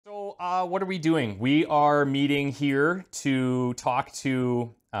what are we doing? We are meeting here to talk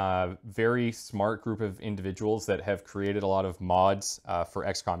to a very smart group of individuals that have created a lot of mods for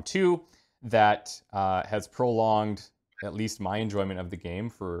XCOM 2 that has prolonged at least my enjoyment of the game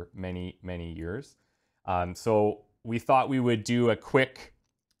for many, many years. So we thought we would do a quick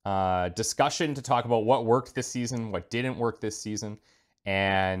discussion to talk about what worked this season, what didn't work this season,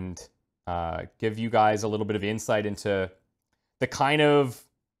 and give you guys a little bit of insight into the kind of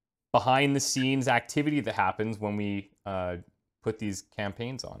behind the scenes activity that happens when we put these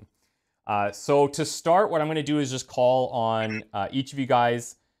campaigns on. So to start, what I'm going to do is just call on each of you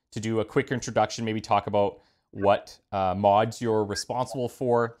guys to do a quick introduction, maybe talk about what mods you're responsible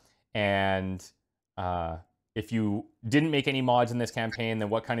for, and if you didn't make any mods in this campaign, then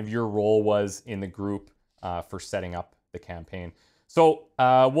what kind of your role was in the group for setting up the campaign. So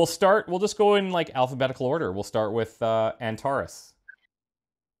we'll just go in like alphabetical order. We'll start with Antares.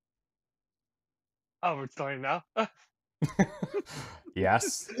 Oh, we're starting now?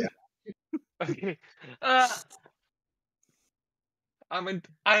 Yes. Okay. I am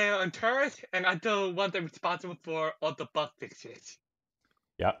Antares, and I'm the one that's responsible for all the bug fixes.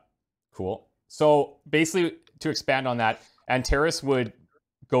 Yep. Cool. So basically, to expand on that, Antares would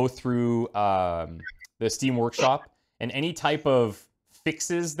go through the Steam Workshop and any type of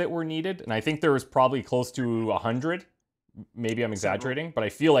fixes that were needed. And I think there was probably close to 100. Maybe I'm exaggerating, but I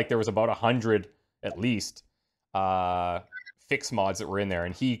feel like there was about 100 at least fix mods that were in there.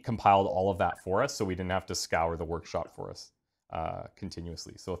 And he compiled all of that for us, so we didn't have to scour the workshop for us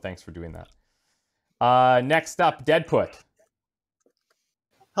continuously. So thanks for doing that. Next up, Deadput.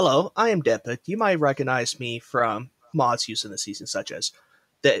 Hello, I am Deadput. You might recognize me from mods used in the season, such as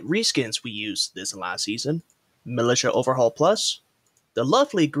the reskins we used this and last season, Militia Overhaul Plus, the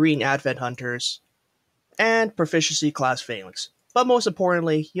lovely Green Advent Hunters, and Proficiency Class Phalanx. But most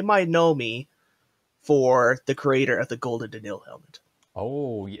importantly, you might know me for the creator of the Golden Danil helmet.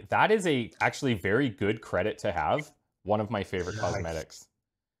 Oh, that is actually very good credit to have. One of my favorite cosmetics.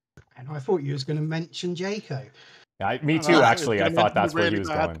 And I thought you was going to mention Jaco. Me too, actually. I thought that's where he was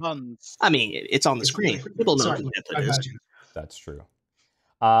going. Puns. I mean, it's on the screen. People know Sorry, who Deadput is. That's true.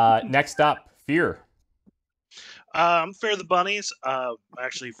 Next up, Fear. I'm Fear the Bunnies.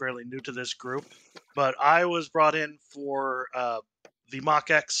 Actually fairly new to this group, but I was brought in for the Mach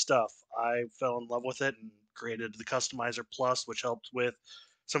X stuff. I fell in love with it and created the Customizer Plus, which helped with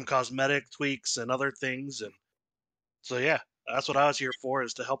some cosmetic tweaks and other things. And so, yeah, that's what I was here for,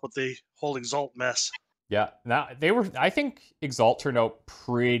 is to help with the whole Exalt mess. Yeah, I think Exalt turned out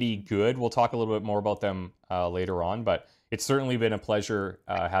pretty good. We'll talk a little bit more about them later on, but it's certainly been a pleasure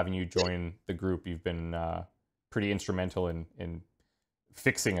having you join the group. You've been pretty instrumental in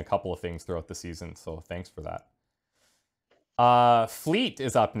fixing a couple of things throughout the season, so thanks for that. Fleet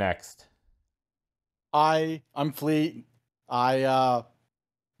is up next. I'm Fleet. I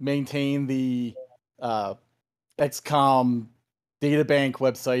maintain the XCOM databank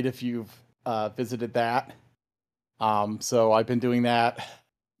website, if you've visited that. So I've been doing that.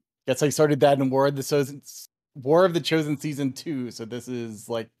 Guess I started that in War of the Chosen Season 2, so this is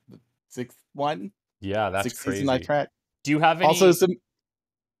like the 6th one. Yeah, that's sixth crazy. season I tracked. Do you have any... Also some...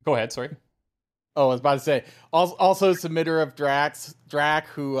 Go ahead, sorry. Oh, I was about to say. Also submitter of Drac,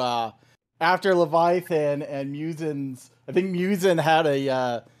 who after Leviathan and Muzin's... I think Muzin had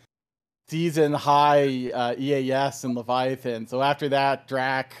a season high EAS in Leviathan. So after that,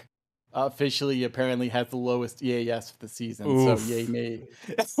 Drac officially apparently has the lowest EAS of the season. Oof. So yay me.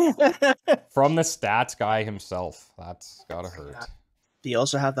 From the stats guy himself. That's gotta hurt. They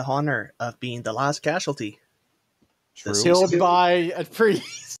also have the honor of being the last casualty. True. Killed by a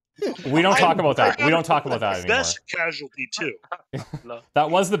priest. We don't talk about that. We don't talk about that anymore. Best casualty too.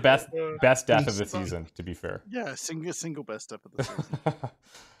 That was the best death of the season, to be fair. Yeah, single best death of the season.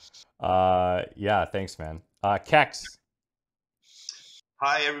 Yeah, thanks, man. Kex.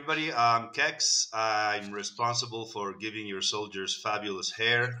 Hi, everybody. I'm Kex. I'm responsible for giving your soldiers fabulous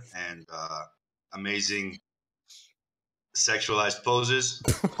hair and amazing sexualized poses.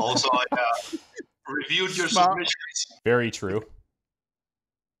 Also, I reviewed your submissions. Very true.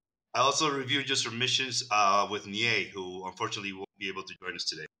 I also reviewed your submissions with Nie, who unfortunately won't be able to join us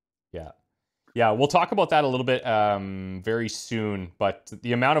today. Yeah, we'll talk about that a little bit very soon. But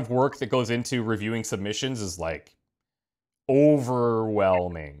the amount of work that goes into reviewing submissions is like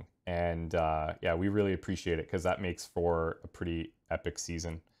overwhelming. And yeah, we really appreciate it because that makes for a pretty epic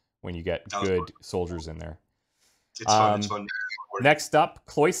season when you get good soldiers in there. It's fun. It's fun. Next up,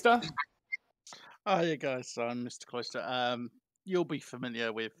 Cloysta. Hi guys, I'm Mr. Cloister. you'll be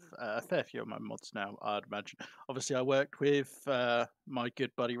familiar with a fair few of my mods now, I'd imagine. Obviously, I worked with my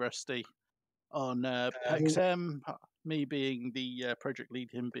good buddy Rusty on XM, me being the project lead,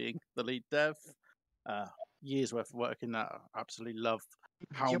 him being the lead dev. Years worth of work in that. I absolutely love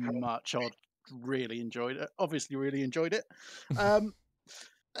how much I really enjoyed it. Obviously, really enjoyed it.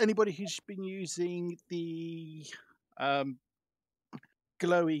 Anybody who's been using the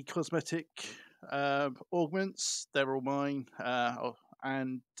glowy cosmetic augments, they're all mine.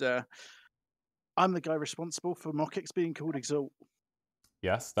 And I'm the guy responsible for MockX being called Exalt.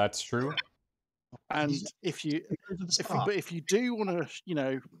 Yes, that's true. And if you do want to,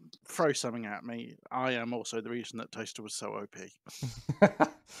 throw something at me, I am also the reason that Toaster was so OP.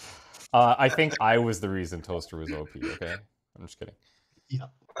 I think I was the reason Toaster was OP. Okay, I'm just kidding. Yeah.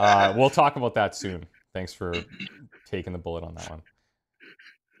 We'll talk about that soon. Thanks for taking the bullet on that one.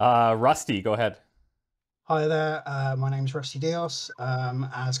 Rusty, go ahead. Hi there, my name's Rusty Dios.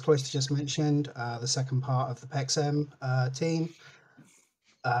 As Cloister just mentioned, the second part of the PEXM team.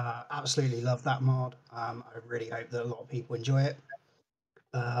 Absolutely love that mod. I really hope that a lot of people enjoy it.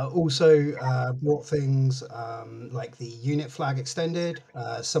 Also brought things like the unit flag extended,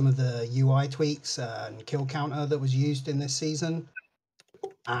 some of the UI tweaks and kill counter that was used in this season.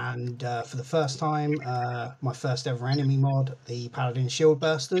 And for the first time, my first ever enemy mod, the Paladin Shield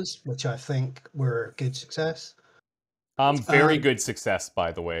Bursters, which I think were a good success. Very good success,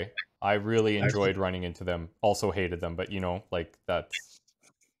 by the way. I really enjoyed running into them. Also hated them, but it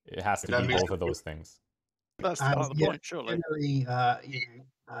has to be both of those things. That's part of the point, surely. Generally,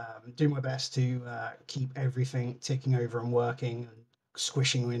 do my best to keep everything ticking over and working and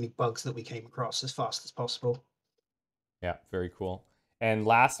squishing any bugs that we came across as fast as possible. Yeah, very cool. And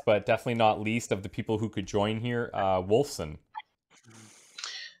last but definitely not least of the people who could join here, Wolfson.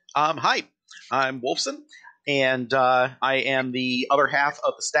 Hi, I'm Wolfson, and I am the other half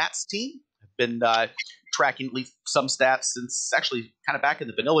of the stats team. I've been tracking at least some stats since actually kind of back in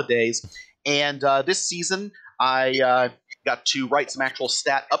the vanilla days. And this season, I got to write some actual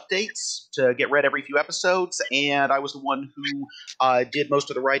stat updates to get read every few episodes, and I was the one who did most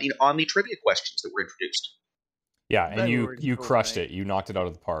of the writing on the trivia questions that were introduced. Yeah, and you crushed it. You knocked it out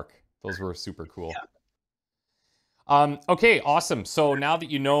of the park. Those were super cool. Yeah. Okay, awesome. So now that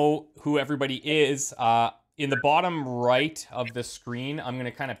you know who everybody is, in the bottom right of the screen, I'm going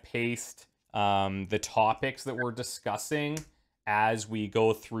to kind of paste the topics that we're discussing as we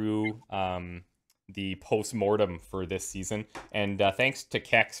go through the post-mortem for this season. And thanks to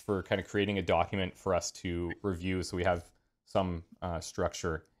Kex for kind of creating a document for us to review, so we have some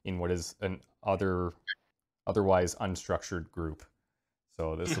structure in what is an otherwise unstructured group.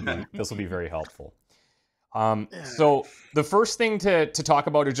 So this will be very helpful. So the first thing to talk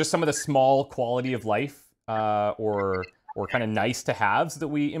about are just some of the small quality of life or kind of nice to haves that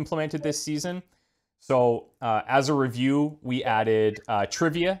we implemented this season. So as a review, we added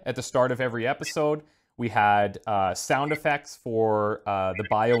trivia at the start of every episode. We had sound effects for the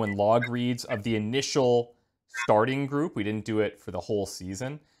bio and log reads of the initial starting group. We didn't do it for the whole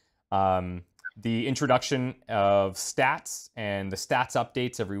season. The introduction of stats and the stats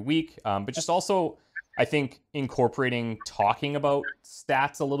updates every week, but just also, I think, incorporating talking about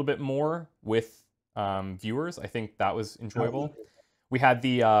stats a little bit more with viewers. I think that was enjoyable. We had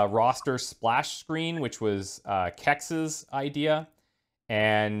the roster splash screen, which was Kex's idea,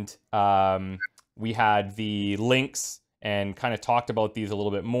 and we had the links and kind of talked about these a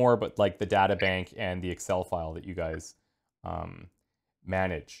little bit more, but like the data bank and the Excel file that you guys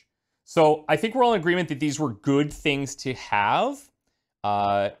manage. So I think we're all in agreement that these were good things to have.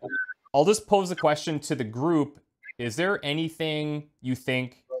 I'll just pose the question to the group. Is there anything you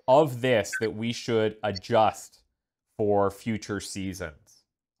think of this that we should adjust for future seasons?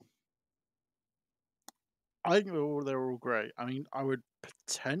 I think they're all great. I mean, I would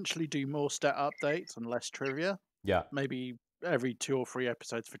potentially do more stat updates and less trivia. Yeah. Maybe every 2 or 3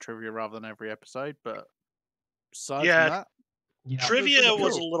 episodes for trivia rather than every episode, but aside from that... Yeah. Trivia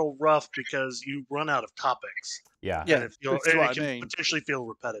was a little rough because you run out of topics. Yeah. Yeah, it can potentially feel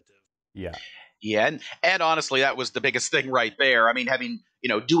repetitive. Yeah. Yeah, and honestly, that was the biggest thing right there. I mean, having,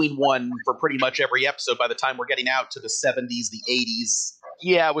 doing one for pretty much every episode by the time we're getting out to the 70s, the 80s,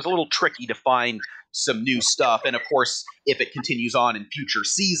 yeah, it was a little tricky to find some new stuff. And of course, if it continues on in future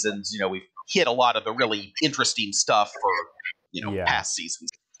seasons, we've hit a lot of the really interesting stuff for, past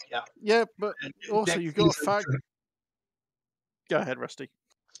seasons. Yeah. Yeah, but also you've got a fact... Go ahead, Rusty.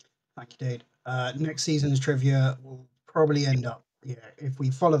 Thank you, Dade. Next season's trivia will probably end up, if we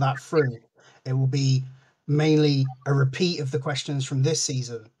follow that through, it will be mainly a repeat of the questions from this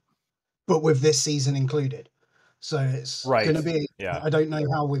season, but with this season included. So it's Right. going to be. Yeah. I don't know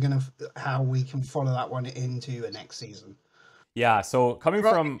how we can follow that one into a next season. Yeah. So coming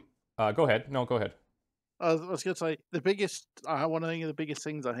Right. from, go ahead. No, go ahead. I was going to say the biggest. One of the biggest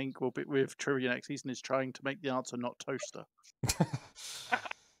things I think will be with trivia next season is trying to make the answer not toaster.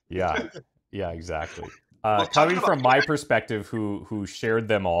 Yeah. Yeah. Exactly. Well, Coming talking from my perspective, who shared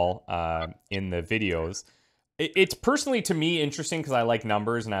them all in the videos, it's personally to me interesting because I like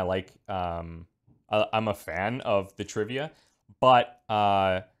numbers and I like I'm a fan of the trivia, but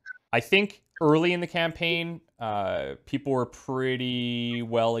I think early in the campaign, people were pretty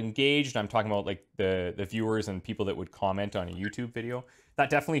well engaged. I'm talking about like the viewers and people that would comment on a YouTube video. That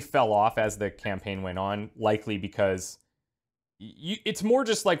definitely fell off as the campaign went on, likely because it's more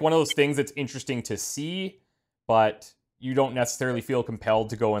just like one of those things that's interesting to see, but you don't necessarily feel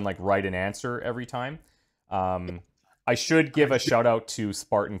compelled to go and like write an answer every time. I should give a shout out to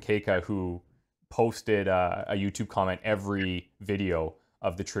Spartan Keika, who posted a YouTube comment every video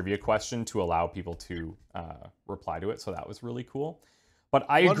of the trivia question to allow people to reply to it. So that was really cool. But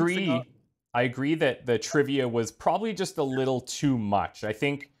I agree that the trivia was probably just a little too much. I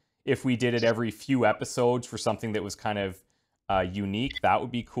think if we did it every few episodes for something that was kind of unique, that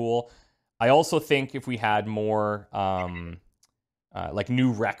would be cool. I also think if we had more like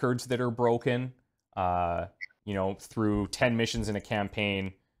new records that are broken, through 10 missions in a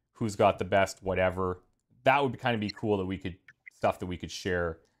campaign, who's got the best whatever, that would kind of be cool that we could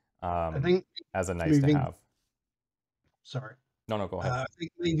share I think as a nice to have. Sorry. No, go ahead. I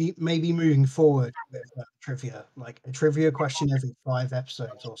think maybe moving forward with trivia, like a trivia question every 5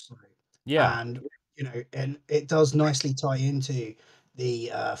 episodes or so. Yeah. And and it does nicely tie into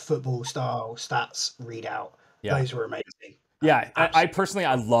the football style stats readout. Yeah. Those were amazing. Yeah, I personally,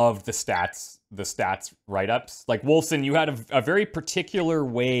 I loved the stats write-ups. Like Wolfson, you had a very particular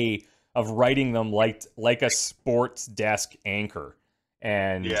way of writing them like a sports desk anchor.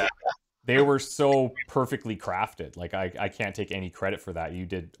 And they were so perfectly crafted. Like I can't take any credit for that. You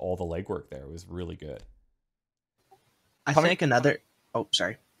did all the legwork there. It was really good. I think another. Oh,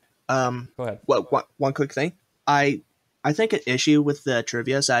 sorry. Go ahead. Well, one quick thing. I think an issue with the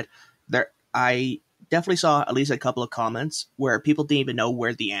trivia is that I definitely saw at least a couple of comments where people didn't even know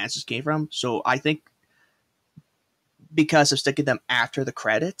where the answers came from. So I think because of sticking them after the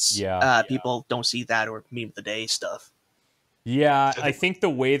credits, people don't see that or meme of the day stuff. Yeah, I think the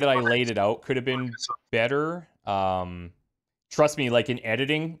way that I laid it out could have been better. Trust me, like in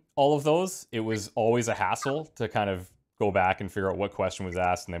editing all of those, it was always a hassle to kind of go back and figure out what question was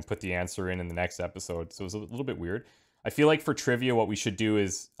asked and then put the answer in the next episode. So it was a little bit weird. I feel like for trivia, what we should do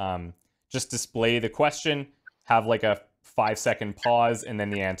is just display the question, have like a 5-second pause, and then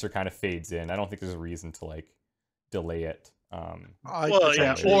the answer kind of fades in. I don't think there's a reason to like delay it. Or the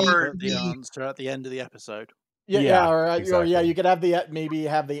answer at the end of the episode. Or you could have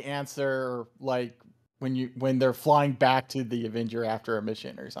the answer like when they're flying back to the Avenger after a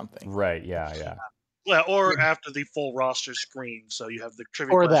mission or something. Right. Yeah. Yeah, or after the full roster screen, so you have the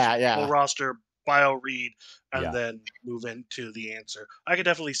trivia or question, that, yeah, full roster bio read, and then move into the answer. I could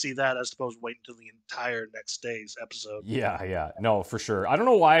definitely see that as opposed to waiting until the entire next day's episode. Yeah. No, for sure. I don't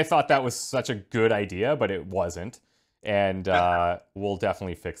know why I thought that was such a good idea, but it wasn't. And we'll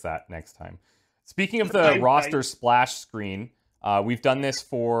definitely fix that next time. Speaking of the roster splash screen, we've done this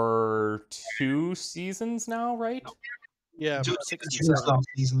for 2 seasons now, right? Yeah, 6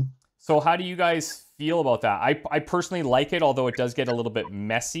 season. So how do you guys feel about that? I personally like it, although it does get a little bit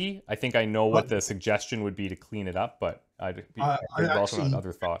messy. I think I know what the suggestion would be to clean it up, but I'd welcome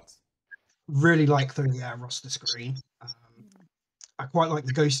other thoughts. Really like the roster screen. I quite like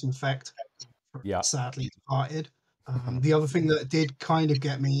the ghost effect. Sadly departed. The other thing that did kind of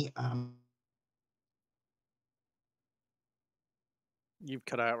get me. You've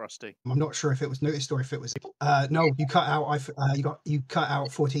cut out, Rusty. I'm not sure if it was noticed or if it was. No, you cut out. You cut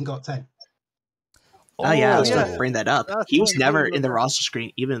out 14 got 10. Oh yeah, I was going to bring that up. He was never in the roster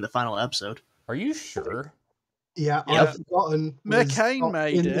screen, even in the final episode. Are you sure? Yeah, I've forgotten. McCain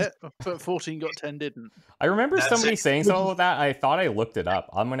made it, but 14 got 10 didn't. I remember somebody saying something about that. I thought I looked it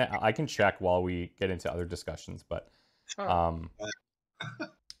up. I can check while we get into other discussions, but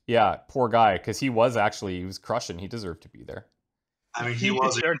yeah, poor guy, because he was crushing. He deserved to be there. I mean, he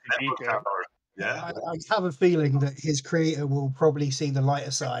was a I have a feeling that his creator will probably see the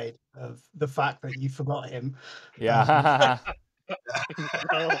lighter side of the fact that you forgot him. Yeah.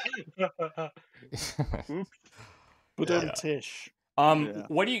 Tish.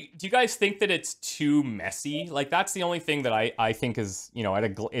 What do you guys think that it's too messy? Like that's the only thing that I think is,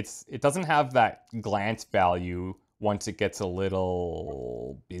 it doesn't have that glance value once it gets a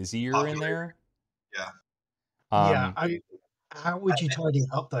little busier in there. Yeah. Yeah, Um, how would you tidy it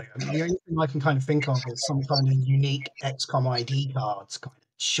up though? I mean, the only thing I can kind of think of is some kind of unique XCOM ID cards kind of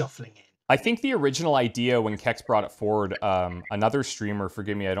shuffling in. I think the original idea when Kex brought it forward, another streamer,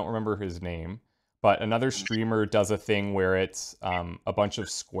 forgive me, I don't remember his name, but another streamer does a thing where it's a bunch of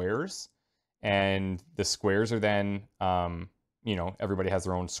squares, and the squares are then, everybody has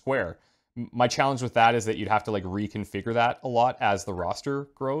their own square. My challenge with that is that you'd have to like reconfigure that a lot as the roster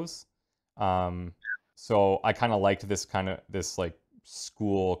grows. So I kind of liked this like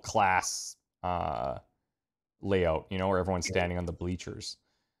school class layout, where everyone's standing on the bleachers.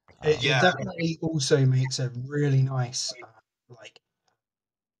 It definitely also makes a really nice like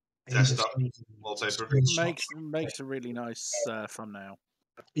Desktop wallpaper. Makes a really nice thumbnail.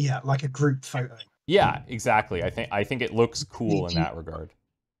 Yeah, like a group photo. Yeah, exactly. I think it looks cool in that regard.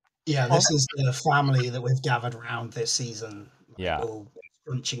 Yeah, this is the family that we've gathered around this season. Yeah, all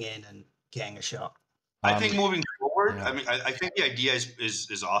crunching in and getting a shot. I think moving forward, I mean, I think the idea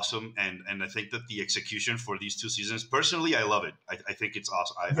is awesome, and I think that the execution for these 2 seasons, personally, I love it. I think it's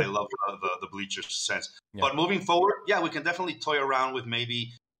awesome. I love the bleachers sense. Yeah. But moving forward, we can definitely toy around with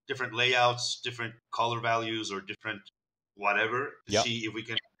maybe different layouts, different color values, or different whatever to see if we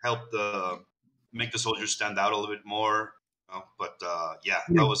can help make the soldiers stand out a little bit more. But that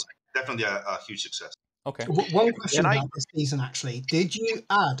was definitely a huge success. Okay. One question about this season, actually. Did you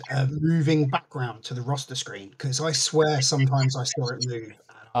add a moving background to the roster screen? Because I swear sometimes I saw it move.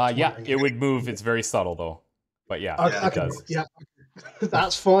 It would move. It's very subtle, though. But it does. Yeah,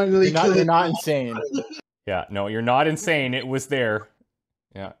 that's finally You're not insane. Yeah, no, you're not insane. It was there.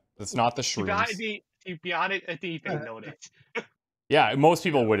 Yeah, it's not the shrooms. To be honest, I didn't even notice. Yeah, most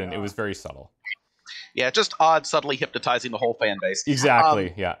people wouldn't. It was very subtle. Yeah, just odd, subtly hypnotizing the whole fan base.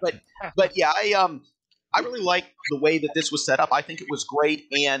 Exactly. Yeah. But yeah, I really like the way that this was set up. I think it was great,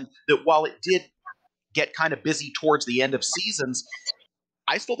 and that while it did get kind of busy towards the end of seasons,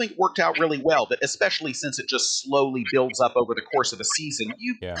 I still think it worked out really well. That especially since it just slowly builds up over the course of a season,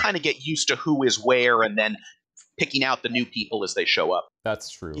 you kind of get used to who is where, and then picking out the new people as they show up. That's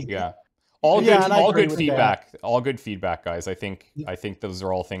true. Yeah. All good feedback. All good feedback, guys. I think those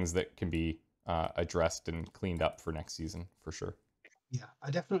are all things that can be addressed and cleaned up for next season for sure. Yeah,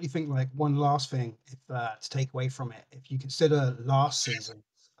 I definitely think like one last thing to take away from it, if you consider last season's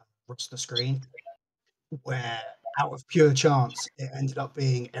roster screen, where out of pure chance it ended up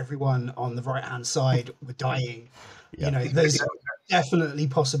being everyone on the right hand side were dying. There's definitely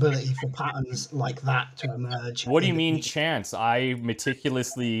possibility for patterns like that to emerge. What do you mean chance? I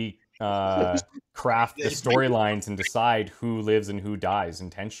meticulously craft the storylines and decide who lives and who dies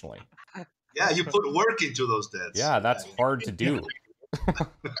intentionally. Yeah, you put work into those deaths. Yeah, that's hard to do.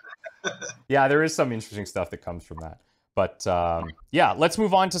 Yeah, there is some interesting stuff that comes from that. But let's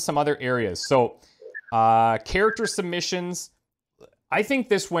move on to some other areas. So character submissions. I think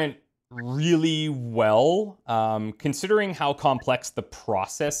this went really well, considering how complex the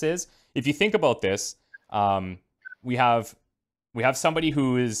process is. If you think about this, we have somebody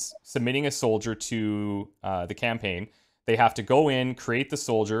who is submitting a soldier to the campaign. They have to go in, create the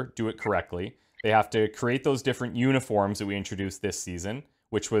soldier, do it correctly. They have to create those different uniforms that we introduced this season,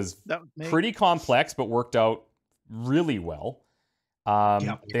 which was pretty complex, but worked out really well.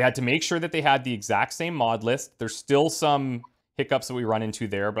 They had to make sure that they had the exact same mod list. There's still some hiccups that we run into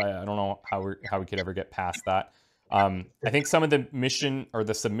there, but I don't know how we could ever get past that. I think some of the mission or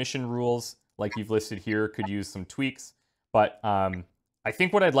the submission rules, like you've listed here, could use some tweaks. But I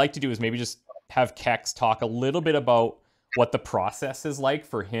think what I'd like to do is maybe just have Kex talk a little bit about what the process is like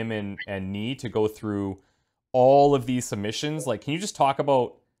for him and Nee to go through all of these submissions. Like, can you just talk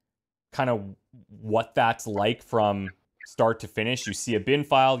about kind of what that's like from start to finish? You see a bin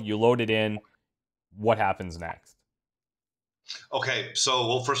file, you load it in. What happens next? Okay, so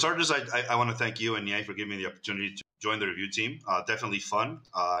well, for starters, I want to thank you and Yang for giving me the opportunity to join the review team. Definitely fun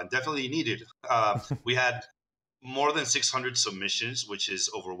and definitely needed. We had more than 600 submissions, which is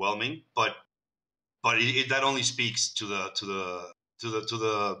overwhelming, but that only speaks to the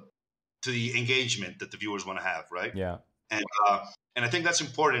engagement that the viewers want to have, right? Yeah. And I think that's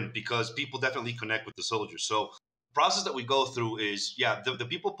important because people definitely connect with the soldiers. So the process that we go through is, the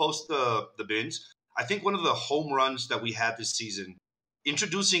people post the bins. I think one of the home runs that we had this season,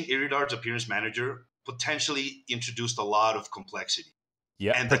 introducing Iridard's appearance manager, potentially introduced a lot of complexity.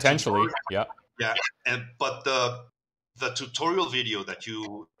 Yeah, and potentially. Yeah. Yeah, but the tutorial video that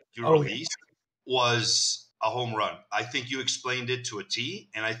you released was a home run. I think you explained it to a T,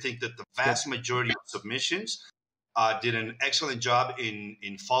 and I think that the vast majority of submissions did an excellent job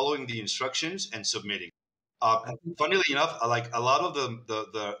in following the instructions and submitting. Funnily enough, like a lot of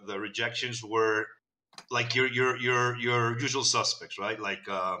the rejections were like your usual suspects, right? Like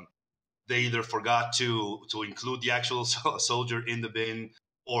they either forgot to include the actual soldier in the bin,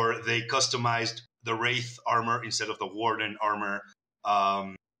 or they customized the Wraith armor instead of the Warden armor,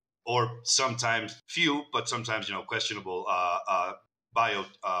 or sometimes few, but sometimes questionable bio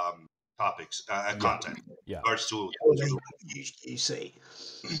topics content. Yeah. In regards to You see.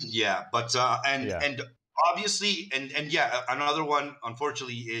 yeah, but and obviously and yeah, another one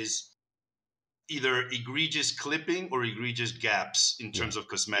unfortunately is either egregious clipping or egregious gaps in terms of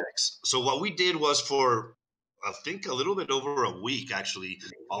cosmetics. So what we did was for I think a little bit over a week actually,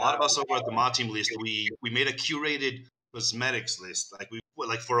 a lot of us over at the mod team list, we made a curated cosmetics list.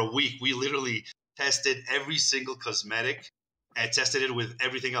 Like for a week we literally tested every single cosmetic and tested it with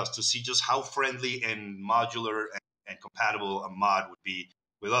everything else to see just how friendly and modular and compatible a mod would be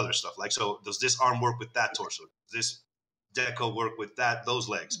with other stuff. Like, so does this arm work with that torso? Does this deco work with those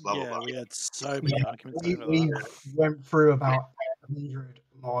legs? Blah blah Yeah, blah. we had so many arguments over We that. went through about 100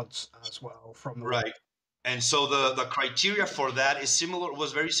 mods as well from the Right. And so the criteria for that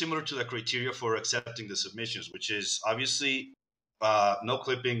was very similar to the criteria for accepting the submissions, which is obviously no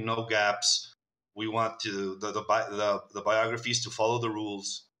clipping, no gaps. We want the biographies to follow the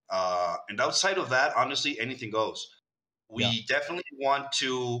rules, and outside of that, honestly, anything goes. We definitely want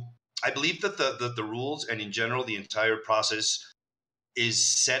to. I believe that the rules and in general the entire process is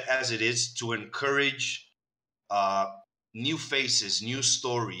set as it is to encourage new faces, new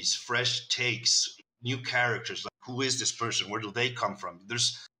stories, fresh takes, new characters. Like, who is this person? Where do they come from?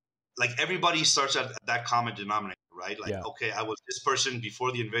 There's like everybody starts at that common denominator, right? Like, okay, I was this person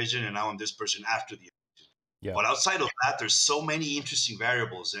before the invasion, and now I'm this person after the invasion. Yeah. But outside of that, there's so many interesting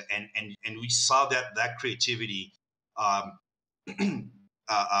variables, and we saw that creativity, and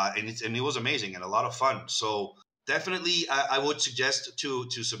it was amazing and a lot of fun. So definitely, I would suggest to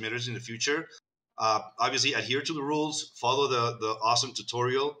submitters in the future. Obviously, adhere to the rules, follow the awesome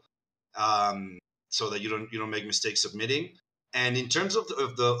tutorial, so that you don't make mistakes submitting. And in terms of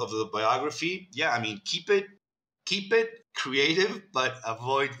the biography, yeah, I mean, keep it creative, but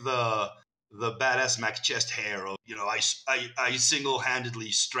avoid the badass Mac chest hair of I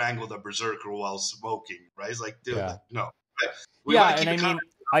single-handedly strangled a berserker while smoking, right? It's like, dude, no, right? We Yeah, wanna keep and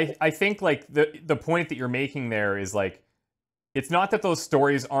I it mean, I think like the point that you're making there is like, it's not that those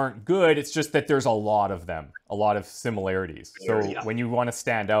stories aren't good, it's just that there's a lot of them, a lot of similarities. So when you want to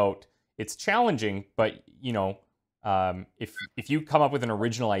stand out, it's challenging, but if you come up with an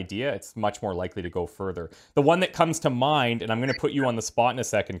original idea, it's much more likely to go further. The one that comes to mind, and I'm going to put you on the spot in a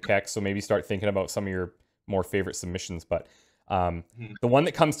second, Keck, so maybe start thinking about some of your more favorite submissions, but the one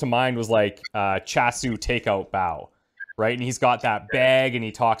that comes to mind was like Chasu Takeout Bao, right? And he's got that bag, and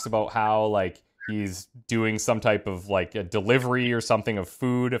he talks about how like he's doing some type of like a delivery or something of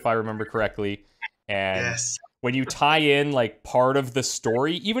food, if I remember correctly. And when you tie in like part of the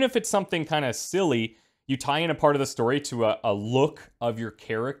story, even if it's something kind of silly, you tie in a part of the story to a look of your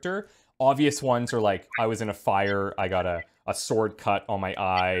character. Obvious ones are like, I was in a fire, I got a sword cut on my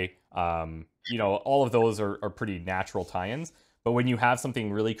eye. All of those are pretty natural tie-ins. But when you have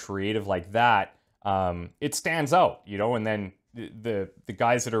something really creative like that, it stands out, and then the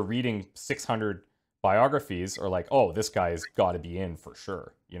guys that are reading 600 biographies are like, oh, this guy's got to be in for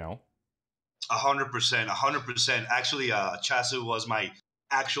sure, 100%. Actually, Chasu was my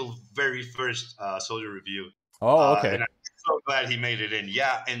actual very first soldier review. Oh, okay. And I'm so glad he made it in.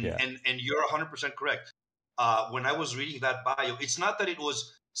 Yeah, and you're 100% correct. When I was reading that bio, it's not that it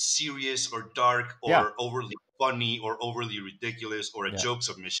was serious or dark or overly funny or overly ridiculous or a joke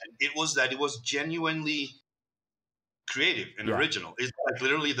submission. It was that it was genuinely creative and original. It's like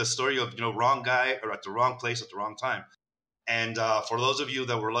literally the story of wrong guy or at the wrong place at the wrong time. And for those of you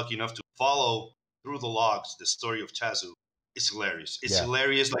that were lucky enough to follow through the logs the story of Chazu, it's hilarious. It's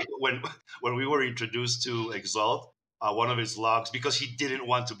hilarious. Like when we were introduced to Exalt, one of his logs, because he didn't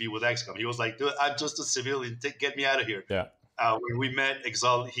want to be with XCOM. He was like, dude, I'm just a civilian. Get me out of here. Yeah. When we met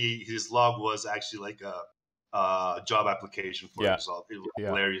Exalt, his log was actually like a job application for Exalt. It was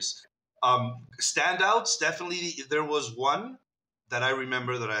hilarious. Standouts, definitely. There was one that I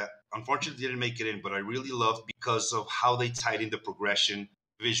remember that I unfortunately didn't make it in, but I really loved because of how they tied in the progression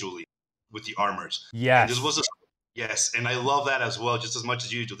visually with the armors. Yes. And this was and I love that as well, just as much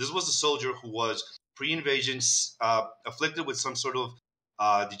as you do. This was a soldier who was pre-invasion, afflicted with some sort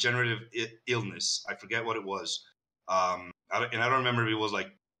of degenerative illness. I forget what it was. And I don't remember if it was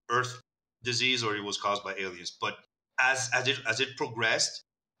like Earth disease or it was caused by aliens. But as it progressed,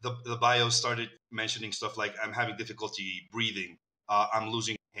 the bio started mentioning stuff like, I'm having difficulty breathing, I'm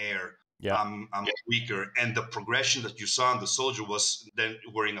losing hair, I'm weaker. And the progression that you saw in the soldier was then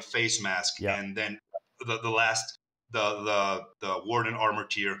wearing a face mask and then the Warden armor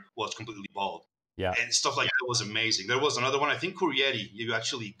tier was completely bald. Yeah. And stuff like that was amazing. There was another one, I think Kurietti, you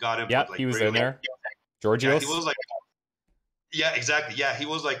actually got him. Yeah, like he was very in there. Yeah, Georgios. he was like, yeah, exactly. Yeah, he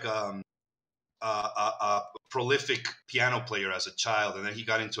was like a prolific piano player as a child, and then he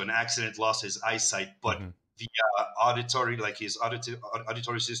got into an accident, lost his eyesight, but the auditory, like his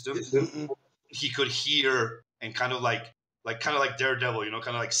auditory system, he could hear and kind of like Daredevil, kind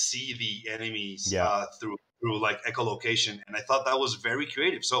of like see the enemies through like echolocation, and I thought that was very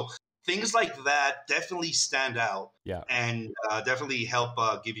creative. So things like that definitely stand out, and definitely help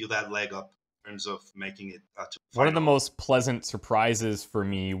give you that leg up in terms of making it to One of the most pleasant surprises for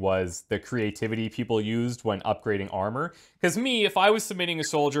me was the creativity people used when upgrading armor. Because me, if I was submitting a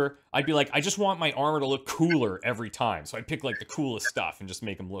soldier, I'd be like, I just want my armor to look cooler every time. So I'd pick like the coolest stuff and just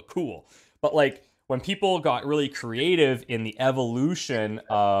make them look cool. But like when people got really creative in the evolution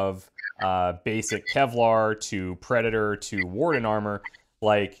of basic Kevlar to Predator to Warden armor,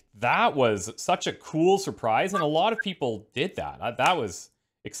 like that was such a cool surprise. And a lot of people did that. That was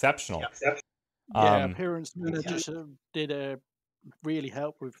exceptional. Yeah, appearance manager did really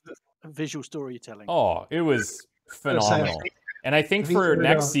help with visual storytelling. Oh, it was phenomenal. And I think for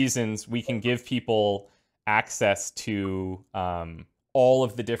next seasons, we can give people access to all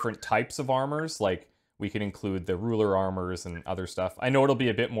of the different types of armors. Like we can include the ruler armors and other stuff. I know it'll be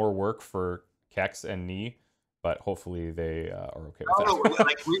a bit more work for Kex and Nee, but hopefully they are okay with that. No,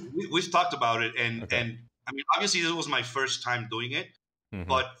 like we've talked about it, and I mean, obviously this was my first time doing it,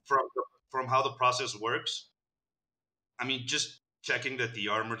 but from how the process works, I mean, just checking that the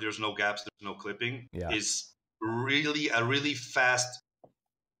armor, there's no gaps, there's no clipping, is really a really fast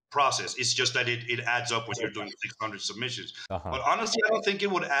process. It's just that it adds up when you're doing 600 submissions. But honestly, I don't think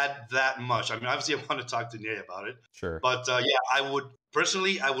it would add that much. I mean, obviously, I want to talk to Nye about it. Sure. But yeah, I would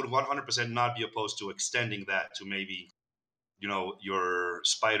 100% not be opposed to extending that to maybe, your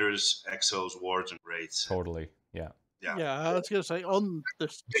spiders, exos, wards, and wraiths. Totally. Yeah. Yeah, I was going to say, on the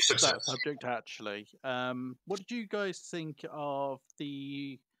that subject, actually, what did you guys think of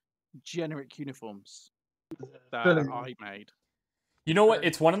the generic uniforms that I made? You know what?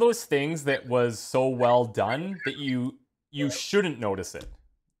 It's one of those things that was so well done that you shouldn't notice it.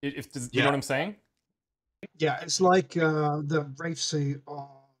 You know what I'm saying? Yeah, it's like the Wraith suit on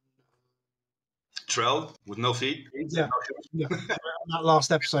Trell with no feet. Yeah. That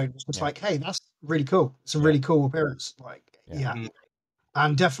last episode was just like, hey, that's really cool. It's a really cool appearance. Like, and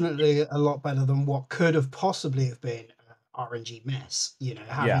definitely a lot better than what could have possibly have been RNG mess.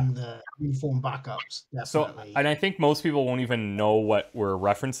 Having the uniform backups. Definitely. So, and I think most people won't even know what we're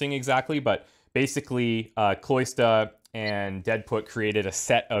referencing exactly, but basically, Cloysta and Deadput created a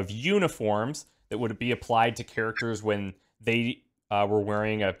set of uniforms that would be applied to characters when they were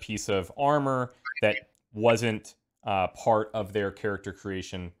wearing a piece of armor that wasn't part of their character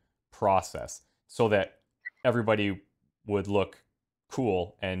creation process, so that everybody would look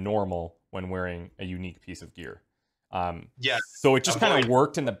cool and normal when wearing a unique piece of gear. So it just kind of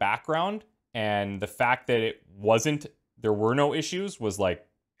worked in the background, and the fact that there were no issues was like,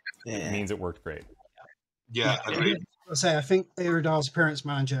 it means it worked great. Yeah, agreed. I think Iridar's appearance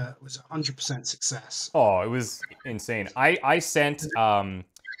manager was 100% success. Oh, it was insane. I sent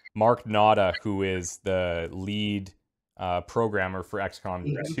Mark Nada, who is the lead programmer for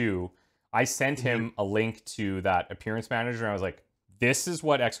XCOM 2, I sent him a link to that appearance manager, and I was like, this is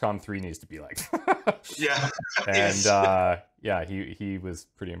what XCOM 3 needs to be like. And he was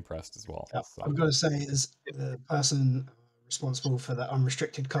pretty impressed as well. Yeah, so. I've got to say, as the person responsible for the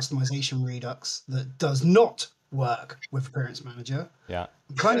unrestricted customization redux that does not work with appearance manager, I'm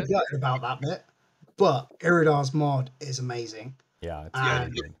kind of gutted about that bit, but Iridar's mod is amazing. Yeah, it's and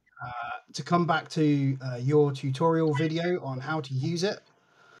really good. To come back to your tutorial video on how to use it,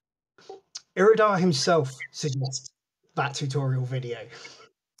 Iridar himself suggests that tutorial video.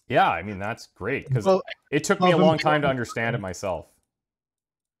 Yeah, I mean, that's great, because it took me a long time to understand it myself.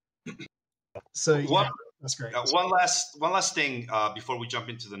 So that's great. One last thing before we jump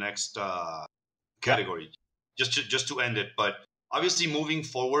into the next category, just to end it. But obviously, moving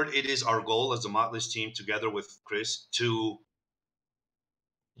forward, it is our goal as the Motlist team, together with Chris, to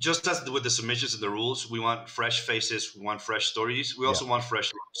just as with the submissions and the rules, we want fresh faces, we want fresh stories, we also want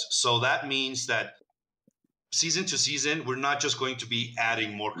fresh looks. So that means that season to season, we're not just going to be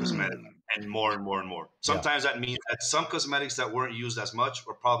adding more cosmetics and more and more and more. Sometimes that means that some cosmetics that weren't used as much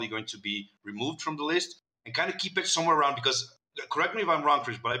are probably going to be removed from the list and kind of keep it somewhere around, because, correct me if I'm wrong,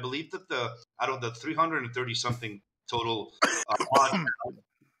 Chris, but I believe that out of the 330 something total mod,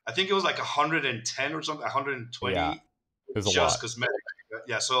 I think it was like 110 or something, 120 it was just cosmetics.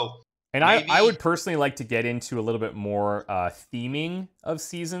 Yeah, so And I would personally like to get into a little bit more theming of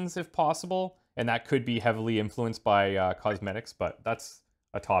seasons if possible. And that could be heavily influenced by cosmetics, but that's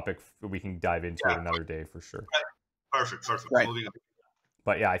a topic we can dive into it another day for sure. Perfect. Right. Moving on.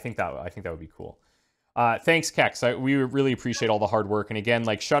 But yeah, I think that would be cool. Thanks, Kex. We really appreciate all the hard work. And again,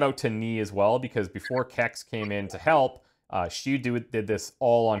 like shout out to Nee as well, because before Kex came in to help, she did this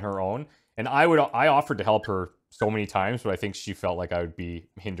all on her own. And I offered to help her so many times, but I think she felt like I would be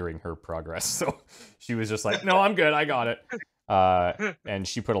hindering her progress. So she was just like, no, I'm good. I got it. And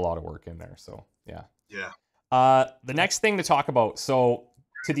she put a lot of work in there. So yeah. Yeah. The next thing to talk about. So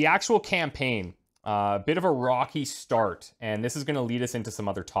to the actual campaign, a bit of a rocky start. And this is going to lead us into some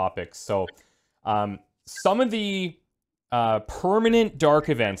other topics. So some of the permanent dark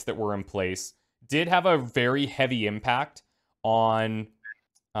events that were in place did have a very heavy impact on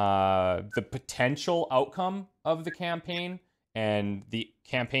the potential outcome of the campaign, and the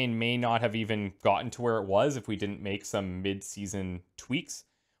campaign may not have even gotten to where it was if we didn't make some mid-season tweaks,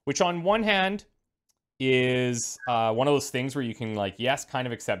 which on one hand is one of those things where you can like, yes, kind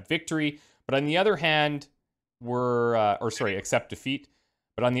of accept victory, but on the other hand, accept defeat.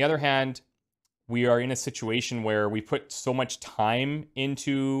 But on the other hand, we are in a situation where we put so much time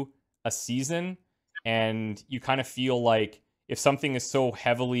into a season, and you kind of feel like if something is so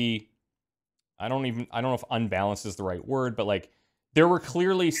heavily, I don't know if unbalanced is the right word, but like there were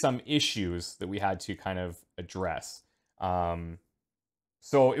clearly some issues that we had to kind of address.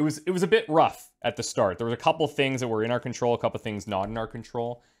 So it was a bit rough at the start. There was a couple things that were in our control, a couple things not in our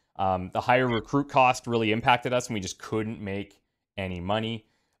control. The higher recruit cost really impacted us, and we just couldn't make any money.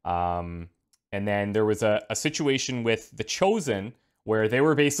 And then there was a situation with the Chosen where they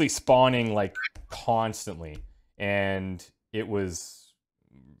were basically spawning like constantly, and it was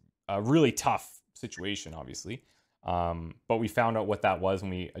a really tough situation, obviously. But we found out what that was,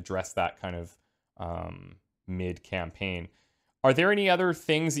 and we addressed that kind of mid-campaign. Are there any other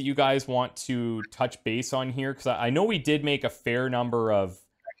things that you guys want to touch base on here? Because I know we did make a fair number of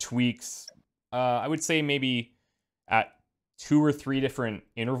tweaks. I would say maybe at 2 or 3 different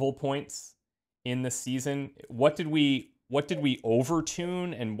interval points in the season. What did we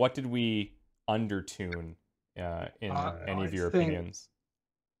overtune, and what did we undertune in any of your opinions?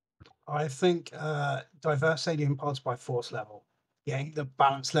 I think diverse alien pods by force level, getting the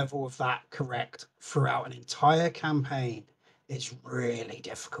balance level of that correct throughout an entire campaign is really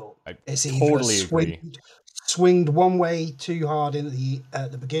difficult. It's totally either swinged one way too hard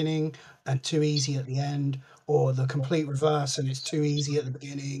at the beginning and too easy at the end, or the complete reverse and it's too easy at the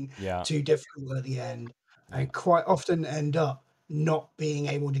beginning, too difficult at the end, and quite often end up not being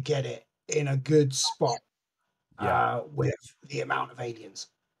able to get it in a good spot with the amount of aliens.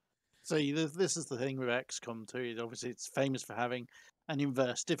 So this is the thing with XCOM 2. Obviously, it's famous for having an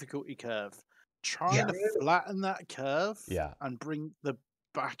inverse difficulty curve. Trying to flatten that curve and bring the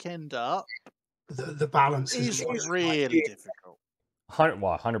back end up, the balance is really difficult.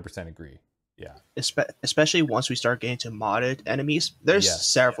 100% agree. Yeah, especially once we start getting to modded enemies. There's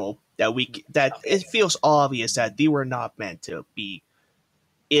several that it feels obvious that they were not meant to be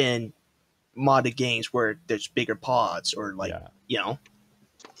in modded games where there's bigger pods or like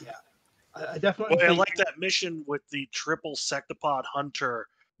I definitely I like that mission with the triple sectopod hunter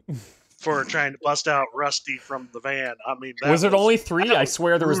for trying to bust out Rusty from the van. I mean, was it only 3? I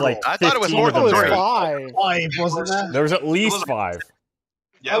swear there was like 15. I thought it was more than 3. 5, wasn't there? There was at least 5.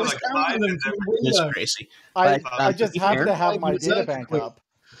 Yeah, it was like 5. It's crazy. I just have to have my data bank up.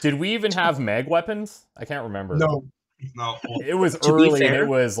 Did we even have mag weapons? I can't remember. No. It was early, and it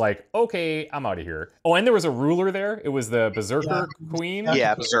was like, okay, I'm out of here. Oh, and there was a ruler there. It was the Berserker Queen.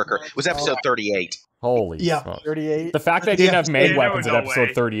 Yeah, Berserker. It was episode 38. Holy smokes. 38. The fact that I didn't have mag weapons at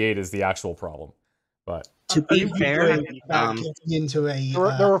episode 38 is the actual problem. But to be fair, into a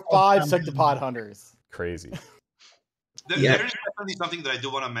there were 5 sectopod hunters. Crazy. There is definitely something that I do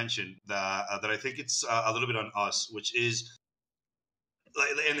want to mention that I think it's a little bit on us, which is,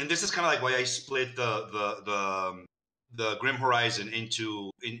 and this is kind of like why I split the Grim Horizon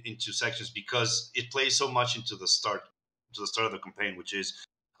into sections, because it plays so much into the start of the campaign, which is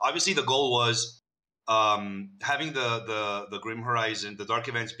obviously the goal was having the Grim Horizon, the dark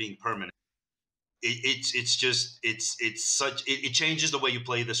events being permanent. It changes the way you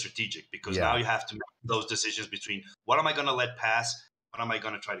play the strategic, because now you have to make those decisions between what am I going to let pass, what am I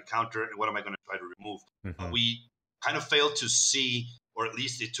going to try to counter, and what am I going to try to remove. We kind of failed to see, or at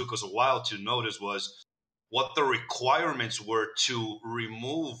least it took us a while to notice, was what the requirements were to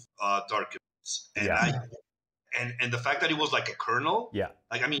remove dark events. And the fact that it was like a kernel. Yeah.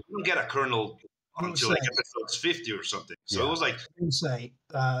 Like, I mean, you don't get a kernel until like episodes 50 or something. So it was like, I will say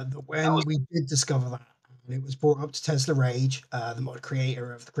that when was- we did discover that, and it was brought up to Tesla Rage, the mod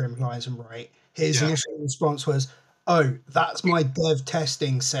creator of the Grim Horizon, right? His initial response was, "Oh, that's my dev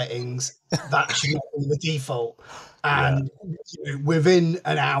testing settings. That should not be the default." And you know, within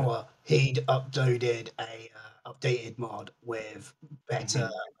an hour, he'd uploaded a updated mod with better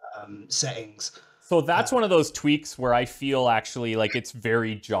settings. So that's one of those tweaks where I feel actually like it's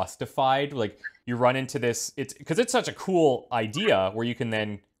very justified. Like you run into this, it's because it's such a cool idea where you can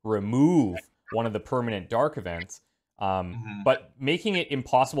then remove one of the permanent dark events, but making it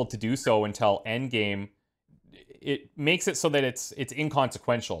impossible to do so until endgame, it makes it so that it's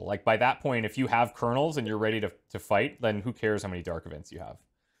inconsequential. Like by that point, if you have kernels and you're ready to fight, then who cares how many dark events you have?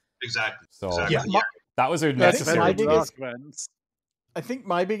 Exactly. So Exactly. that was a I think necessary my tweak. biggest, I think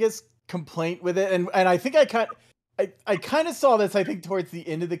my biggest complaint with it, and I think I kind of saw this, I think, towards the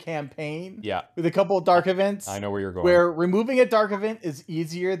end of the campaign. Yeah. With a couple of dark events. I know where you're going. Where removing a dark event is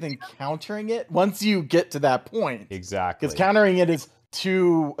easier than countering it once you get to that point. Exactly. Because countering it is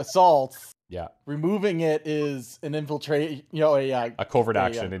 2 assaults. Yeah. Removing it is an infiltrate, a covert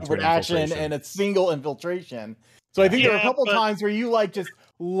action into covert an action infiltration. and a single infiltration. So I think there were a couple times where you like just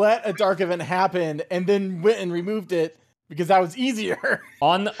let a dark event happen and then went and removed it because that was easier.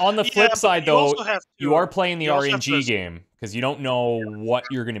 On the flip side, though, you are playing the you also have RNG to- game because you don't know what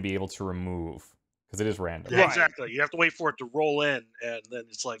you're going to be able to remove because it is random. Yeah, exactly. You have to wait for it to roll in, and then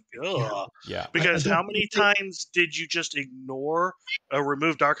it's like, ugh. Yeah. Because how many times did you just ignore a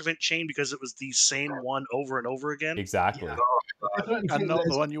remove dark event chain because it was the same one over and over again? Exactly. I definitely And think not the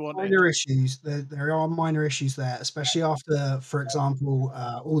there's one you wanted. minor issues. There are minor issues there, especially after, for example,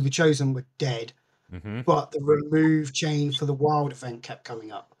 all the Chosen were dead, but the remove chain for the wild event kept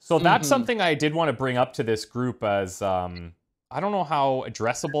coming up. So that's something I did want to bring up to this group as I don't know how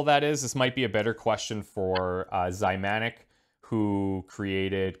addressable that is. This might be a better question for Zymanic, who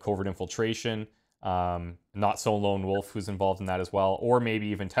created Covert Infiltration, Not So Lone Wolf, who's involved in that as well, or maybe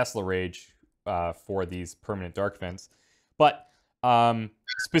even Tesla Rage for these permanent dark events. But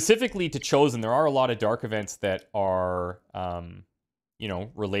specifically to Chosen, there are a lot of dark events that are,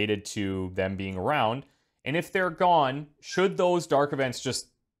 related to them being around. And if they're gone, should those dark events just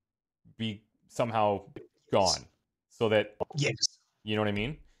be somehow gone? So that, you know what I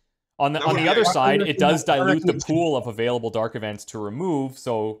mean? On the other side, it does dilute the pool of available dark events to remove,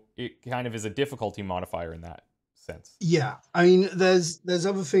 so it kind of is a difficulty modifier in that sense. Yeah, I mean, there's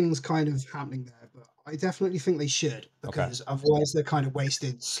other things kind of happening there, but I definitely think they should, because otherwise they're kind of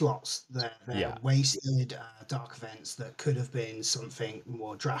wasted slots. They're wasted dark events that could have been something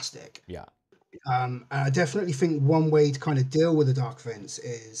more drastic. Yeah. And I definitely think one way to kind of deal with the dark events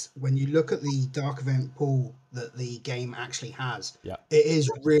is when you look at the dark event pool that the game actually has, it is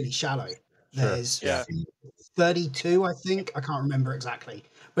really shallow. There's 32, I think. I can't remember exactly,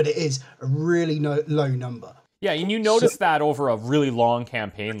 but it is a really low number. Yeah, and you notice that over a really long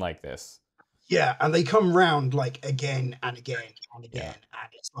campaign like this. Yeah, and they come round like again and again and again, and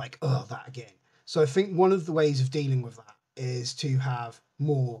it's like, oh, that again. So I think one of the ways of dealing with that is to have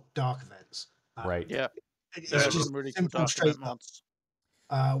more dark events. Right. Yeah. It's There's just some really simple, good dark straight event up.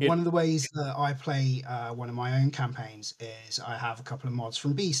 mods. One of the ways that I play one of my own campaigns is I have a couple of mods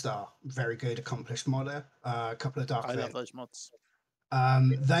from B-Star, very good, accomplished modder, a couple of dark I events. love those mods.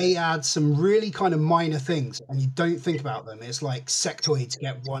 They add some really kind of minor things, and you don't think about them. It's like sectoids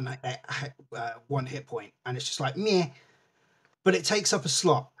get one hit point, and it's just like meh, but it takes up a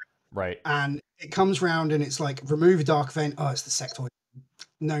slot. Right. And it comes round, and it's like remove a dark event. Oh, it's the sectoid.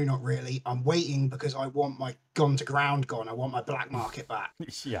 No, not really. I'm waiting because I want my gone to ground gone. I want my black market back.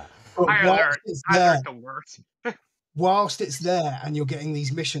 Yeah. But The worst. whilst it's there and you're getting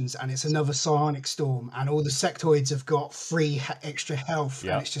these missions and it's another psionic storm and all the sectoids have got free extra health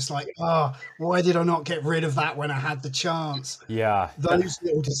and it's just like, why did I not get rid of that when I had the chance? Yeah. Those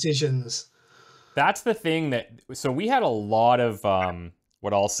little decisions. That's the thing so we had a lot of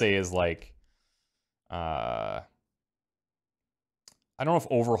what I'll say is like I don't know if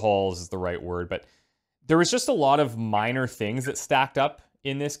overhauls is the right word, but there was just a lot of minor things that stacked up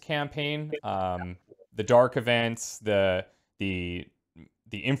in this campaign. The dark events, the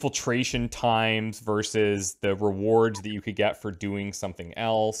infiltration times versus the rewards that you could get for doing something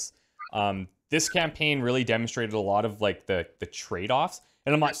else. This campaign really demonstrated a lot of like the trade-offs.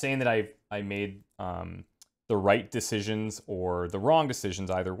 And I'm not saying that I made the right decisions or the wrong decisions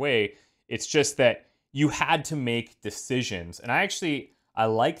either way. It's just that you had to make decisions. And I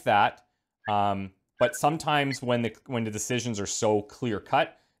like that. But sometimes when the decisions are so clear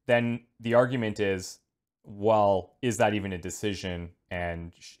cut, then the argument is, well, is that even a decision?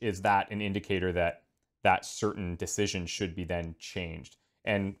 and is that an indicator that that certain decision should be then changed?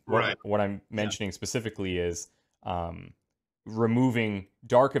 And what I'm mentioning specifically is removing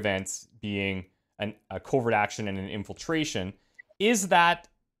dark events being a covert action and an infiltration. Is that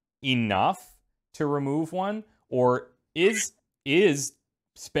enough to remove one, or is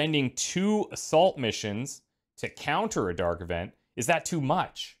spending 2 assault missions to counter a dark event, is that too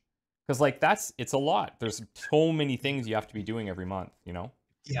much? Because like it's a lot. There's so many things you have to be doing every month, you know?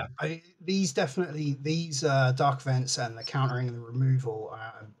 Yeah, these dark events and the countering and the removal.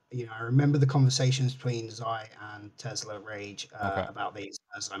 I remember the conversations between Zai and Tesla Rage about these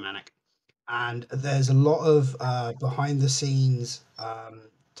as Dynamic, and there's a lot of behind the scenes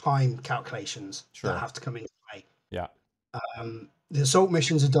time calculations that have to come into play. Yeah. The assault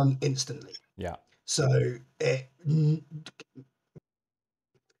missions are done instantly. Yeah. So it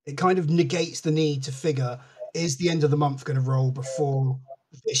kind of negates the need to figure, is the end of the month going to roll before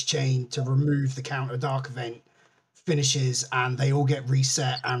this chain to remove the counter dark event finishes and they all get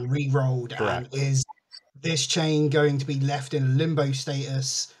reset and re-rolled? Correct. And is this chain going to be left in a limbo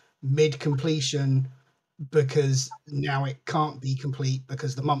status mid-completion because now it can't be complete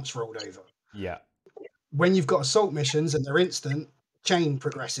because the month's rolled over? Yeah. When you've got assault missions and they're instant, chain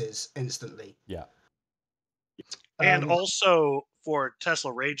progresses instantly. Yeah. And also for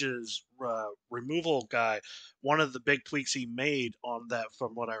Tesla Rage's removal guy, one of the big tweaks he made on that,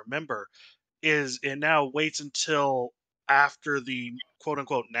 from what I remember, is it now waits until after the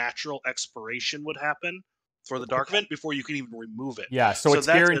quote-unquote natural expiration would happen for the dark event before you can even remove it. Yeah, so it's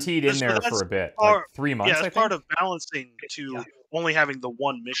guaranteed in there for a bit, like 3 months, Yeah, it's part of balancing to only having the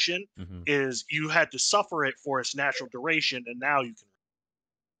one mission, is you had to suffer it for its natural duration, and now you can.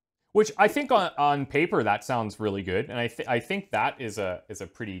 Which I think on paper that sounds really good, and I think that is a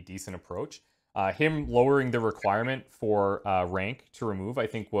pretty decent approach. Him lowering the requirement for rank to remove, I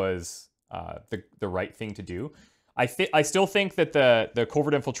think, was the right thing to do. I still think that the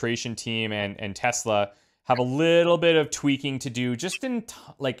covert infiltration team and Tesla have a little bit of tweaking to do, just in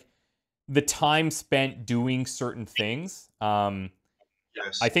like the time spent doing certain things.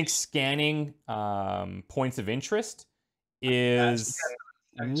 Yes. I think scanning points of interest is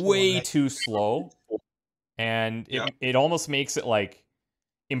way too slow, and it almost makes it like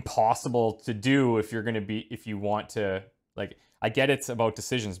impossible to do if you want to, like, I get it's about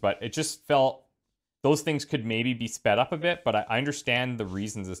decisions, but it just felt those things could maybe be sped up a bit, but I understand the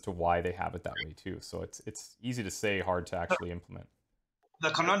reasons as to why they have it that way too. So it's easy to say, hard to actually implement. The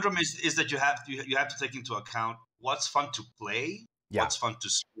conundrum is that you have to take into account what's fun to play, what's fun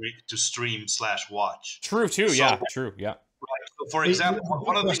to stream/watch. True too. So, true. Yeah. Right. So for example,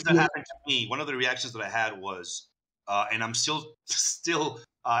 one of the things that happened to me, one of the reactions that I had was, and I'm still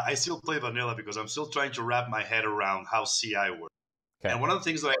I still play vanilla because I'm still trying to wrap my head around how CI works. Okay. And one of the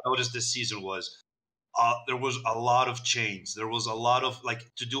things that I noticed this season was there was a lot of chains. There was a lot of, like,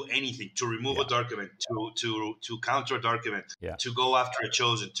 to do anything, to remove a dark event, to counter a dark event, to go after a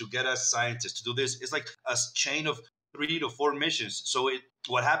chosen, to get a scientist, to do this. It's like a chain of 3 to 4 missions. So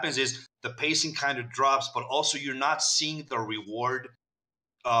what happens is the pacing kind of drops, but also you're not seeing the reward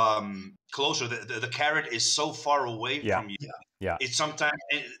closer. The carrot is so far away from you. Yeah. It's sometimes,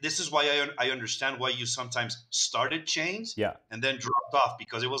 and this is why I understand why you sometimes started chains and then dropped off,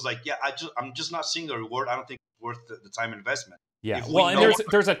 because it was like, I'm just not seeing the reward. I don't think it's worth the time investment. Yeah. Well, and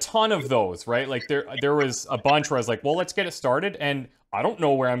there's a ton of those, right? Like there was a bunch where I was like, well, let's get it started, and I don't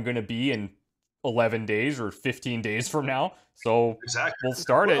know where I'm going to be in 11 days or 15 days from now. So we'll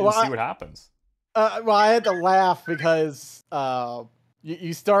start it and see what happens. Well, I had to laugh because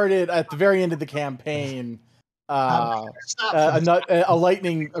you started at the very end of the campaign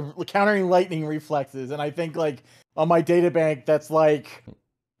countering lightning reflexes, and I think, like, on my databank that's like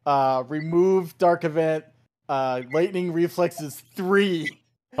remove dark event lightning reflexes 3.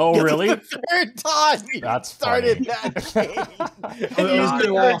 Oh, really? The third time you started that game, and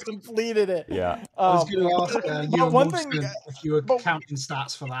you completed it. Yeah. I was going to ask you one thing, if you were counting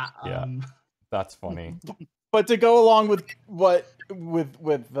stats for that. That's funny. But to go along with what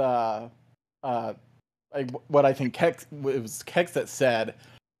I think Kex that said,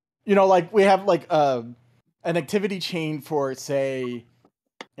 you know, like, we have like an activity chain for, say, you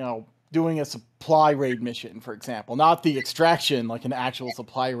know, doing a supply raid mission, for example, not the extraction, like an actual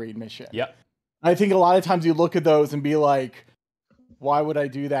supply raid mission. Yep. I think a lot of times you look at those and be like, why would I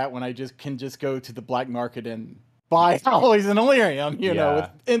do that when I can just go to the black market and buy alloys and Illyrium, you know, with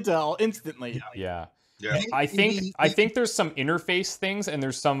intel instantly. Yeah. I think there's some interface things, and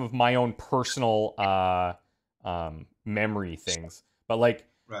there's some of my own personal memory things. But like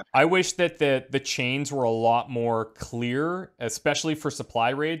Right. I wish that the chains were a lot more clear, especially for supply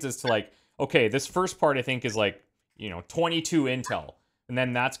raids, as to like, okay, this first part I think is like, 22 intel, and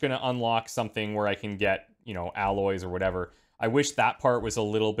then that's going to unlock something where I can get, alloys or whatever. I wish that part was a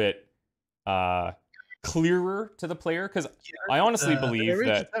little bit clearer to the player, because I honestly believe There is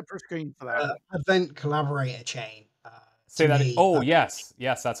that a separate screen for that. Event collaborator chain. say to that. me, Oh yes,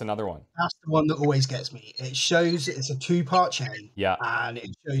 that's another one. that's the one that always gets me. It shows it's a 2-part chain. Yeah. And it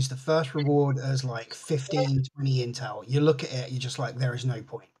shows the first reward as like 15, 20 intel. You look at it, you're just like, there is no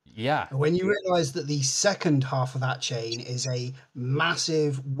point. Yeah. But when you realize that the second half of that chain is a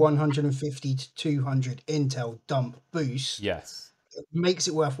massive 150 to 200 intel dump boost, Yes. it makes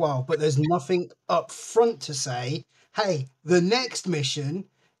it worthwhile. But there's nothing up front to say, hey, the next mission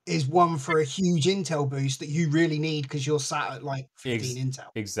is one for a huge intel boost that you really need because you're sat at like 15 intel.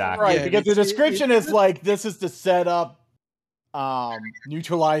 Exactly. Right, Yeah, because the it's- description is like, this is to set up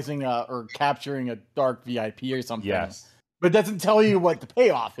neutralizing or capturing a dark VIP or something. Yes. But it doesn't tell you what the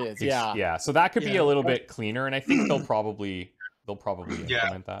payoff is. Yeah. Yeah. So that could be Yeah. a little bit cleaner, and I think they'll probably Yeah.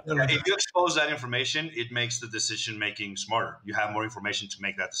 implement that. They're like, If you expose that information, it makes the decision making smarter. You have more information to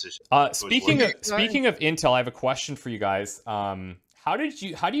make that decision. Speaking it's of intel, I have a question for you guys. How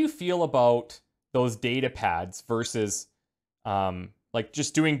do you feel about those data pads versus like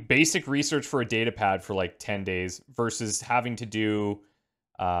just doing basic research for a data pad for like 10 days versus having to do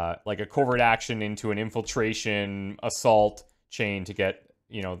like a covert action into an infiltration assault chain to get,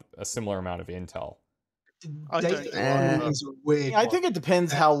 a similar amount of intel? I don't data know. is a weird I one. think it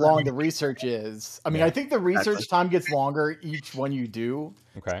depends how long the research is. I mean, Yeah. I think the research time gets longer each one you do.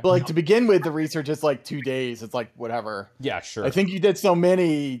 Okay. But like to begin with, the research is like 2 days. It's like whatever. Yeah, sure. I think you did so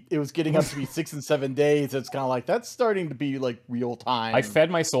many, it was getting up to be 6 and 7 days. It's kind of like that's starting to be like real time. I fed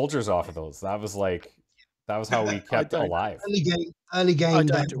my soldiers off of those. That was how we kept don't. alive. Early game, don't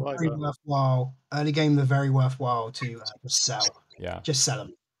they're do very either. worthwhile. Early game, they're very worthwhile to just sell. Yeah. Just sell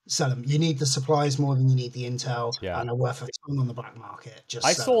them. Sell them. You need the supplies more than you need the intel, Yeah. and are worth a ton on the black market. Just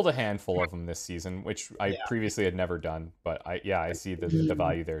I sell sold them. a handful of them this season, which I Yeah. previously had never done, but I see the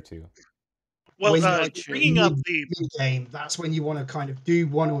value there too. Well, When you bringing up need the mid game, that's when you want to kind of do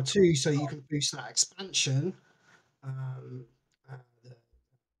one or two so you can boost that expansion. The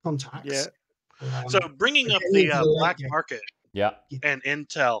contacts. Yeah. so bringing but up getting the into the late black game. market Yeah. and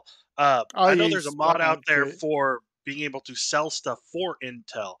intel. I I know there's a use mod black out there market. for being able to sell stuff for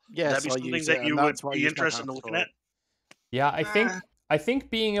intel. Would Yes, that be I something use that it, and you would that's why I be use my interested in path looking for at? it. Yeah, I think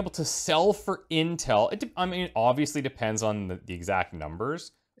being able to sell for intel, I mean, it obviously depends on the exact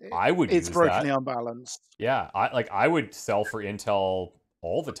numbers. I would It's use brokenly that. unbalanced. Yeah, I would sell for intel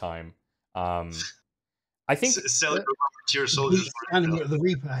all the time. I think Sell your tier soldiers for Standing intel. at the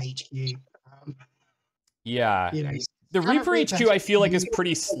Reaper HQ. yeah. You know, The stand at Reaper HQ I feel like is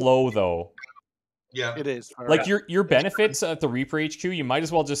pretty slow though. Yeah. It is. Like your benefits at the Reaper HQ, you might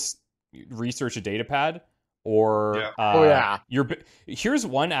as well just research a data pad or Yeah. Oh, yeah. Here's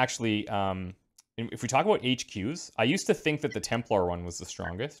one actually. If we talk about HQs, I used to think that the Templar one was the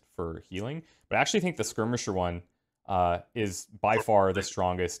strongest for healing, but I actually think the Skirmisher one is by far the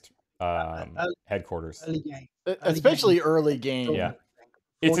strongest headquarters. early game. Especially early game. Yeah.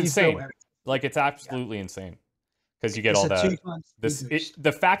 It's Before you insane. build everything. Like it's absolutely insane because you get It's all a the 2x this boost.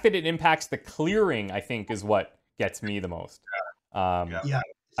 the fact that it impacts the clearing. I think is what gets me the most. Yeah. Yeah,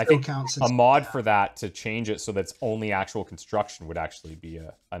 I still think counts a as mod for that to change it so that's only actual construction would actually be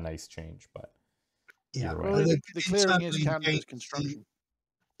a nice change. But yeah. either way. Well, But the clearing is internally, counted as game construction.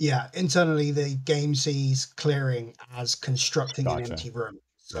 Yeah, internally the game sees clearing as constructing an Gotcha. empty room,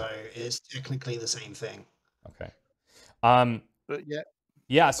 so it's technically the same thing. okay. But yeah,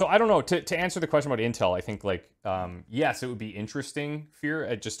 Yeah, so I don't know. To answer the question about Intel, I think like yes, it would be interesting. Fear,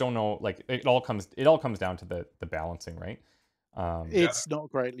 I just don't know. Like it all comes down to the balancing, right? it's not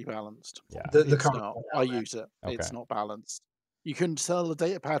greatly balanced. Yeah. The It's current not. one I out there. use it. Okay. It's not balanced. You can sell a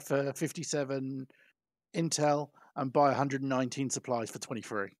data pad for 57 Intel and buy 119 supplies for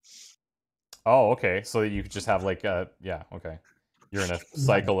 23. Oh, okay. So you could just have like yeah, okay. You're in a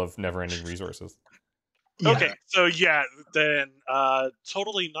cycle of never-ending resources. Yeah. Okay, so yeah, then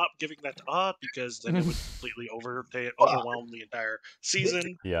totally not giving that to Odd because then it would completely overwhelm the entire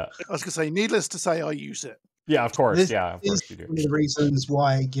season. Yeah. I was going to say, needless to say, I use it. Yeah, of course. This Yeah, of is course you do. one of the reasons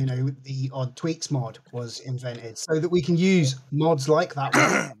why the Odd Tweaks mod was invented, so that we can use mods like that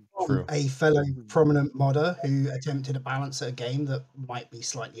one True. from a fellow prominent modder who attempted a balance at a game that might be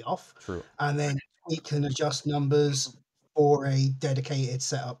slightly off, True. and then tweak and adjust numbers for a dedicated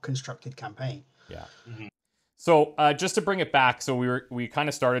setup constructed campaign. Yeah. Mhm. So just to bring it back, so we kind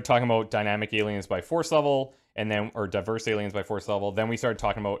of started talking about dynamic aliens by force level, and then, or diverse aliens by force level. Then we started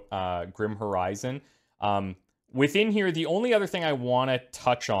talking about Grim Horizon. Within here, the only other thing I want to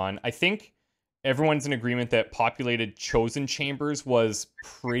touch on, I think everyone's in agreement that populated chosen chambers was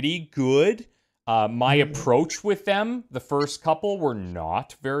pretty good. My approach with them, the first couple, were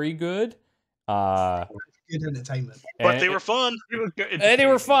not very good. Good entertainment. But they were fun. They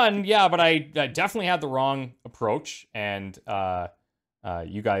were fun, yeah, but I definitely had the wrong approach. And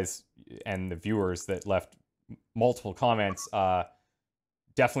you guys and the viewers that left multiple comments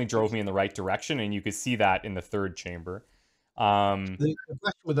definitely drove me in the right direction, and you could see that in the third chamber. The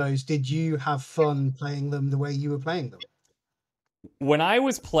question with those, did you have fun playing them the way you were playing them? When I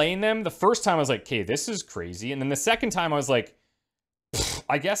was playing them, the first time I was like, okay, this is crazy. And then the second time I was like,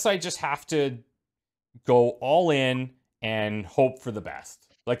 I guess I just have to go all in and hope for the best.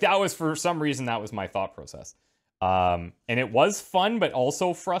 Like, that was, for some reason, that was my thought process. And it was fun, but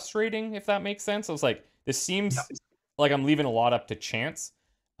also frustrating, if that makes sense. I was like, this seems like I'm leaving a lot up to chance.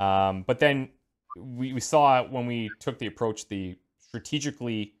 But then we saw when we took the approach the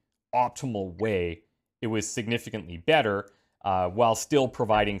strategically optimal way, it was significantly better while still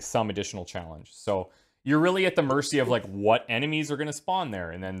providing some additional challenge. So you're really at the mercy of like what enemies are going to spawn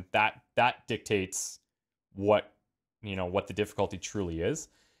there, and then that dictates what the difficulty truly is.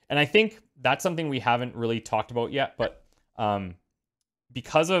 And I think that's something we haven't really talked about yet, but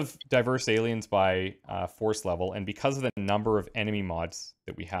because of diverse aliens by force level, and because of the number of enemy mods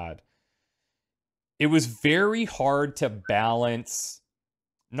that we had, it was very hard to balance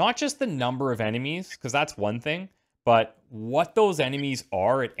not just the number of enemies, because that's one thing, but what those enemies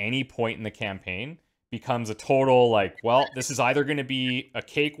are at any point in the campaign becomes a total, like, well, this is either going to be a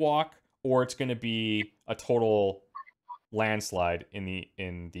cakewalk or it's going to be a total landslide in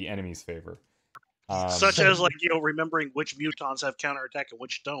the enemy's favor. Such as, like, remembering which mutons have counterattack and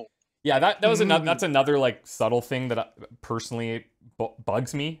which don't. Yeah, that's another like subtle thing that personally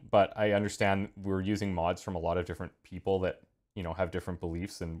bugs me, but I understand we're using mods from a lot of different people that have different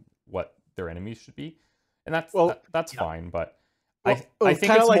beliefs and what their enemies should be, and that's fine. But I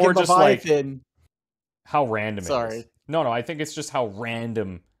think it's more just like how random it is. No, I think it's just how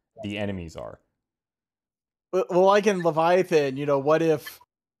random the enemies are. Well, like in Leviathan, what if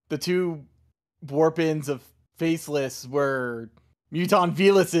the two warp-ins of Faceless were Muton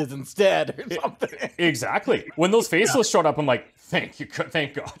Veluses instead or something? Exactly. When those Faceless showed up, I'm like, thank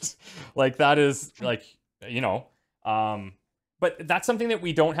God. Like, that is, like, but that's something that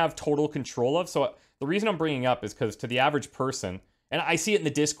we don't have total control of. So the reason I'm bringing up is because to the average person, and I see it in the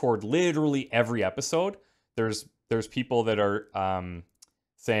Discord literally every episode, there's people that are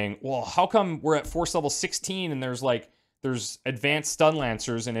saying, well, how come we're at force level 16 and there's advanced stun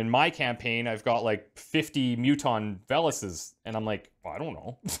lancers, and in my campaign I've got like 50 Muton Veluses, and I'm like, well, I don't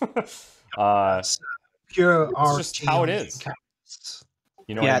know. Pure it's just how it is.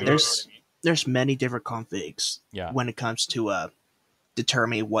 Yeah, there's many different configs Yeah. when it comes to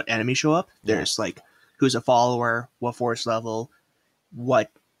determining what enemies show up. There's like who's a follower, what force level, what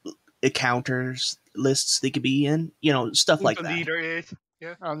encounters lists they could be in, stuff like the that. leader is.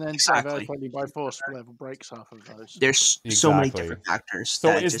 Yeah. And then Exactly. by force level breaks half of those. There's so many different factors. So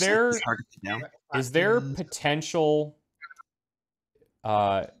that is just, there it's hard to pin down. Is there potential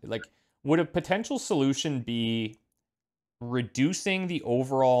would a potential solution be reducing the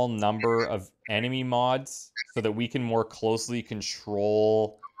overall number of enemy mods so that we can more closely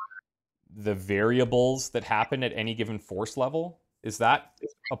control the variables that happen at any given force level? Is that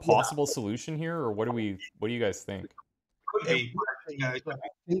a possible solution here, or what do you guys think? I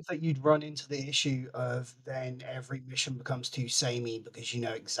think that you'd run into the issue of then every mission becomes too samey because you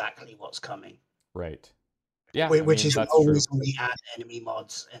know exactly what's coming. Right. Yeah. Which is that's always true. when we add enemy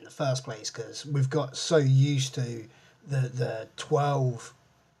mods in the first place, because we've got so used to the 12,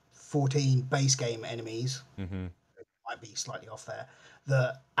 14 base game enemies. Mm-hmm. Might be slightly off there.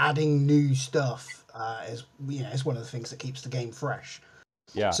 That adding new stuff is one of the things that keeps the game fresh.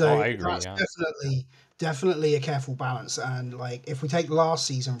 Yeah, so I agree. That's definitely a careful balance. And like if we take last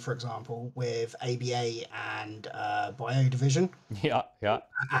season, for example, with ABA and Bio Division, yeah, and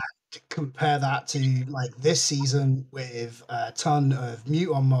compare that to like this season with a ton of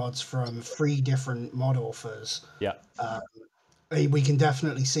Muton mods from 3 different mod authors. Yeah, we can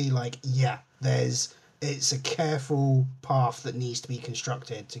definitely see it's a careful path that needs to be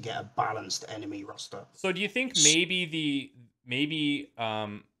constructed to get a balanced enemy roster. So do you think maybe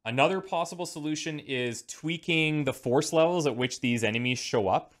another possible solution is tweaking the force levels at which these enemies show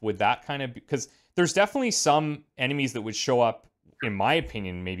up? Would that kind of, because there's definitely some enemies that would show up, in my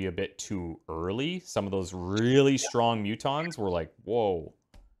opinion, maybe a bit too early. Some of those really strong mutons were like, whoa.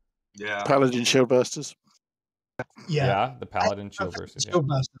 Yeah. Paladin shield bursters. Yeah, the Paladin Shield Bursters. Shield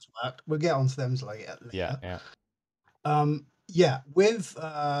Bursters worked. We'll get onto them later. Yeah. With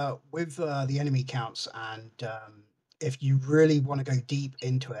the enemy counts, and if you really want to go deep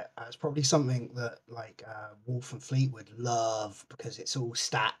into it, it's probably something that like Wolf and Fleet would love because it's all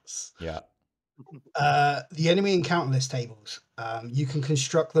stats. Yeah. The enemy encounter list tables, you can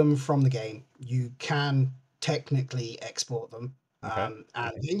construct them from the game. You can technically export them, and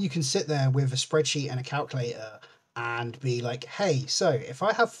then you can sit there with a spreadsheet and a calculator and be like, hey, so if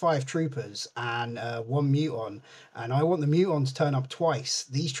I have 5 troopers and 1 muton, and I want the muton to turn up twice,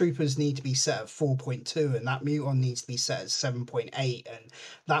 these troopers need to be set at 4.2, and that muton needs to be set at 7.8, and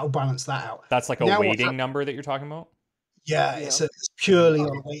that will balance that out. That's like a weighting number that you're talking about? Yeah, it's purely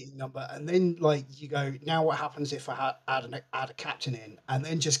on a weighting number. And then like you go, now what happens if I add a captain in, and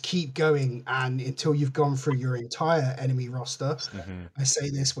then just keep going and until you've gone through your entire enemy roster. I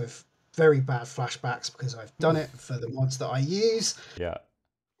say this with very bad flashbacks because I've done it for the mods that I use. Yeah.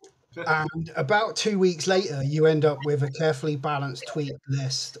 And about 2 weeks later, you end up with a carefully balanced tweaked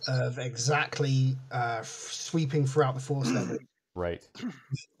list of exactly sweeping throughout the force level. Right.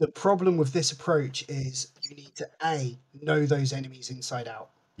 The problem with this approach is you need to A, know those enemies inside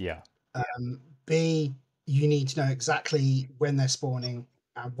out. Yeah. B, you need to know exactly when they're spawning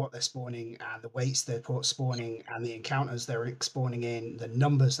and what they're spawning and the weights they're spawning and the encounters they're spawning in, the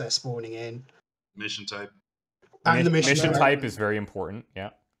numbers they're spawning in. Mission type. And the mission type is very important, yeah.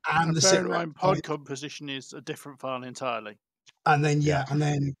 And the bear in mind, pod composition is a different file entirely. And then and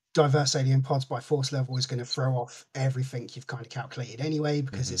then diverse alien pods by force level is going to throw off everything you've kind of calculated anyway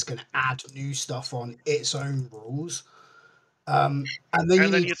because it's going to add new stuff on its own rules. And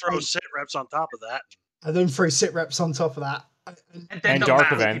then you throw sit reps on top of that. And then throw sit reps on top of that. And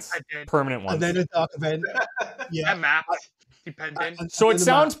dark events, permanent ones. And then a dark event. Yeah. And map, depending. So it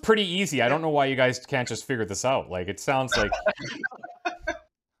sounds pretty easy. I don't know why you guys can't just figure this out. Like, it sounds like...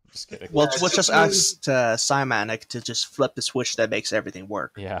 Just kidding. Well, let's just ask Cymanek to just flip the switch that makes everything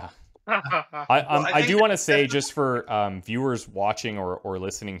work. Yeah. I do want to say, just for viewers watching or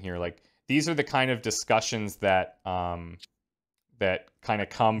listening here, like, these are the kind of discussions that that kind of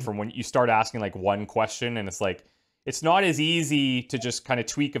come from when you start asking like one question, and it's like, it's not as easy to just kind of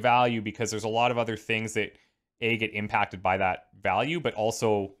tweak a value because there's a lot of other things that get impacted by that value, but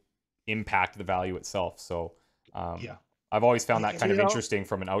also impact the value itself. So I've always found that kind of interesting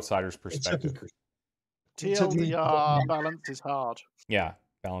from an outsider's perspective. TLDR balance is hard. Yeah,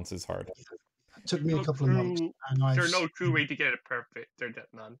 balance is hard. It took me a couple of months. And there's no true way to get it perfect. There's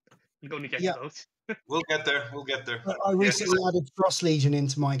none. You only get close. We'll get there. We'll get there. I recently added Frost Legion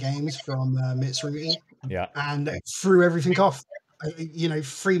into my games from Mitsurugi. Yeah. And it threw everything off.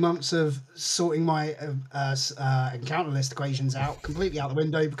 3 months of sorting my encounter list equations out completely out the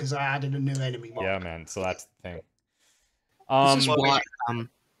window because I added a new enemy mod. Yeah, man. So that's the thing.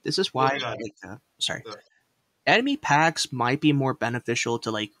 This is why enemy packs might be more beneficial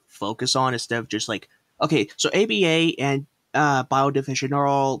to like focus on instead of just like, okay, so ABA and Biodivision are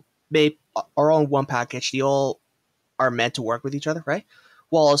all in one package. They all are meant to work with each other, right?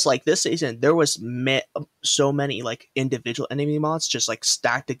 Well, it's like this season there was so many like individual enemy mods just like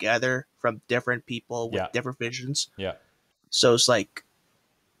stacked together from different people with different visions. Yeah. So it's like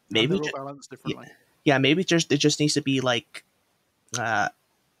maybe balanced differently. Yeah, maybe it just needs to be like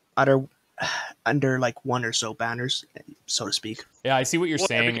under like one or so banners, so to speak. Yeah, I see what you're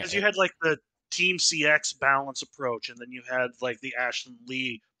saying. Because you had like the Team CX balance approach, and then you had like the Ashton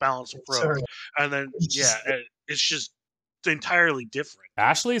Lee balance approach, and then it's just entirely different.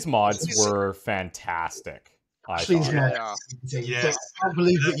 Ashley's mods were fantastic. Ashley's mods. Yes. I can't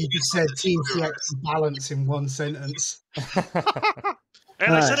believe that you just said Team CX balance in one sentence.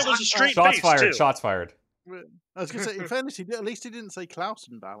 And I said it was a straight shots face, fired. too. Shots fired. I was going to say, in fairness, at least he didn't say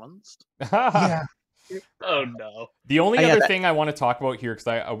Klausen balanced. Yeah. Oh no. The only other thing I want to talk about here,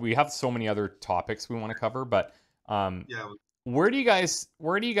 because we have so many other topics we want to cover, but where do you guys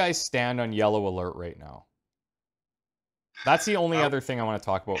stand on Yellow Alert right now? That's the only other thing I want to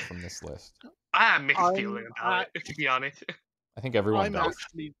talk about from this list. I have mixed feelings about it, to be honest. I think everyone does.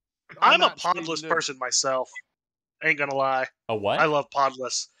 I'm a podless person myself. Ain't gonna lie. A what? I love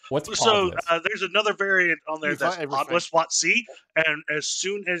podless. What's podless? So there's another variant on there that's podless WotC, and as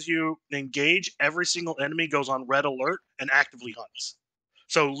soon as you engage, every single enemy goes on red alert and actively hunts.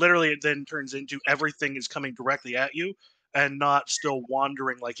 So literally, it then turns into everything is coming directly at you and not still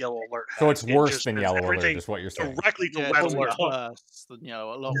wandering like Yellow Alert has. So it's worse than Yellow Alert, is what you're saying. Directly to red alert. A lot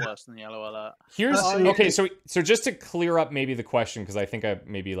worse than Yellow Alert. Here's okay. So just to clear up maybe the question, because I think I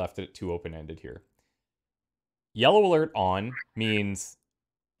maybe left it too open ended here. Yellow Alert on means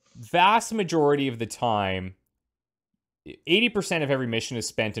vast majority of the time 80% of every mission is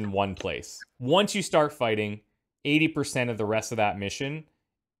spent in one place. Once you start fighting, 80% of the rest of that mission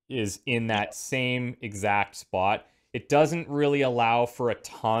is in that same exact spot. It doesn't really allow for a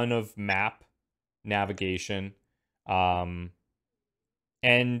ton of map navigation. And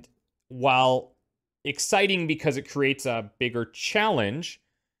while exciting because it creates a bigger challenge,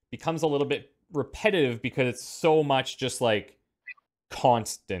 becomes a little bit repetitive because it's so much just like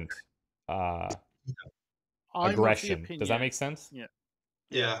constant aggression. Does that make sense? Yeah.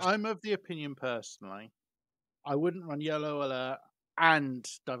 Yeah. I'm of the opinion personally, I wouldn't run Yellow Alert and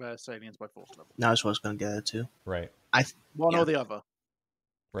Diverse Aliens by force level. That's what I was going to get to. Right. One or the other.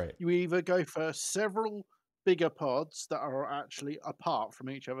 Right. You either go for several bigger pods that are actually apart from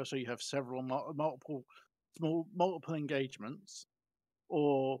each other, so you have several multiple engagements,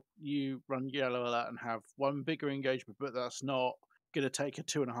 or you run Yellow Alert and have one bigger engagement, but that's not going to take a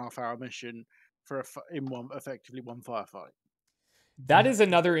 2.5 hour mission for effectively one firefight. That is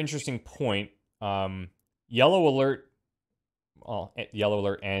another interesting point. Yellow Alert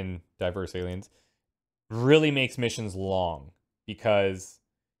and Diverse Aliens really makes missions long, because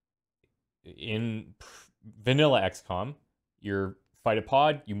in vanilla XCOM, you fight a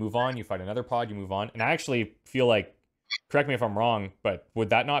pod, you move on, you fight another pod, you move on. And I actually feel like, correct me if I'm wrong, but would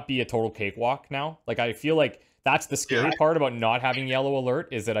that not be a total cakewalk now? Like, I feel like that's the scary part about not having Yellow Alert,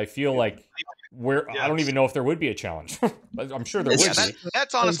 is that I feel like I don't even know if there would be a challenge. But I'm sure there would be.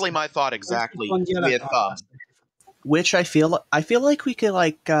 That's honestly my thought exactly. Which I feel like we could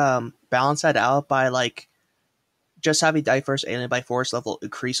like balance that out by like just having Diverse Alien by force level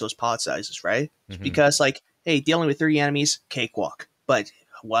increase those pod sizes, right? Mhm. Because like, hey, dealing with 3 enemies, cakewalk. But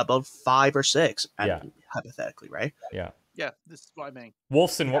what about 5 or 6? Yeah. Hypothetically, right? Yeah. Yeah, this is what I mean.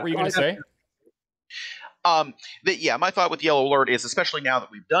 Wolfson, what were you going to say? My thought with Yellow Alert is, especially now that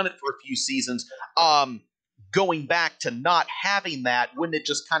we've done it for a few seasons, going back to not having that, wouldn't it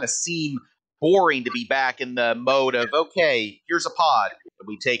just kind of seem boring to be back in the mode of, okay, here's a pod, and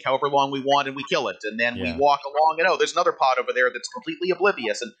we take however long we want and we kill it, and then we walk along and, oh, there's another pod over there that's completely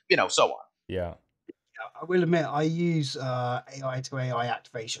oblivious, and, so on. Yeah. I will admit, I use AI to AI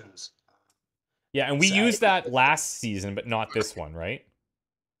activations. Yeah, and we used that last season, but not this one, right?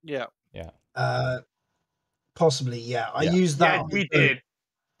 Yeah. Yeah. Possibly, yeah. I used that. Yeah, we did.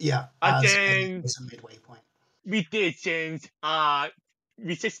 Yeah, as a midway point. We did, since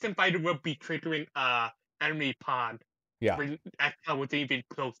Resistant Fighter will be triggering enemy pod. Yeah. When I wasn't even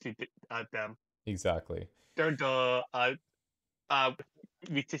close to them. Exactly. They're the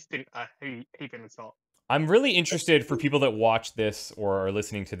resistant Haven Assault. I'm really interested for people that watch this or are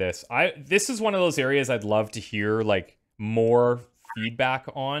listening to this. This is one of those areas I'd love to hear like more feedback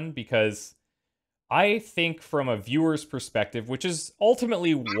on, because I think from a viewer's perspective, which is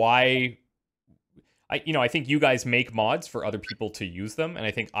ultimately why I think you guys make mods for other people to use them, and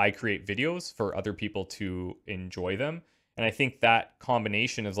I think I create videos for other people to enjoy them. And I think that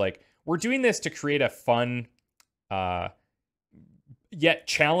combination is like, we're doing this to create a fun yet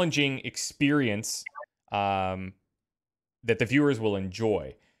challenging experience that the viewers will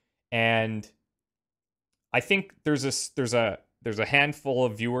enjoy. And I think there's a handful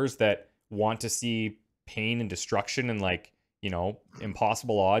of viewers that want to see pain and destruction and like,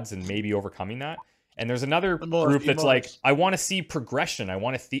 impossible odds and maybe overcoming that. And there's another group that's like, I want to see progression. I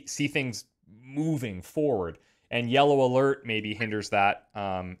want to see things moving forward. And Yellow Alert maybe hinders that,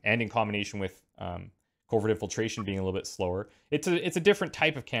 and in combination with Covert Infiltration being a little bit slower. It's a different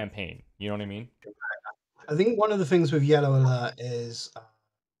type of campaign. You know what I mean? I think one of the things with Yellow Alert is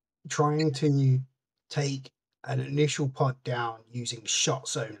trying to take an initial pod down using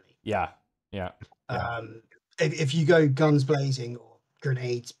shots only. Yeah. If you go guns blazing or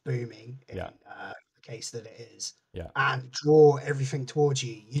grenades booming, in the case that it is, and draw everything towards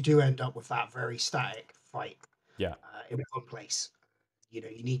you, you do end up with that very static fight. In one place. You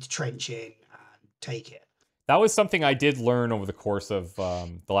need to trench in and take it. That was something I did learn over the course of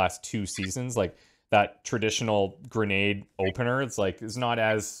the last 2 seasons. Like, that traditional grenade opener, it's like, is not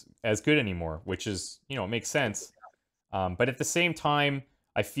as good anymore, which is, it makes sense. But at the same time,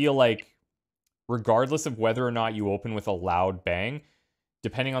 I feel like regardless of whether or not you open with a loud bang,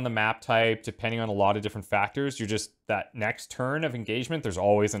 depending on the map type, depending on a lot of different factors, you're just, that next turn of engagement, there's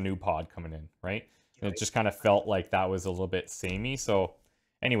always a new pod coming in, right? And it just kind of felt like that was a little bit samey. So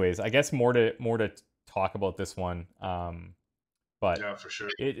anyways, I guess more to talk about this one. But yeah, for sure.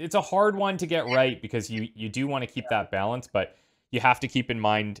 It's a hard one to get right, because you do want to keep that balance, but you have to keep in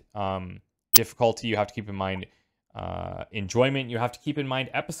mind difficulty. You have to keep in mind enjoyment. You have to keep in mind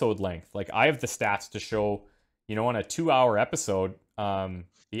episode length. Like, I have the stats to show, on a 2-hour episode,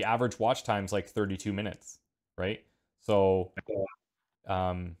 the average watch time is like 32 minutes, right? So,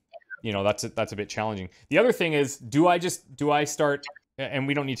 you know, that's a bit challenging. The other thing is, do I start? And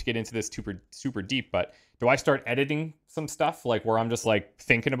we don't need to get into this super deep, but do I start editing some stuff like where I'm just like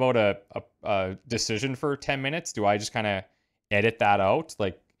thinking about a decision for 10 minutes? Do I just kind of edit that out?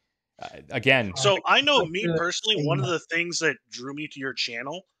 Like, again. So I know me personally, one of the things that drew me to your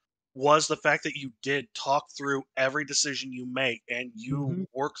channel was the fact that you did talk through every decision you make and you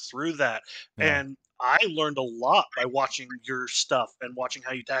work through that. Yeah. And I learned a lot by watching your stuff and watching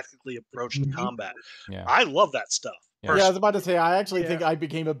how you tactically approach the combat. Yeah. I love that stuff. Yeah, I was about to say, I actually think I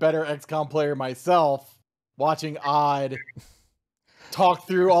became a better XCOM player myself watching Odd talk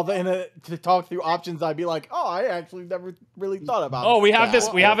through all to talk through options. I'd be like, oh, I actually never really thought about. Oh, we have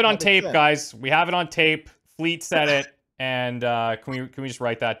this. We have it on tape, guys. We have it on tape. Fleet said it, and can we just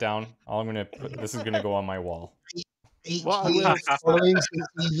write that down? This is gonna go on my wall. Following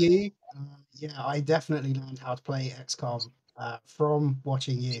since EU, yeah, I definitely learned how to play XCOM from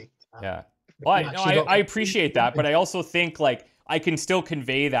watching you. Yeah. Well, I appreciate that, but I also think like I can still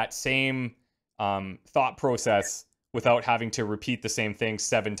convey that same thought process without having to repeat the same thing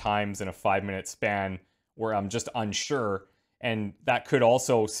 7 times in a 5-minute span where I'm just unsure. And that could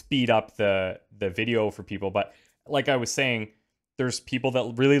also speed up the video for people. But like I was saying, there's people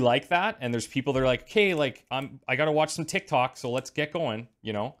that really like that, and there's people that are like, okay, like I gotta watch some TikTok, so let's get going,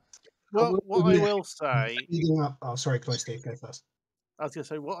 you know? Well, what I will say... Oh, sorry, close Steve, go first. I was going to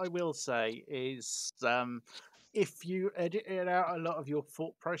say, what I will say is, if you edited out a lot of your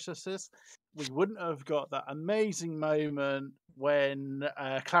thought processes, we wouldn't have got that amazing moment when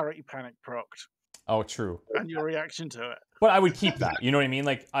Clarity Panic procced. Oh, true. And your reaction to it. But I would keep that. You know what I mean?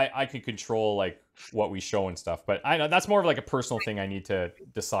 Like I could control like what we show and stuff. But I know that's more of like a personal thing I need to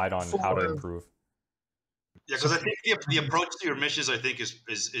decide on how to improve. Yeah, because I think the approach to your missions, I think,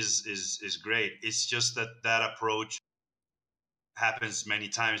 is great. It's just that approach happens many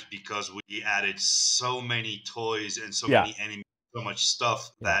times because we added so many toys and so many enemies, so much stuff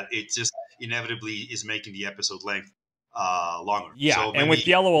that it just inevitably is making the episode length longer. Yeah, so and with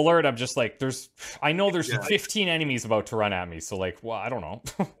Yellow Alert, I'm just like, I know there's 15 enemies about to run at me, so like, well, I don't know.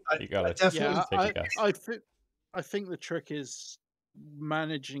 You gotta take a guess. I think the trick is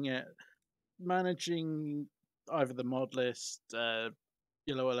managing either the mod list,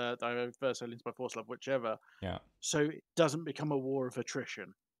 Yellow Alert, Diverse Aliens by Force Love, whichever. Yeah. So it doesn't become a war of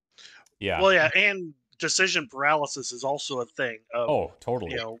attrition. Yeah. Well, yeah, and decision paralysis is also a thing. Oh,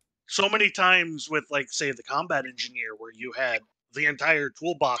 totally. You know, so many times with, like, say, the combat engineer, where you had the entire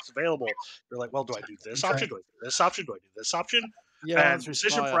toolbox available, you're like, well, do I do this option? Do I do this option? Do I do this option? Yeah, and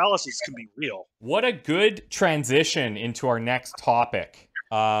decision paralysis can be real. What a good transition into our next topic.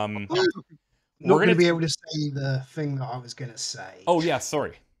 Not going to be able to say the thing that I was going to say. Oh, yeah,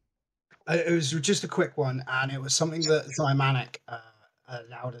 sorry. It was just a quick one, and it was something that Zymanek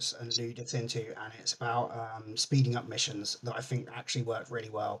allowed us and lured us into, and it's about speeding up missions that I think actually worked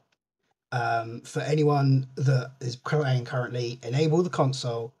really well. For anyone that is playing currently, enable the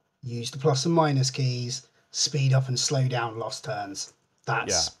console, use the plus and minus keys, speed up and slow down lost turns.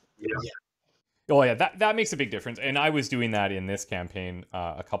 That's Oh yeah, that makes a big difference. And I was doing that in this campaign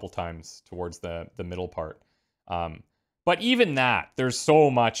a couple times towards the middle part. But even that, there's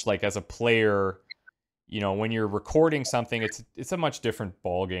so much, like, as a player, you know, when you're recording something, it's a much different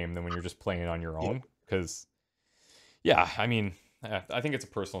ball game than when you're just playing it on your own. Because, yeah, I mean, I think it's a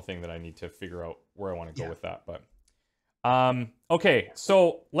personal thing that I need to figure out where I want to go with that. But okay,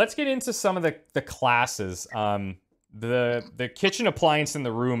 so let's get into some of the classes. The kitchen appliance in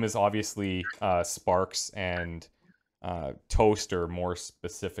the room is obviously Sparks and Toaster more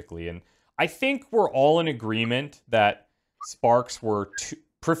specifically. And I think we're all in agreement that Sparks were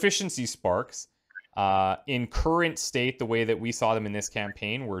proficiency Sparks in current state, the way that we saw them in this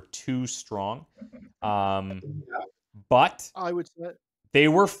campaign, were too strong. But I would say they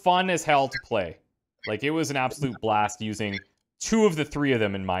were fun as hell to play. Like, it was an absolute blast using 2 of the 3 of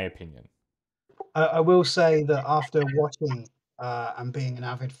them, in my opinion. I will say that after watching and being an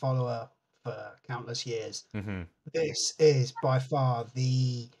avid follower for countless years, this is by far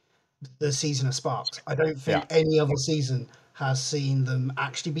the season of Sparks. I don't think any other season has seen them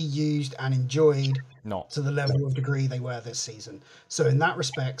actually be used and enjoyed to the level of degree they were this season. So in that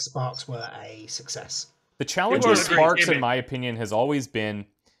respect, Sparks were a success. The challenge with Sparks, in my opinion, has always been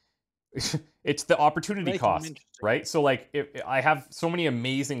it's the opportunity cost, right? So, like, if I have so many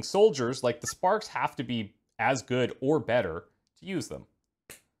amazing soldiers, like, the Sparks have to be as good or better to use them.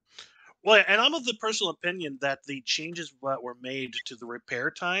 Well, and I'm of the personal opinion that the changes that were made to the repair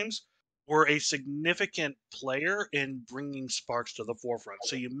times were a significant player in bringing Sparks to the forefront.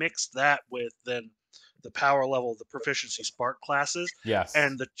 So you mix that with then the power level, the proficiency spark classes, Yes.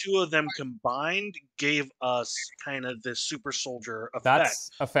 and the two of them combined gave us kind of this super soldier effect.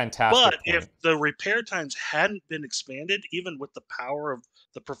 That's a fantastic But point. if the repair times hadn't been expanded, even with the power of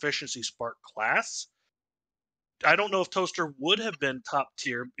the proficiency spark class, I don't know if Toaster would have been top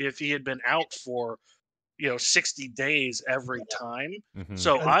tier if he had been out for 60 days every time. Mhm.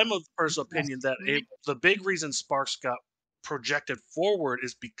 So I'm of the personal opinion that the big reason Sparks got projected forward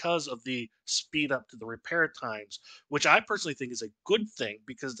is because of the speed up to the repair times, which I personally think is a good thing,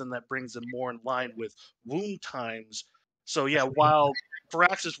 because then that brings them more in line with wound times. So yeah, while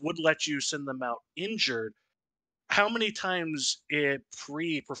Firaxis would let you send them out injured, how many times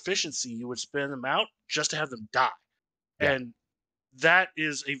pre-proficiency you would spend them out just to have them die? Yeah. And that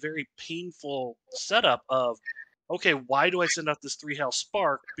is a very painful setup of, okay, why do I send out this 3 health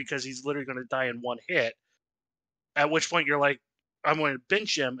spark? Because he's literally going to die in one hit. At which point you're like, I'm going to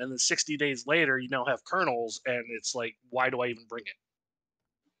bench him, and then 60 days later you now have kernels, and it's like, why do I even bring it?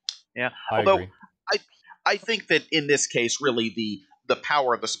 Yeah. I Although agree. I think that in this case, really the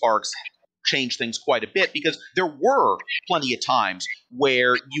power of the sparks changed things quite a bit, because there were plenty of times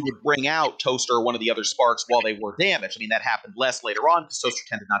where you would bring out Toaster or one of the other sparks while they were damaged. I mean, that happened less later on because Toaster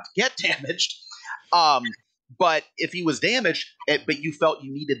tended not to get damaged. But if he was damaged, but you felt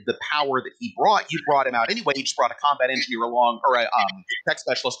you needed the power that he brought, you brought him out anyway. You just brought a combat engineer along, or a tech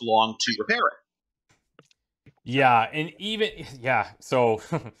specialist along to repair it. Yeah, and so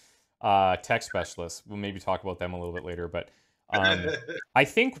tech specialists, we'll maybe talk about them a little bit later, but I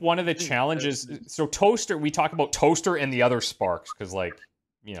think one of the challenges, so Toaster, we talk about Toaster and the other sparks, because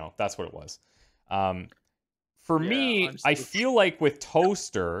that's what it was. For me, I feel like with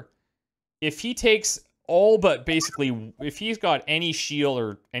Toaster, if he takes all but basically, if he's got any shield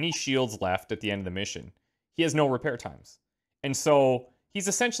or any shields left at the end of the mission, he has no repair times. And so he's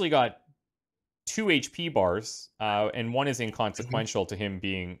essentially got 2 HP bars, and one is inconsequential to him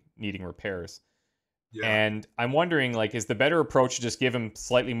needing repairs. Yeah. And I'm wondering, is the better approach to just give him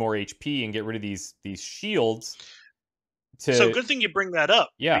slightly more HP and get rid of these shields? So good thing you bring that up.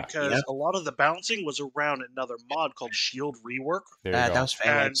 Yeah. Because a lot of the balancing was around another mod called Shield Rework. There you go. That was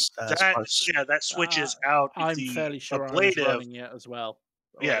Phalanx. That switches out I'm the fairly sure ablative. I was running it as well.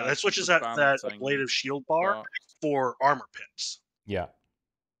 Yeah, that switches out that ablative shield bar for armor pins. Yeah.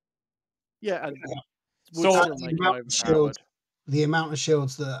 Yeah, and so the amount of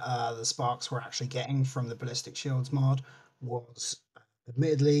shields that the Sparks were actually getting from the Ballistic Shields mod was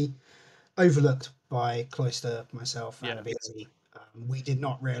admittedly overlooked by Cloister, myself, and Abizzi. We did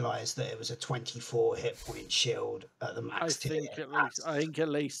not realize that it was a 24 hit point shield at the max tier. I think at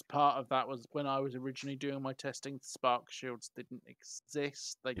least part of that was when I was originally doing my testing. Spark shields didn't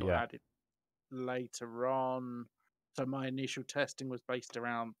exist; they got added later on. So my initial testing was based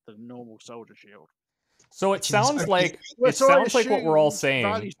around the normal soldier shield. So it sounds like what we're all saying.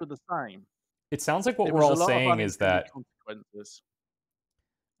 Values were the same. It sounds like what we're all saying is that.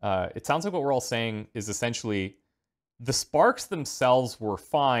 It sounds like what we're all saying is essentially the sparks themselves were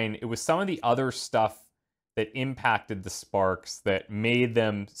fine. It was some of the other stuff that impacted the sparks that made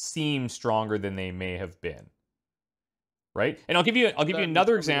them seem stronger than they may have been. Right? And I'll give you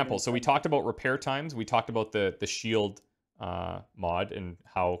another example. So we talked about repair times. We talked about the shield mod and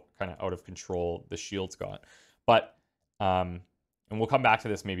how kind of out of control the shields got. But and we'll come back to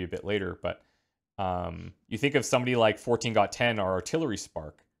this maybe a bit later, but you think of somebody like 14.10, our artillery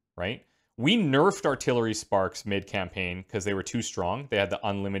spark, right? We nerfed artillery sparks mid-campaign because they were too strong. They had the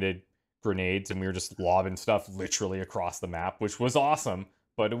unlimited grenades, and we were just lobbing stuff literally across the map, which was awesome,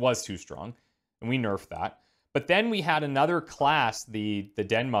 but it was too strong, and we nerfed that. But then we had another class, the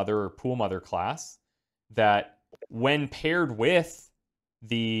Den Mother or Pool Mother class, that when paired with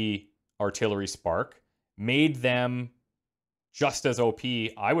the artillery spark, made them just as OP,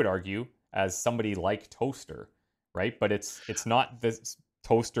 I would argue, as somebody like Toaster, right? But it's not this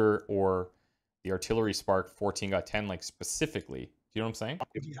Toaster or the artillery spark 14.10 specifically. Do you know what I'm saying?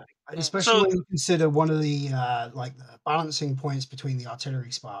 Yeah. Especially when you consider one of the the balancing points between the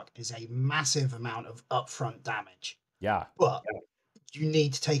artillery spark is a massive amount of upfront damage. Yeah. But you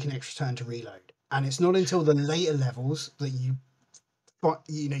need to take an extra turn to reload. And it's not until the later levels that you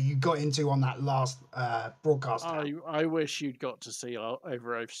got into on that last broadcast. I wish you'd got to see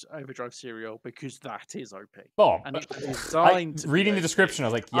Overdrive Serial, because that is OP. Oh, and it's designed reading the description, I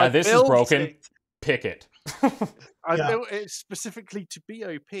was like, yeah, this is broken. Pick it. I built it specifically to be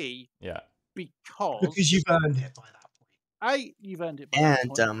OP. Yeah. Because you've earned it by that point. A, you've earned it by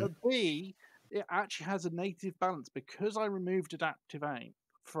that point. But B, it actually has a native balance, because I removed adaptive aim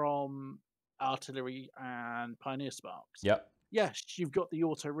from artillery and pioneer sparks. Yep. yes, you've got the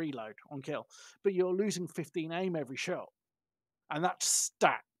auto reload on kill, but you're losing 15 aim every shot, and that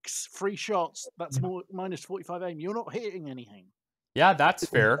stacks. 3 shots, that's more minus 45 aim. You're not hitting anything. Yeah, that's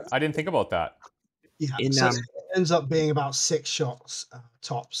fair. I didn't think about that. Yeah, so it ends up being about 6 shots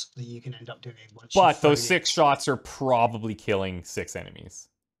tops that you can end up doing. But those 6 shots are probably killing 6 enemies.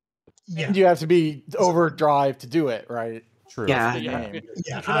 Yeah, And you have to be overdrive to do it, right? True. Yeah. You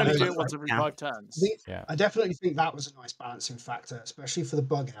can only do it once every 5 turns. I definitely think that was a nice balancing factor, especially for the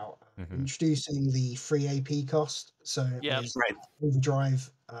bug out. Introducing the free AP cost, so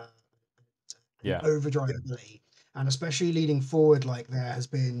overdrive, overdrive ability, and especially leading forward, like there has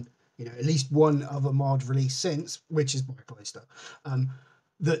been, at least one other mod released since, which is Biocloister,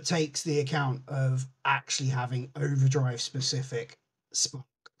 that takes the account of actually having overdrive specific spark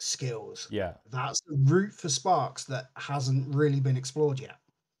skills. Yeah, that's the route for sparks that hasn't really been explored yet.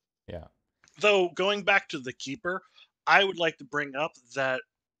 Yeah. Though, going back to the Keeper, I would like to bring up that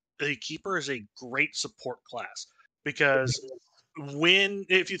the Keeper is a great support class, because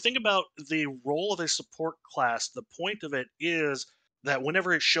if you think about the role of a support class, the point of it is that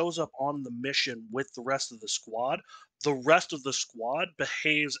whenever it shows up on the mission with the rest of the squad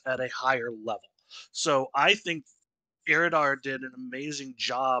behaves at a higher level. So I think Eridar did an amazing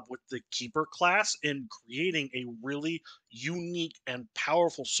job with the Keeper class in creating a really unique and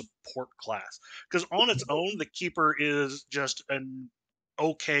powerful support class. Because on its own, the Keeper is just an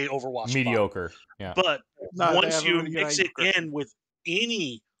okay Overwatch mediocre. Bot. But once you mix it in with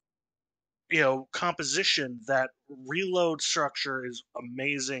any composition, that reload structure is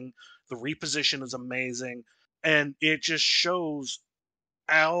amazing, the reposition is amazing, and it just shows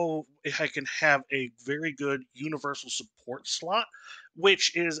how I can have a very good universal support slot,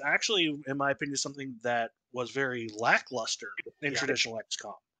 which is actually, in my opinion, something that was very lackluster in traditional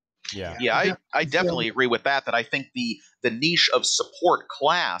XCOM. Yeah, I definitely agree with that. That I think the niche of support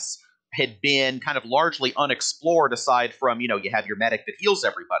class had been kind of largely unexplored, aside from, you have your medic that heals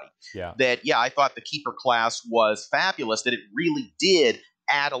everybody. I thought the Keeper class was fabulous, that it really did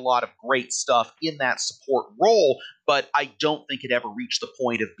add a lot of great stuff in that support role, but I don't think it ever reached the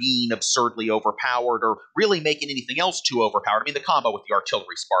point of being absurdly overpowered or really making anything else too overpowered. I mean, the combo with the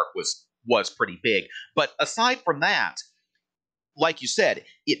artillery spark was pretty big, but aside from that, like you said,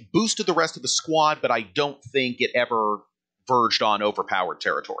 it boosted the rest of the squad, but I don't think it ever verged on overpowered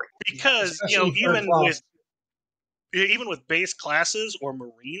territory. Because even with base classes or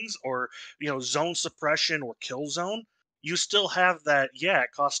Marines or zone suppression or kill zone, you still have that. Yeah,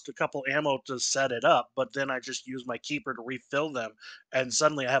 it costs a couple ammo to set it up, but then I just use my Keeper to refill them, and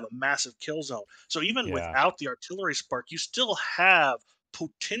suddenly I have a massive kill zone. So even without the artillery spark, you still have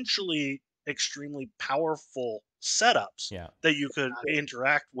potentially extremely powerful setups that you could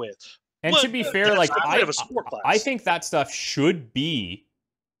interact with. And to be fair, like I think that stuff should be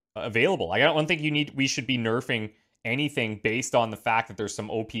available. Like, I don't think we should be nerfing anything based on the fact that there's some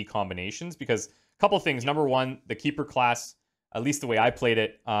OP combinations, because a couple of things. Number one, the Keeper class, at least the way I played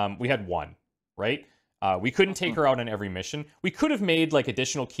it, we had one, right? We couldn't take her out on every mission. We could have made like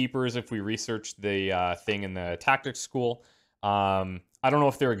additional Keepers if we researched the thing in the tactics school. I don't know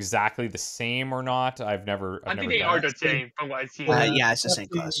if they're exactly the same or not. I think they are the same from what I've seen. Yeah, it's the same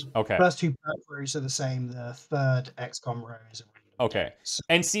class. Okay. First 2 rows are the same. The third XCOM rows are okay.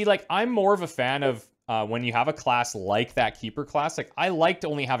 And see, like, I'm more of a fan of when you have a class like that Keeper class. Like, I liked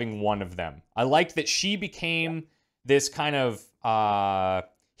only having one of them. I liked that she became this kind of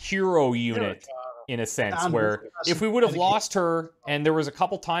hero unit in a sense, where if we would have lost her and there was a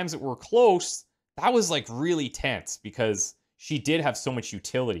couple times that were close, that was like really tense, because she did have so much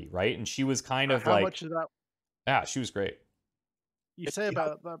utility, right? And she was kind of how much of that? Yeah, she was great. You say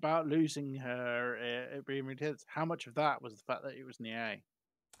about losing her being intense. How much of that was the fact that it was in the A?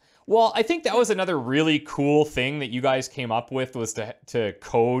 Well, I think that was another really cool thing that you guys came up with, was to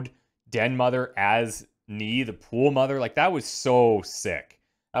code Den Mother as Nee, the pool mother. Like, that was so sick.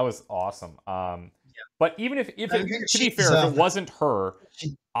 That was awesome. But even if to be fair, if it wasn't her,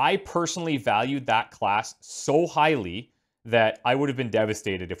 I personally valued that class so highly that I would have been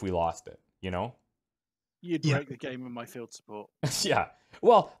devastated if we lost it, You'd break the game with my field support. Yeah.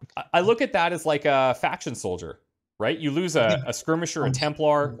 Well, I look at that as like a faction soldier, right? You lose a skirmisher, a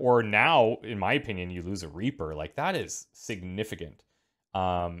Templar, or now, in my opinion, you lose a Reaper. Like, that is significant.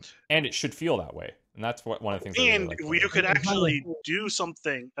 And it should feel that way. And that's one of the things. And you could actually do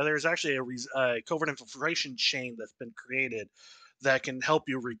something. There's actually a covert infiltration chain that's been created that can help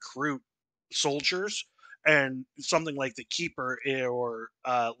you recruit soldiers. And something like the Keeper or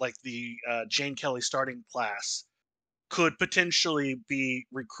like the Jane Kelly starting class could potentially be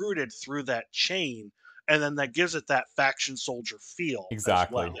recruited through that chain and then that gives it that faction soldier feel.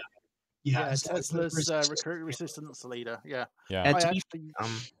 Exactly. As well. Yeah, Tesla's recruit resistance leader. Yeah. Yeah. And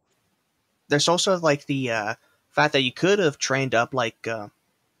there's also like the fact that you could have trained up like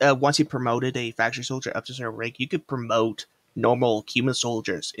once you promoted a faction soldier up to a certain rank, you could promote normal human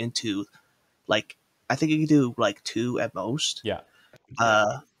soldiers into like I think you could do like 2 at most. Yeah.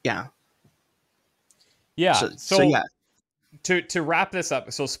 Yeah. Yeah. So yeah. To wrap this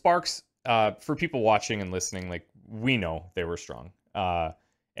up, so Sparks, for people watching and listening, like we know they were strong,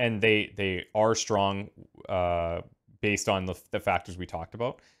 and they are strong based on the factors we talked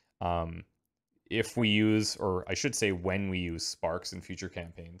about. If we use, or I should say, when we use Sparks in future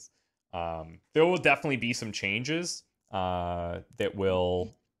campaigns, there will definitely be some changes that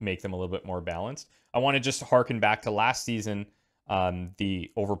will make them a little bit more balanced. I want to just harken back to last season.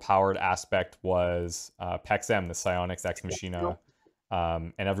 The overpowered aspect was PEX-M, the Psionics Ex Machina,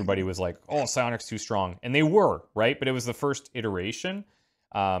 and everybody was like, "Oh, Psionics too strong," and they were right, but it was the first iteration.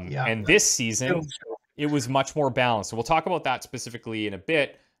 And this season, it was much more balanced. So we'll talk about that specifically in a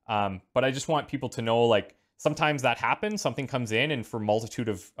bit. But I just want people to know, like, sometimes that happens. Something comes in, and for multitude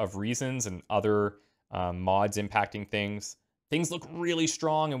of reasons and other mods impacting things look really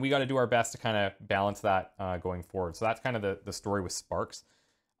strong, and we got to do our best to kind of balance that going forward. So that's kind of the story with Sparks.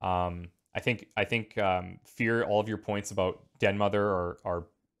 I think Fear, all of your points about Den Mother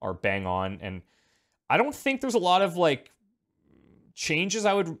are bang on, and I don't think there's a lot of like changes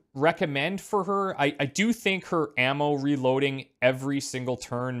I would recommend for her. I do think her ammo reloading every single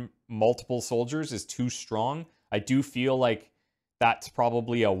turn, multiple soldiers, is too strong. I do feel like that's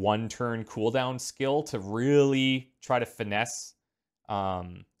probably a 1-turn cooldown skill to really try to finesse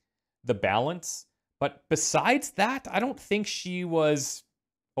the balance. But besides that, I don't think she was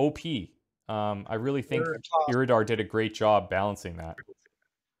OP. I really think Iridar did a great job balancing that.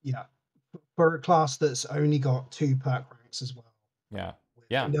 Yeah. For a class that's only got 2 perk ranks as well. Yeah.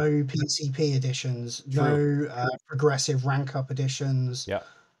 Yeah. No PCP additions, True. no progressive rank up additions. Yeah.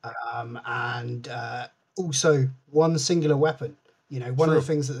 And also 1 singular weapon. You know, one of the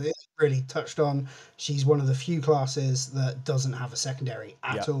things that they really touched on, she's one of the few classes that doesn't have a secondary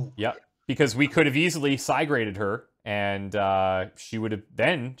at all. Yeah. Because we could have easily psi-graded her, and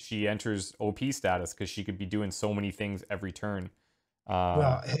she enters OP status because she could be doing so many things every turn.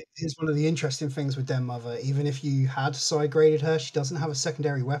 Well, here's one of the interesting things with Den Mother. Even if you had psi-graded her, she doesn't have a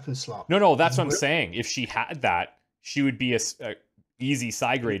secondary weapon slot. No, that's what I'm saying. If she had that, she would be a easy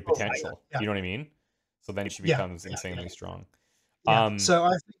psi-grade potential. You know what I mean? So then she becomes insanely strong. So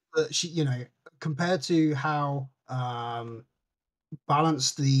I think that she, you know, compared to how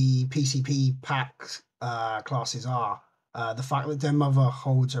balanced the PCP pack classes are, the fact that Den Mother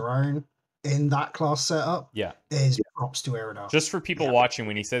holds her own in that class setup is props to Iridar. Just for people watching,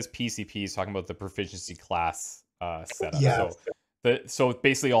 when he says PCP, he's talking about the proficiency class setup. So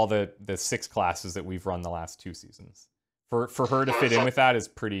basically all the 6 classes that we've run the last 2 seasons. For her to fit in with that is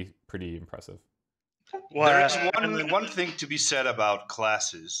pretty impressive. There is one thing to be said about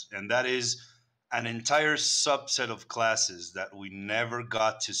classes, and that is an entire subset of classes that we never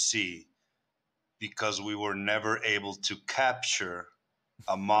got to see because we were never able to capture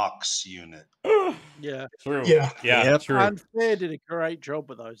a MOX unit. Yeah. True. Yeah. True. And Fear did a great job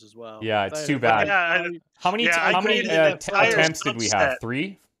with those as well. Yeah, it's too bad. How many attempts did we have?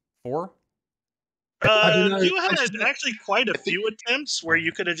 3? 4? You had actually quite a few attempts where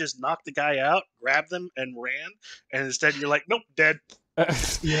you could have just knocked the guy out, grabbed them, and ran, and instead you're like, nope, dead.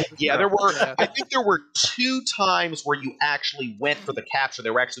 There were. I think there were 2 times where you actually went for the capture.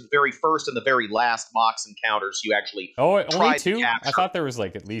 There were actually the very first and the very last Mox encounters. You actually only 2? I thought there was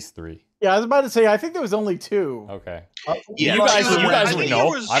like at least 3. Yeah, I was about to say. I think there was only 2. Okay. Yeah, you guys would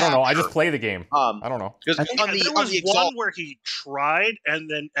know. I don't know. I just play the game. I don't know. There was one where he tried and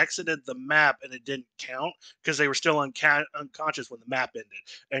then exited the map, and it didn't count because they were still unconscious when the map ended,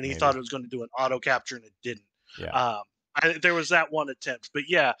 and he thought it was going to do an auto capture, and it didn't. Yeah. There was that one attempt, but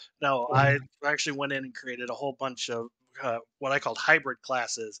I actually went in and created a whole bunch of what I called hybrid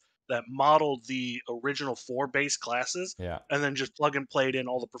classes that modeled the original 4 base classes, and then just plug and played in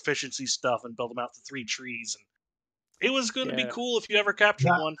all the proficiency stuff and build them out to 3 trees. And it was going to be cool if you ever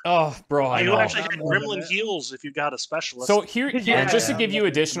captured one. Oh, bro, I know. You actually had gremlin heals if you got a specialist. So here just to give you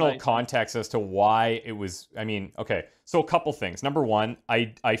additional context as to why it was. I mean, okay. So a couple things. Number one,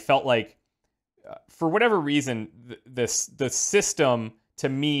 I felt like, for whatever reason, the system to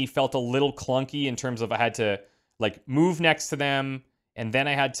me felt a little clunky in terms of I had to like move next to them, and then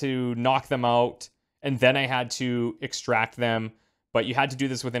I had to knock them out, and then I had to extract them. But you had to do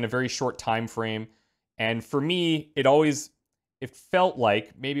this within a very short time frame. And for me, it felt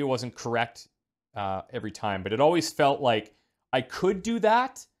like, maybe it wasn't correct every time, but it always felt like I could do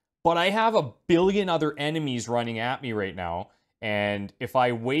that, but I have a billion other enemies running at me right now. And if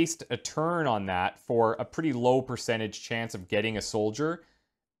I waste a turn on that for a pretty low percentage chance of getting a soldier,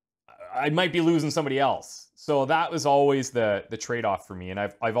 I might be losing somebody else. So that was always the trade-off for me. And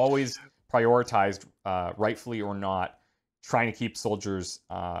I've always prioritized, rightfully or not, trying to keep soldiers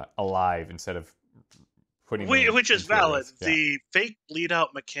alive instead of putting them Which is into a valid. risk. Yeah. The fake bleed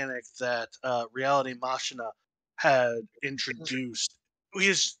out mechanic that Reality Machina had introduced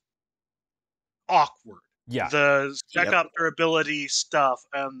is awkward. Yeah. The spec up durability stuff,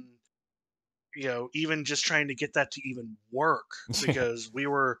 and even just trying to get that to even work, because we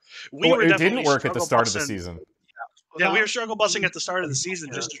were it definitely didn't work at the start of the struggle-bussing. season. Yeah, we were struggle bussing at the start of the season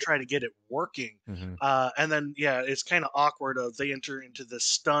just to try to get it working. Mhm. And then, it's kind of awkward of they enter into this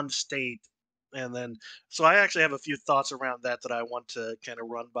stunned state. And then, so I actually have a few thoughts around that I want to kind of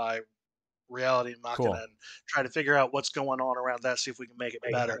run by Reality Machina Cool. and try to figure out what's going on around that, see if we can make it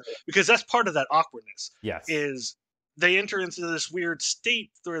better. Because that's part of that awkwardness. Yes. Is they enter into this weird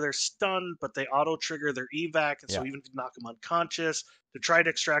state where they're stunned, but they auto-trigger their evac. And so even if you knock them unconscious, to try to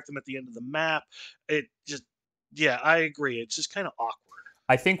extract them at the end of the map, it just... Yeah, I agree. It's just kind of awkward.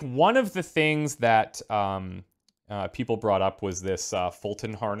 I think one of the things that people brought up was this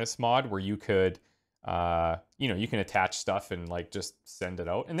Fulton harness mod, where you could, you can attach stuff and like just send it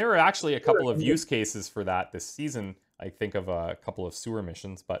out. And there are actually a couple of use cases for that this season. I think of a couple of sewer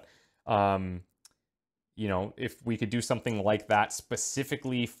missions, but if we could do something like that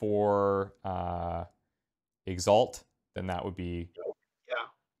specifically for Exalt, then that would be.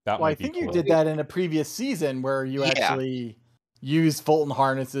 Well, I think you did that in a previous season where you actually used Fulton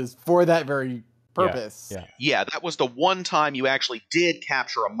harnesses for that very purpose. Yeah, that was the one time you actually did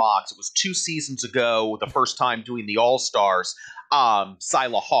capture a Mox. It was 2 seasons ago, the first time doing the All-Stars.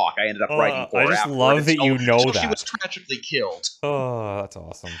 Scylla Hawk, I ended up writing for I her just afterward. love that you know that. She was tragically killed. Oh, that's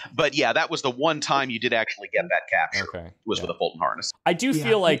awesome. But yeah, that was the one time you did actually get that capture. Okay. Was with a Fulton harness. I do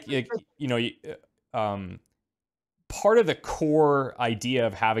feel like, part of the core idea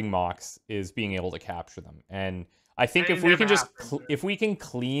of having mocks is being able to capture them, and I think if we can just if we can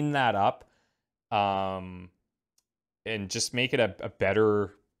clean that up, and just make it a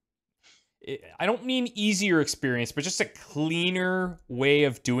better, I don't mean easier experience, but just a cleaner way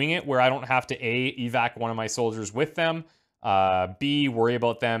of doing it, where I don't have to evac one of my soldiers with them, B, worry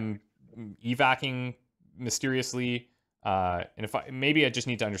about them evacing mysteriously, and if maybe I just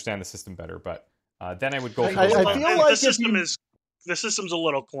need to understand the system better, but. Then I would go for I feel like the system's a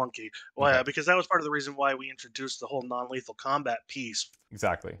little clunky. Well, yeah, because that was part of the reason why we introduced the whole non-lethal combat piece.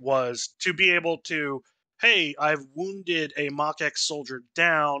 Exactly. Was to be able to, hey, I've wounded a Mach X soldier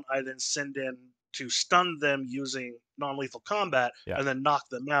down, I then send in to stun them using non-lethal combat, and then knock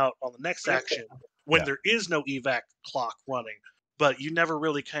them out on the next action when there is no evac clock running. But you never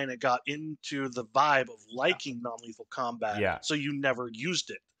really kind of got into the vibe of liking non-lethal combat, so you never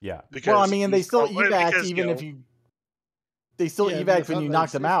used it. Yeah. Well, I mean, and they still evac even if you... They still evac when you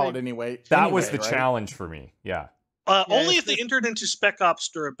knock them out anyway. That was the challenge for me, only if they entered into spec ops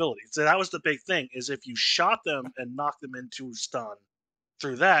durability. So that was the big thing, is if you shot them and knocked them into stun,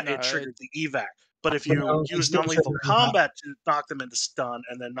 through that, it triggered the evac. But if you use non-lethal combat to knock them into stun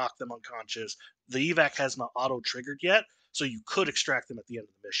and then knock them unconscious, the evac has not auto-triggered yet, so you could extract them at the end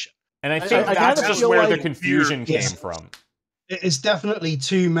of the mission. And I think that's just where the confusion came from. It's definitely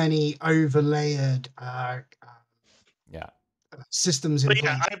too many overlayered systems in But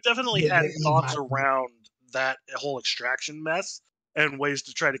place. I've definitely had thoughts around that whole extraction mess and ways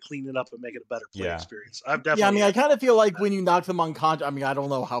to try to clean it up and make it a better play experience. I've definitely. Yeah, I mean, I kind of feel like when you knock them unconscious, I mean, I don't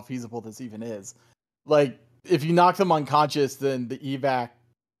know how feasible this even is. Like, if you knock them unconscious, then the evac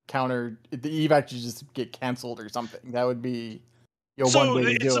should just get canceled or something. That would be one way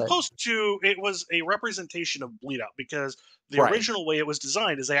to do it. It was a representation of bleed out, because the original way it was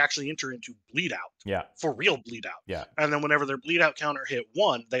designed is they actually enter into bleed out. For real bleed out. Yeah. And then whenever their bleed out counter hit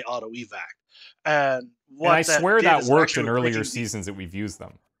 1, they auto evac. And I swear that worked in earlier seasons that we've used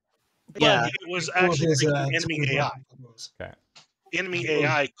them. But it was actually enemy AI. Okay. Enemy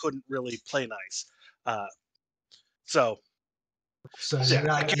AI couldn't really play nice. So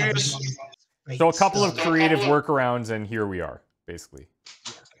a couple of creative workarounds, and here we are, basically.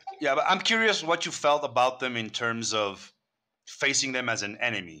 Yeah, but I'm curious what you felt about them in terms of facing them as an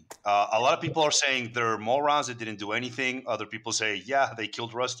enemy. A lot of people are saying they're morons that didn't do anything. Other people say, yeah, they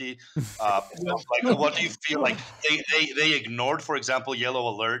killed Rusty. What do you feel like they ignored, for example, yellow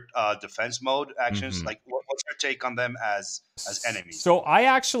alert defense mode actions? Mm-hmm. Like, what's your take on them as enemies? So I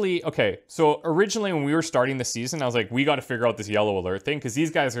actually, so originally when we were starting the season, I was like, we got to figure out this yellow alert thing because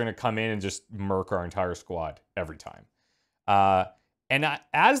these guys are going to come in and just murk our entire squad every time.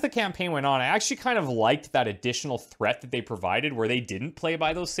 As the campaign went on, I actually kind of liked that additional threat that they provided where they didn't play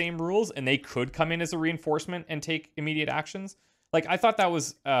by those same rules and they could come in as a reinforcement and take immediate actions. Like, I thought that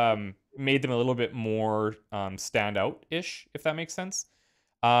was made them a little bit more standout-ish, if that makes sense.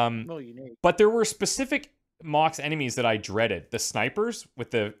 More unique. But there were specific Mox enemies that I dreaded. The snipers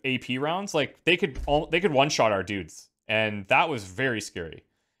with the AP rounds, like, they could one-shot our dudes, and that was very scary.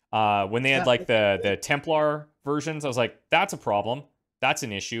 When they had, like, the Templar versions, I was like, that's a problem. That's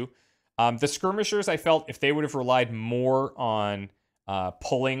an issue. The skirmishers, I felt if they would have relied more on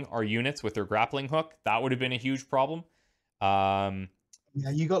pulling our units with their grappling hook, that would have been a huge problem. Yeah,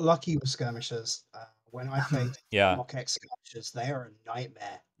 you got lucky with skirmishers. When I played Mock X skirmishers, they are a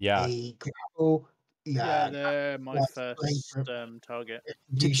nightmare. Yeah. They grapple. Yeah, they're my first target.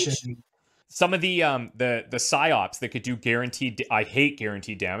 Some of the psyops that could do guaranteed. I hate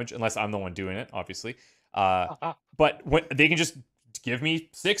guaranteed damage unless I'm the one doing it, obviously. But when they can just give me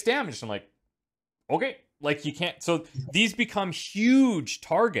 6 damage, I'm like, okay, like you can't. So these become huge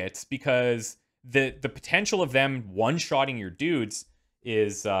targets because the potential of them one-shotting your dudes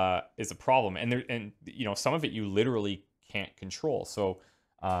is a problem, and you know, some of it you literally can't control. So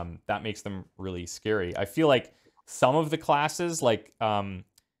that makes them really scary. I feel like some of the classes, like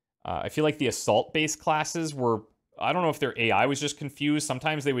I feel like the assault-based classes were, I don't know if their AI was just confused.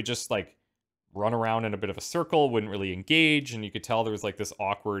 Sometimes they would just like run around in a bit of a circle, wouldn't really engage, and you could tell there was like this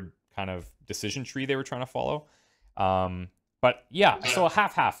awkward kind of decision tree they were trying to follow. But yeah, so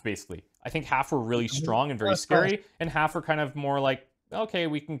half basically. I think half were really strong and very scary, and half were kind of more like, okay,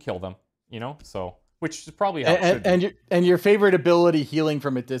 we can kill them, you know? So, which is probably how it should be. And your favorite ability, healing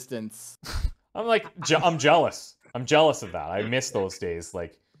from a distance. I'm like, I'm jealous. I'm jealous of that. I miss those days.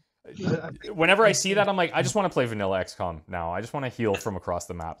 Like, whenever I see that, I'm like, I just want to play vanilla XCOM now. I just want to heal from across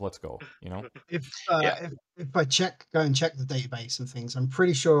the map. Let's go, you know? If I go and check the database and things, I'm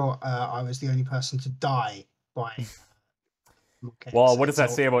pretty sure I was the only person to die by... Well, what does that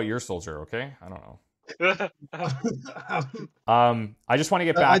say about your soldier? Okay, I don't know. I just want to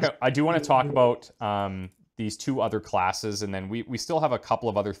get back. I do want to talk about these 2 other classes, and then we still have a couple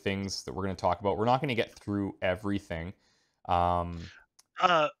of other things that we're going to talk about. We're not going to get through everything. Odd,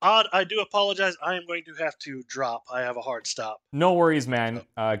 I do apologize. I am going to have to drop. I have a hard stop. No worries, man.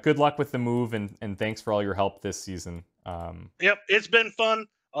 Good luck with the move, and thanks for all your help this season. Yep, it's been fun.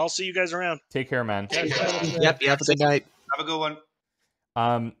 I'll see you guys around. Take care, man. Yep, you have a good night. Have a good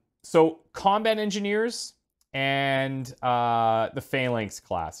one. So combat engineers and the phalanx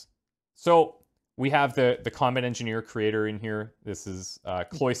class. So we have the combat engineer creator in here. This is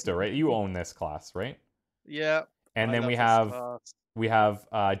Cloysta, right? You own this class, right? Yeah. And then we have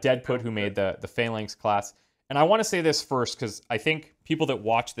Deadput, who made the phalanx class. And I want to say this first because I think people that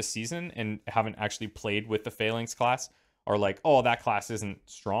watch the season and haven't actually played with the phalanx class are like, oh, that class isn't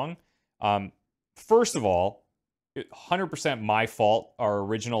strong. First of all, 100% my fault. Our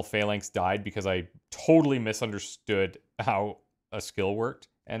original phalanx died because I totally misunderstood how a skill worked,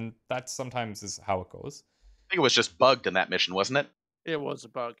 and that sometimes is how it goes. I think it was just bugged in that mission, wasn't it? It was a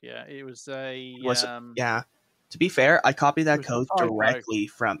bug, yeah. It was a... yeah. To be fair, I copied that code directly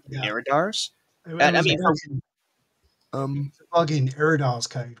from Iridar's. And I mean, it's a bug in Iridar's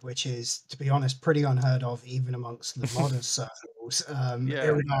code, which is, to be honest, pretty unheard of even amongst the modern circles.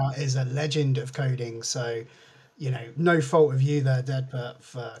 Iridar is a legend of coding, so... You know, no fault of you there, Deadput,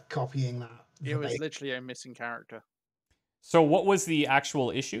 for copying that. It was literally a missing character. So what was the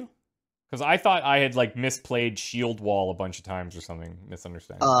actual issue? Because I thought I had like misplayed Shield Wall a bunch of times or something.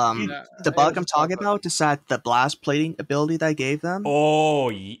 Misunderstanding. The bug I'm talking about is that the blast plating ability that I gave them.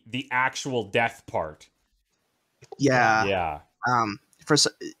 Oh, the actual death part. Yeah. Yeah. For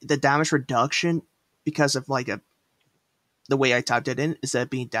the damage reduction, because of like the way I typed it in, instead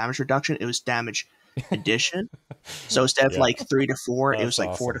of being damage reduction, it was damage addition. So instead of like 3 to 4, it was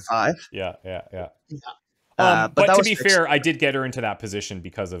like 4 to 5. Yeah. But to be fair, I did get her into that position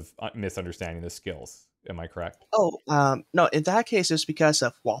because of misunderstanding the skills. Am I correct? Oh, no. In that case, it's because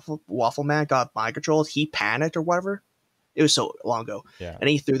of Waffle Man got mind controlled. He panicked or whatever. It was so long ago. Yeah. And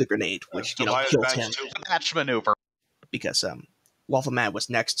he threw the grenade, which killed him. Patch maneuver. Because Waffle Man was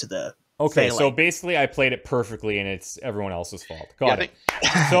next to the. Okay, phalanx. so basically, I played it perfectly, and it's everyone else's fault. Got it.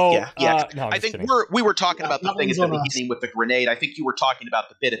 So, no, I think we were talking about the thing at the beginning with the grenade. I think you were talking about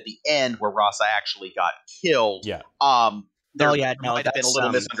the bit at the end where Rasa actually got killed. Yeah. There might have been a little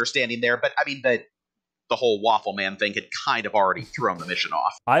misunderstanding there, but I mean the the whole Waffle Man thing had kind of already thrown the mission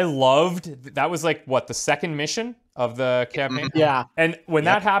off. I loved that. Was like what, the second mission of the campaign? Yeah. And when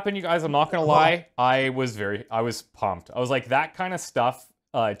that happened, you guys, I'm not gonna lie, I was pumped. I was like, that kind of stuff.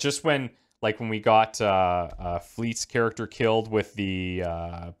 Just when we got Fleet's character killed with the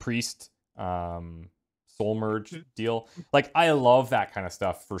priest soul merge deal. Like, I love that kind of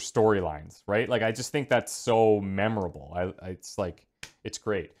stuff for storylines, right? Like, I just think that's so memorable. It's like, it's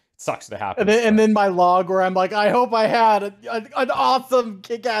great. Sucks to happen. And then my log where I'm like, I hope I had an awesome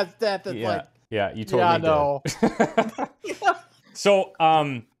kick-ass death. It's like, yeah, you totally did. So,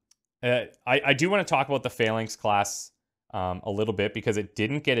 I do want to talk about the Phalanx class a little bit, because it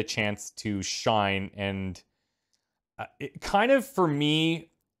didn't get a chance to shine, and it kind of, for me,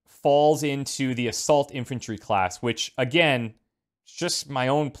 falls into the Assault Infantry class, which, again, just my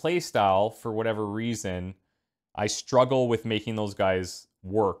own playstyle. For whatever reason, I struggle with making those guys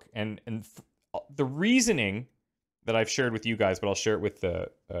work, and the reasoning that I've shared with you guys, but I'll share it with the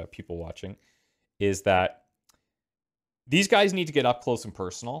people watching, is that these guys need to get up close and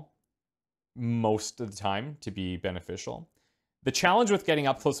personal most of the time to be beneficial. The challenge with getting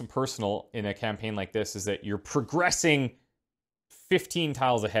up close and personal in a campaign like this is that you're progressing 15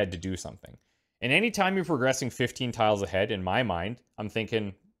 tiles ahead to do something. And anytime you're progressing 15 tiles ahead, in my mind, I'm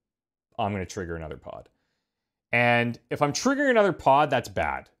thinking, I'm going to trigger another pod. And if I'm triggering another pod, that's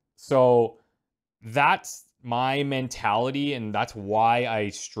bad. So that's my mentality, and that's why I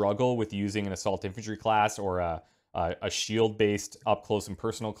struggle with using an Assault Infantry class or a shield-based up-close and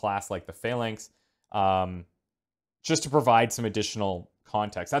personal class like the Phalanx, just to provide some additional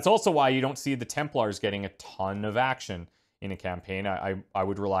context. That's also why you don't see the Templars getting a ton of action in a campaign. I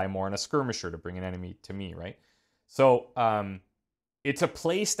would rely more on a skirmisher to bring an enemy to me, right? So it's a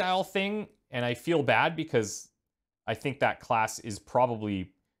play style thing, and I feel bad because I think that class is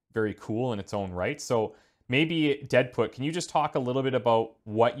probably very cool in its own right. So maybe, Deadput, can you just talk a little bit about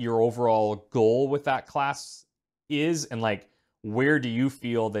what your overall goal with that class is, and like, where do you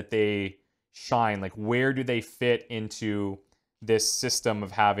feel that they shine? Like, where do they fit into this system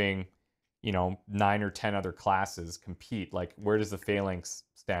of having, 9 or 10 other classes compete? Like, where does the Phalanx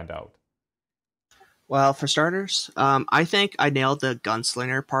stand out? Well, for starters, I think I nailed the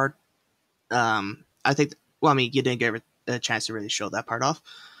gunslinger part. I think, you didn't get a chance to really show that part off.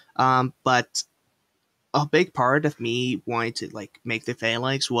 But a big part of me wanting to make the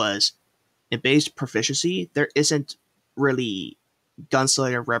Phalanx was, in base proficiency, there isn't really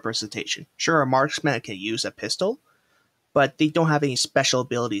gunslinger representation. Sure, a marksman can use a pistol, but they don't have any special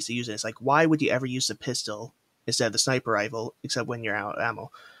abilities to use it. It's like, why would you ever use a pistol instead of the sniper rifle, except when you're out of ammo?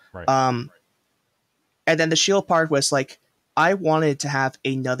 Right. And then the shield part was like, I wanted to have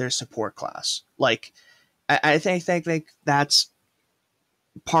another support class. Like, I think that's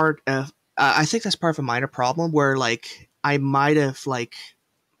part of. I think that's part of a minor problem where I might have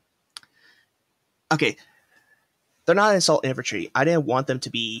okay, they're not assault infantry. I didn't want them to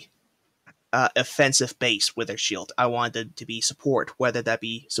be offensive based with their shield. I wanted them to be support, whether that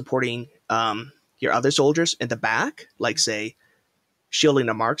be supporting your other soldiers in the back, like say shielding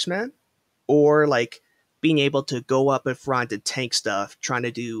a marksman, or being able to go up in front and tank stuff, trying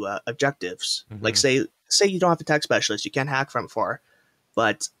to do objectives. Mm-hmm. Like say you don't have a tech specialist, you can't hack from far,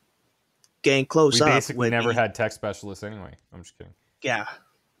 but getting close up. We basically never had tech specialists anyway. I'm just kidding. Yeah.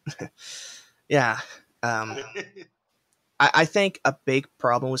 Yeah. I think a big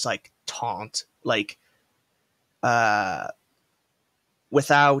problem was taunt,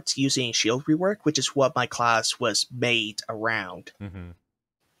 without using shield rework, which is what my class was made around.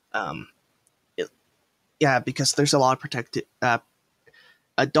 Mm-hmm. Yeah, because there's a lot of protected. A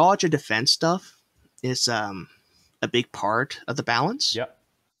dodge and defense stuff is a big part of the balance. Yep.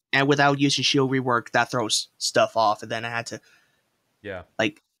 And without using shield rework, that throws stuff off, and then I had to. Yeah.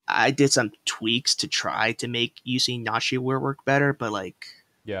 I did some tweaks to try to make using not shield rework better, but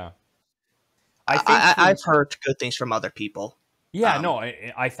yeah. I've heard good things from other people. Yeah, no,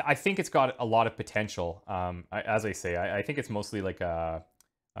 I think it's got a lot of potential. As I say, I think it's mostly a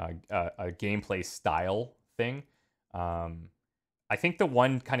gameplay style thing. I think the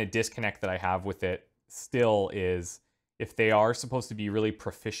one kind of disconnect that I have with it still is, if they are supposed to be really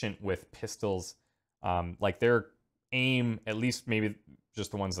proficient with pistols, their aim, at least maybe just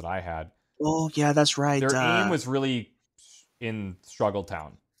the ones that I had. Oh yeah, that's right. Their aim was really in Struggle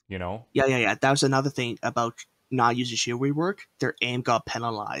Town, Yeah. That was another thing about not using shield rework. Their aim got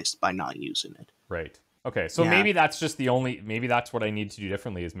penalized by not using it. Right. Okay, so maybe that's just maybe that's what I need to do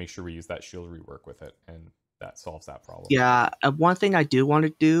differently, is make sure we use that shield rework with it, and that solves that problem. Yeah, one thing I do want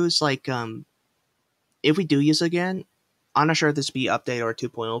to do is if we do use it again, I'm not sure if this will be update or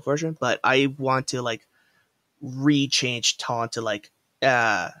 2.0 version, but I want to re-change taunt to like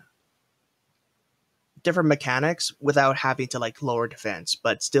different mechanics without having to like lower defense,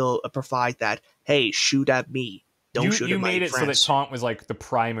 but still provide that, hey, shoot at me, don't shoot You at my made it friends. so that taunt was like the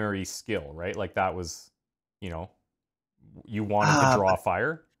primary skill, right? Like that was, you wanted to draw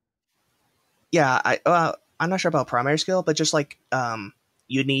fire. Yeah, I'm not sure about primary skill, but just like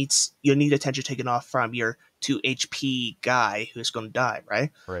you need attention taken off from your 2 HP guy who's going to die, right?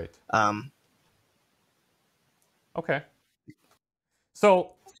 Right. Okay.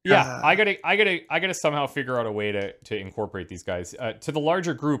 So yeah, I gotta somehow figure out a way to incorporate these guys to the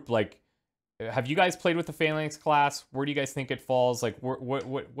larger group. Like, have you guys played with the Phalanx class? Where do you guys think it falls? Like,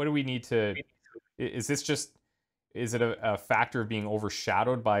 what do we need to? Is it a factor of being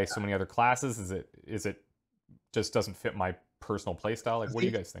overshadowed by so many other classes? Is it just doesn't fit my personal playstyle? Like, what do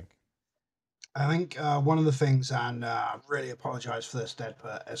you guys think? I think one of the things, and I really apologize for this, Dead,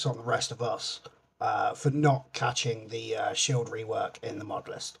 but it's on the rest of us for not catching the shield rework in the mod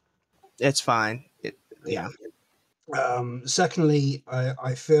list. It's fine. Yeah. Secondly,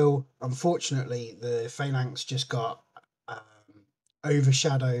 I feel, unfortunately, the Phalanx just got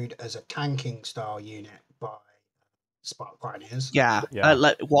overshadowed as a tanking style unit by Spark Pioneers. Yeah.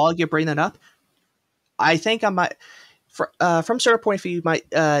 While you bring that up, I think I might, from certain point of view,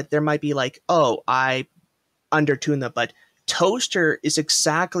 there might be like, oh, I undertuned them, but Toaster is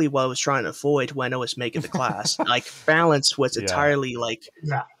exactly what I was trying to avoid when I was making the class. Like, balance was entirely like...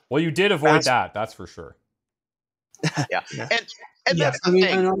 Yeah. Well, you did avoid that, that's for sure. Yeah. And that's the thing.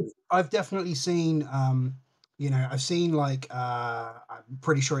 And I've definitely seen, I've seen like, I'm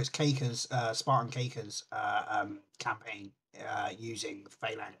pretty sure it's Kaker's, Spartan Kaker's campaign using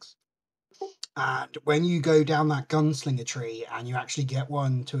Phalanx. And when you go down that gunslinger tree and you actually get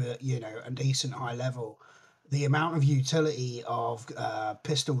one to a decent high level, the amount of utility of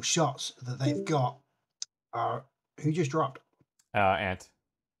pistol shots that they've got are... Who just dropped? Ant.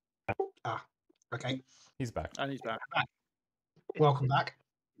 Okay. He's back. And he's back. Welcome back.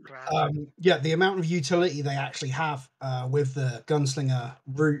 The amount of utility they actually have with the gunslinger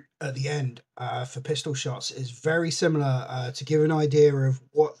route at the end for pistol shots is very similar. To give an idea of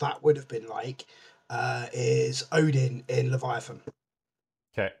what that would have been like, is Odin in Leviathan.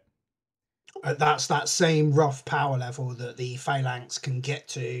 Okay. That's that same rough power level that the Phalanx can get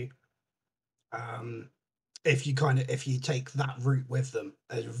to. If you take that route with them,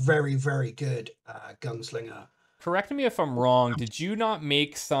 a very, very good gunslinger. Correct me if I'm wrong. Did you not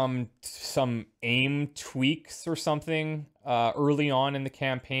make some aim tweaks or something early on in the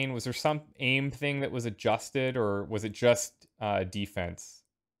campaign? Was there some aim thing that was adjusted, or was it just defense?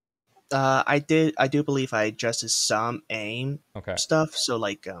 I do believe I adjusted some aim stuff. So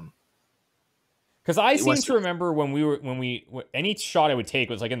like, because I seem to remember when any shot I would take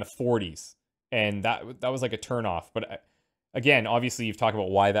was like in the 40s, and that was like a turnoff. But again, obviously you've talked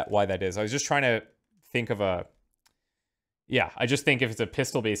about why that is. I was just trying to think of a... Yeah, I just think if it's a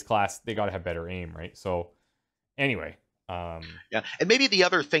pistol-based class, they got to have better aim, right? So, anyway. Yeah, and maybe the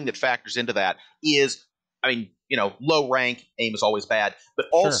other thing that factors into that is, low rank aim is always bad, but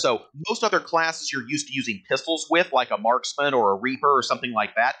also most other classes you're used to using pistols with, like a marksman or a reaper or something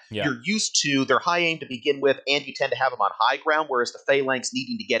like that, you're used to their high aim to begin with, and you tend to have them on high ground, whereas the Phalanx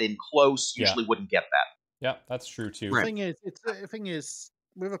needing to get in close usually wouldn't get that. Yeah, that's true too. The thing is,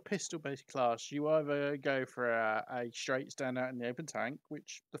 with a pistol-based class, you either go for a straight standout in the open tank,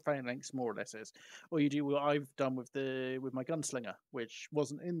 which the Phalanx more or less is, or you do what I've done with my gunslinger, which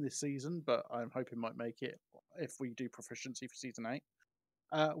wasn't in this season, but I'm hoping might make it if we do proficiency for season 8.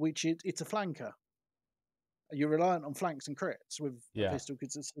 Which it's a flanker. You're reliant on flanks and crits with a pistol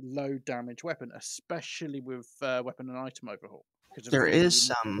because it's a low damage weapon, especially with weapon and item overhaul. There is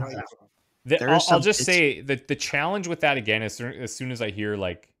some. I'll just say that the challenge with that, again, as soon as I hear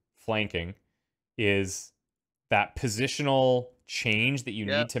like flanking, is that positional change that you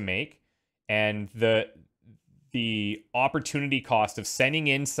need to make, and the opportunity cost of sending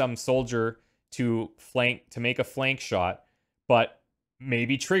in some soldier to make a flank shot, but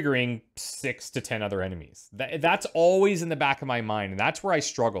maybe triggering 6 to 10 other enemies. That's always in the back of my mind, and that's where I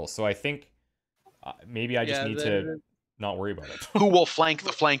struggle. So I think maybe I just need to not worry about it. Who will flank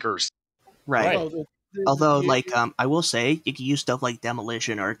the flankers? Right. Although, I will say, you can use stuff like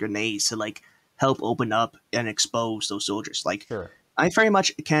demolition or grenades to, like, help open up and expose those soldiers. Like, I very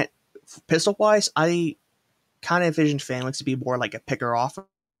much can't... Pistol-wise, I kind of envision Phalanx to be more like a picker-offer.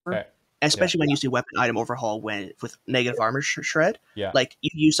 Especially when you use the weapon item overhaul with negative armor shred. Like, you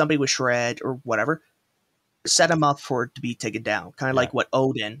use somebody with shred or whatever, set them up to be taken down. Kind of like what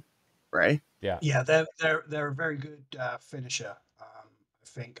Odin, right? Yeah, they're a very good finisher.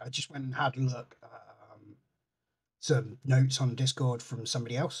 I think I just went and had a look. some notes on Discord from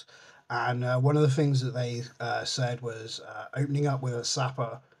somebody else, and one of the things that they said was opening up with a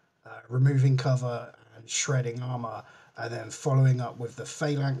sapper, removing cover and shredding armor, and then following up with the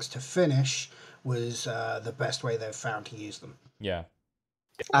phalanx to finish was the best way they've found to use them. Yeah.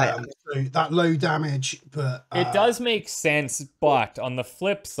 So that low damage, but it does make sense. But on the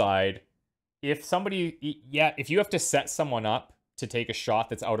flip side, if you have to set someone up to take a shot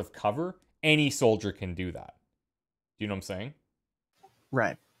that's out of cover, any soldier can do that. Do you know what I'm saying?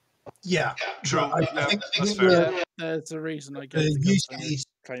 Right. Yeah, true. I think That's fair. There's a reason I guess the use case.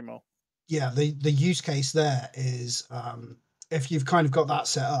 Claymore. Yeah, the use case there is if you've kind of got that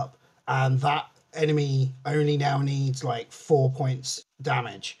set up and that enemy only now needs like 4 points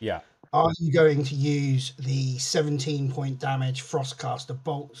damage. Yeah. Are you going to use the 17-point damage Frostcaster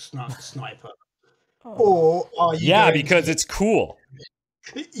Bolt Sniper? Or are you because it's cool.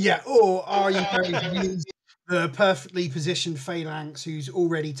 Yeah, or are you going to use the perfectly positioned Phalanx who's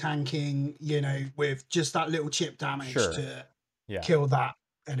already tanking, with just that little chip damage to kill that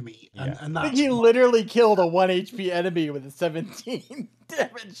enemy? And I that's think he literally killed a 1 HP enemy with a 17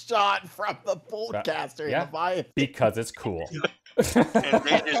 damage shot from the Boltcaster in Leviathan. Because it's cool. And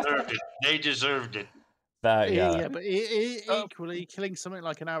they deserved it. But equally, killing something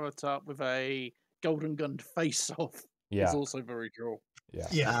like an Avatar with a golden gun face-off is also very cool.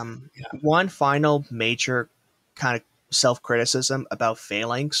 One final major kind of self-criticism about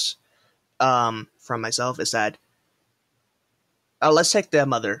Phalanx from myself is that let's take the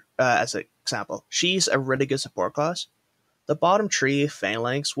Mother as an example. She's a really good support class. The bottom tree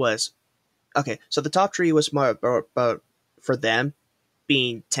Phalanx was okay, so the top tree was more about for them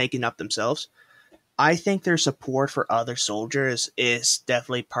being taken up themselves. I think their support for other soldiers is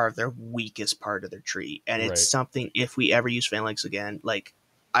definitely part of their weakest part of their tree. And it's something, if we ever use Phalanx again, like,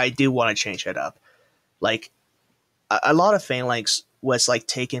 I do want to change it up. Like, a lot of Phalanx was, like,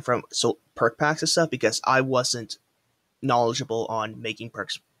 taken from perk packs and stuff because I wasn't knowledgeable on making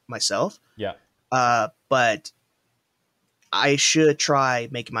perks myself. Yeah. But I should try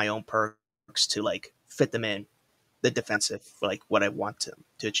making my own perks to, like, fit them in the defensive, like what I want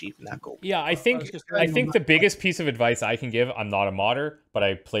to achieve in that goal. Yeah, I think the biggest piece of advice I can give, I'm not a modder, but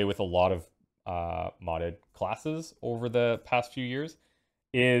I play with a lot of modded classes over the past few years,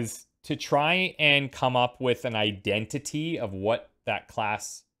 is to try and come up with an identity of what that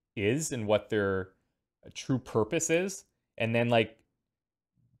class is and what their true purpose is, and then like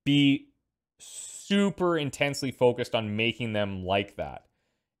be super intensely focused on making them like that.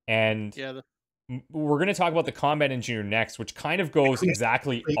 And we're going to talk about the combat engineer next, which kind of goes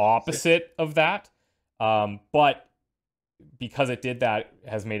exactly opposite of that. But because it did that,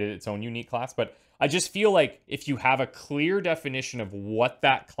 has made it its own unique class. But I just feel like if you have a clear definition of what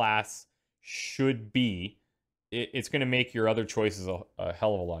that class should be, it's going to make your other choices a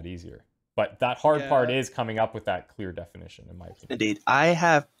hell of a lot easier. But that hard part is coming up with that clear definition, in my opinion. Indeed. I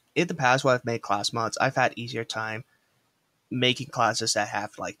have, in the past, when I've made class mods, I've had easier time making classes that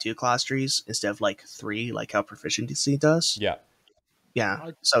have like 2 class trees instead of like 3, like how Proficiency does. Yeah.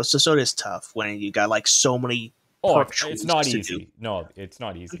 So it is tough when you got like so many perk trees. It's not to easy. do. No, it's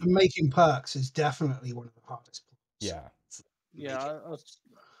not easy. Making perks is definitely one of the hardest parts.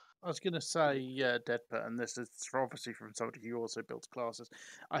 I was gonna say Deadput, and this is obviously from somebody who also builds classes.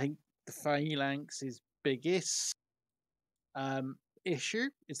 I think the Phalanx's biggest issue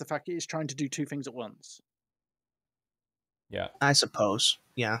is the fact it is trying to do 2 things at once. Yeah, I suppose.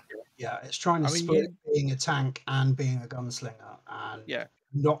 Yeah, it's trying to split being a tank and being a gunslinger, and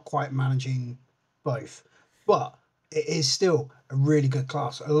not quite managing both. But it is still a really good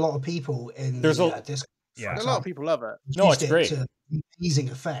class. A lot of people in Discord, a lot of people love it. No, it's great. To amazing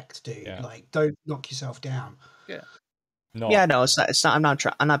effect, dude. Like, don't knock yourself down. No, it's not.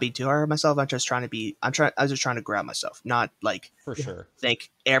 I'm not being too hard on myself. I'm just trying to be. I was just trying to grab myself, not like for sure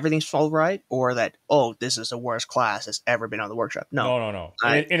think everything's all right or that this is the worst class that's ever been on the workshop. No.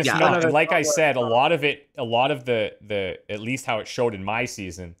 And it's not. And like I said, a lot of the at least how it showed in my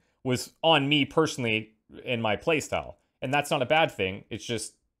season was on me personally in my playstyle, and that's not a bad thing. It's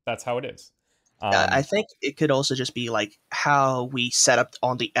just that's how it is. I think it could also just be like how we set up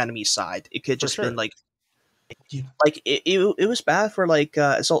on the enemy side. It could just been like. Like it was bad for like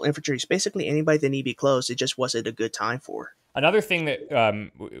assault infantry. It's basically anybody that need to be close. It just wasn't a good time for. Another thing that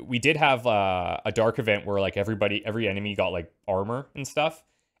we did have a dark event where like every enemy got like armor and stuff,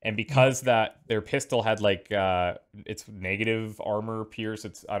 and because that their pistol had like it's negative armor pierce.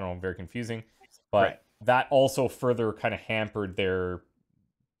 It's I don't know, very confusing, but that also further kind of hampered their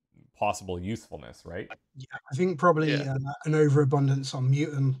possible usefulness, right? Yeah, I think probably an overabundance on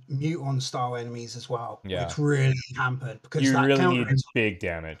mutant style enemies as well. Yeah. It's really hampered because You that really counter. need big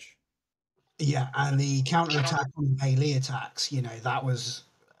damage. Yeah, and the counter attack on melee attacks, that was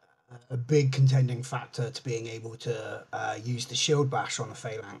a big contending factor to being able to use the shield bash on the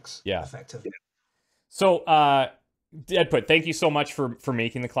phalanx effectively. So, Deadput, thank you so much for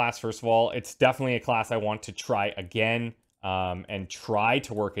making the class. First of all, it's definitely a class I want to try again and try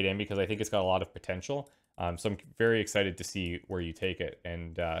to work it in because I think it's got a lot of potential. So I'm very excited to see where you take it.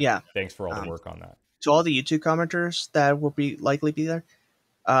 And thanks for all the work on that. To all the YouTube commenters that will likely be there,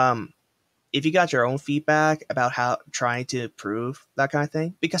 if you got your own feedback about how trying to improve that kind of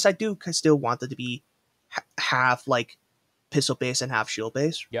thing, because I do still want it to be half like pistol based and half shield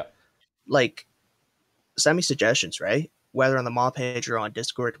based. Yep. Like, send me suggestions, right? Whether on the mod page or on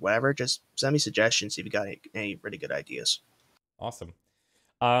Discord, whatever. Just send me suggestions if you got any really good ideas. Awesome.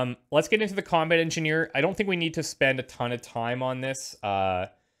 Let's get into the combat engineer. I don't think we need to spend a ton of time on this.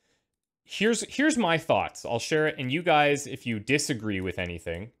 Here's my thoughts. I'll share it, and you guys, if you disagree with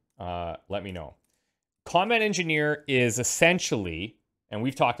anything, let me know. Combat engineer is essentially, and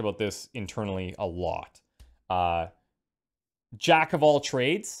we've talked about this internally a lot, jack of all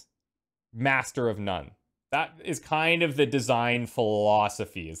trades, master of none. That is kind of the design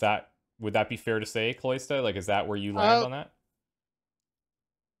philosophy. Would that be fair to say, Cloista? Like, is that where you land on that?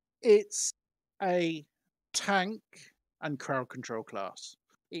 It's a tank and crowd control class.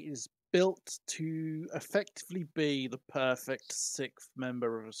 It is built to effectively be the perfect sixth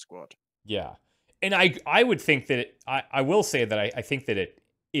member of a squad. Yeah. And I would think that I will say that I think that it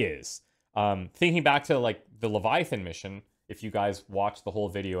is. Thinking back to like the Leviathan mission, if you guys watched the whole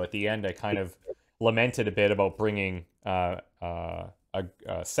video, at the end I kind of lamented a bit about bringing a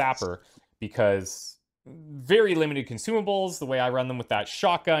sapper because very limited consumables. The way I run them with that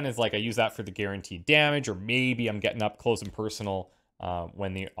shotgun is like I use that for the guaranteed damage, or maybe I'm getting up close and personal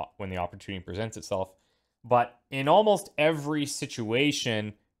when the opportunity presents itself. But in almost every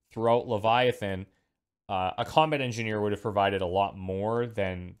situation throughout Leviathan, a combat engineer would have provided a lot more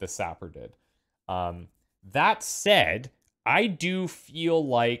than the sapper did. That said, I do feel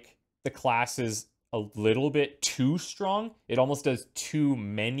like the class is a little bit too strong. It almost does too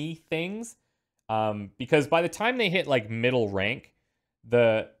many things. Because by the time they hit like middle rank,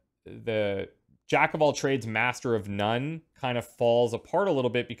 the jack of all trades, master of none kind of falls apart a little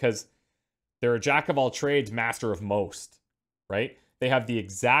bit because they're a jack of all trades, master of most, right? They have the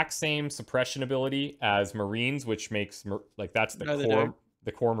exact same suppression ability as Marines, which makes like that's the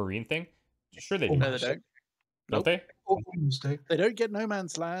core Marine thing. Sure they do. No, they don't. Don't they? They don't get No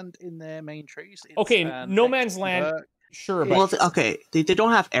Man's Land in their main trees. Okay, No Man's Land, sure, but... Well, okay, they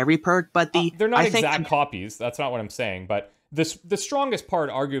don't have every perk, but they're not exact copies. That's not what I'm saying, but the strongest part,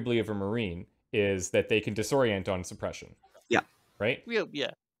 arguably, of a Marine is that they can disorient on suppression. Yeah. Right?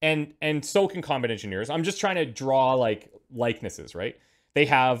 Yeah. And so can combat engineers. I'm just trying to draw, like, likenesses, right? They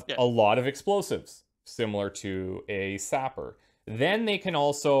have a lot of explosives, similar to a sapper. Then they can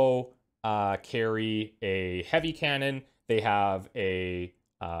also... carry a heavy cannon. They have a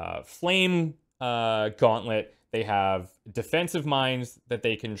flame gauntlet. They have defensive mines that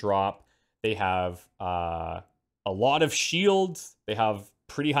they can drop. They have a lot of shields. They have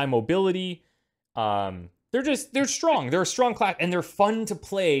pretty high mobility. They're strong. They're a strong class, and they're fun to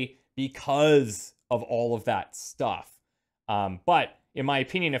play because of all of that stuff. But in my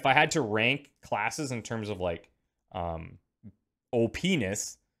opinion, if I had to rank classes in terms of like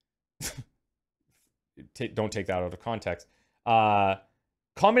OP-ness, don't take that out of context.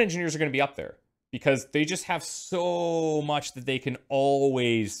 Combat engineers are going to be up there because they just have so much that they can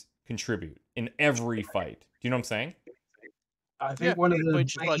always contribute in every fight. Do you know what I'm saying? I think one of the main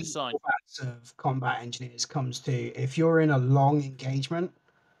drawbacks of combat engineers comes to if you're in a long engagement,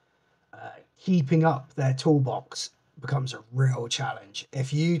 keeping up their toolbox becomes a real challenge.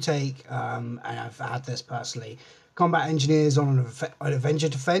 If you take, and I've had this personally, combat engineers on an Avenger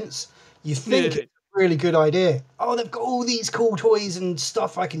defense, you think it's a really good idea. Oh, they've got all these cool toys and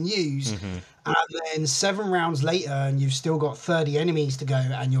stuff I can use. Mm-hmm. And then 7 rounds later, and you've still got 30 enemies to go,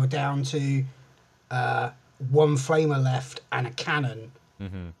 and you're down to 1 flamer left and a cannon.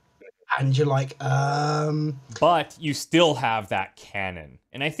 Mm-hmm. And you're like, But you still have that cannon.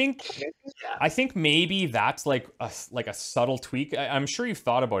 And I think maybe that's like a subtle tweak. I'm sure you've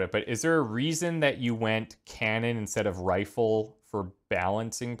thought about it, but is there a reason that you went cannon instead of rifle for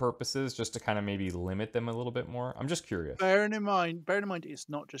balancing purposes, just to kind of maybe limit them a little bit more? I'm just curious. Bearing in mind, it's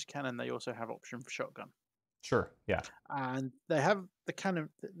not just cannon. They also have option for shotgun. Sure, yeah. And they have the cannon.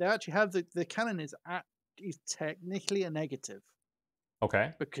 They actually have the cannon is technically a negative.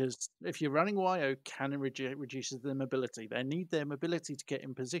 Okay. Because if you're running YO, cannon reduces their mobility. They need their mobility to get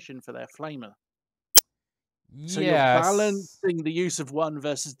in position for their flamer. So you're Yes. balancing the use of one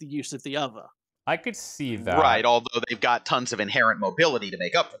versus the use of the other. I could see that. Right, although they've got tons of inherent mobility to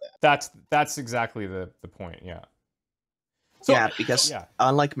make up for that. That's exactly the point, yeah. So, yeah, because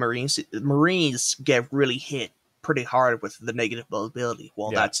unlike Marines get really hit pretty hard with the negative mobility. Well,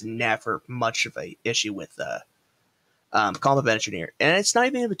 that's never much of a issue with combat engineer, and it's not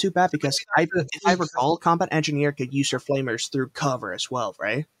even too bad because if I recall, combat engineer could use their flamers through cover as well,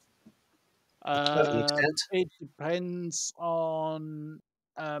 right? It depends on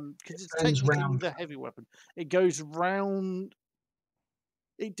because it's technically the heavy weapon. It goes round.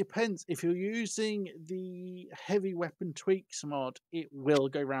 It depends. If you're using the heavy weapon tweaks mod, it will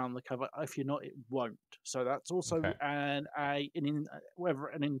go round the cover. If you're not, it won't. So that's also an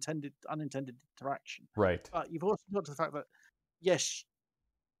unintended interaction. Right. But you've also got to the fact that yes,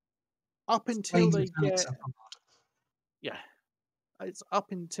 up until they get it's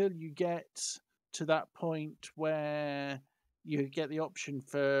up until you get to that point where you get the option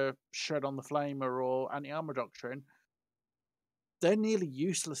for Shred on the Flamer or Anti-Armor Doctrine. They're nearly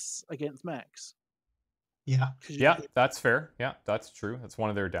useless against mechs. Yeah. Yeah, that's fair. Yeah, that's true. That's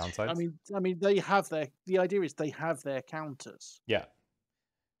one of their downsides. I mean, they have the idea is they have their counters. Yeah.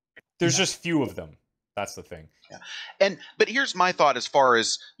 There's just few of them. That's the thing. Yeah. But here's my thought as far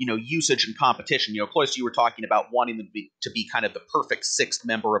as, usage and competition. Close, you were talking about wanting them to be kind of the perfect sixth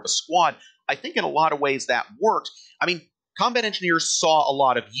member of a squad. I think in a lot of ways that worked. I mean, combat engineers saw a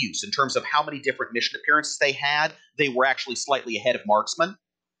lot of use in terms of how many different mission appearances they had. They were actually slightly ahead of marksmen.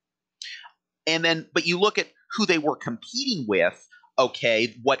 But you look at who they were competing with.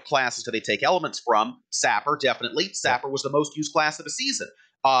 Okay, what classes do they take elements from? Sapper, definitely. Sapper was the most used class of the season.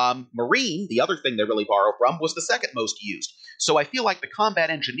 Marine, the other thing they really borrow from, was the second most used. So I feel like the combat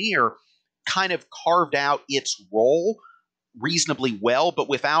engineer kind of carved out its role reasonably well, but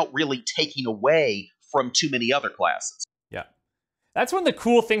without really taking away from too many other classes. Yeah. That's one of the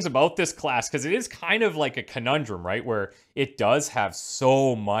cool things about this class, because it is kind of like a conundrum, right? Where it does have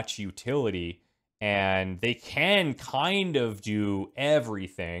so much utility, and they can kind of do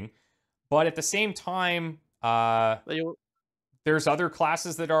everything, but at the same time, there's other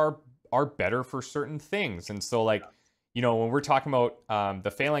classes that are better for certain things. And so, like, when we're talking about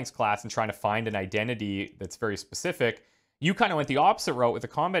the Phalanx class and trying to find an identity that's very specific, you kind of went the opposite route with the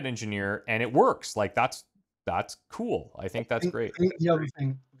combat engineer, and it works. Like, that's cool. I think that's great. I think the other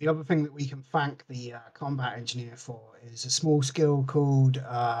thing that we can thank the combat engineer for is a small skill called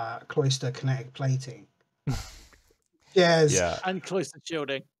cloister kinetic plating. Yes. Yeah. And cloister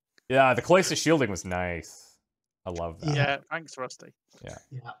shielding. Yeah, the cloister shielding was nice. I love that. Yeah, thanks, Rusty. Yeah.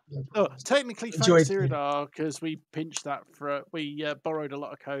 Oh, technically, thanks, Cyberpunk, because we pinched that we borrowed a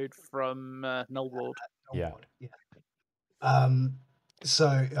lot of code from Null Ward. Yeah.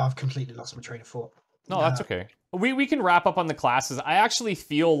 So I've completely lost my train of thought. No, that's okay. We can wrap up on the classes. I actually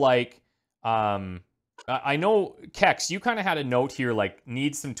feel like I know Kex, you kind of had a note here, like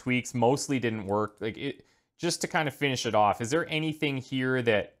needs some tweaks, mostly didn't work. Like it, just to kind of finish it off, is there anything here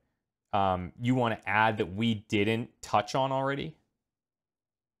that you want to add that we didn't touch on already?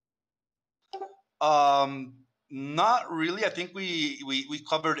 Not really. I think we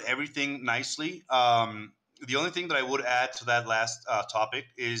covered everything nicely. The only thing that I would add to that last topic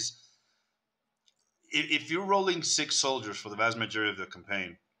is if you're rolling 6 soldiers for the vast majority of the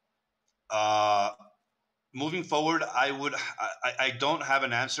campaign, moving forward, I don't have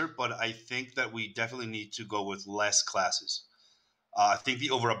an answer, but I think that we definitely need to go with less classes. I think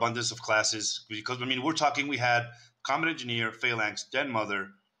the overabundance of classes, because we're talking, we had Combat Engineer, Phalanx, Den Mother,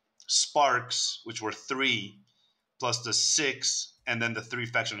 Sparks, which were 3, plus the 6, and then the 3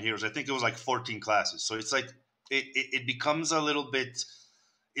 factional heroes. I think it was like 14 classes. So it's like it becomes a little bit,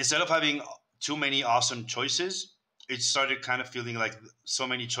 instead of having too many awesome choices, it started kind of feeling like so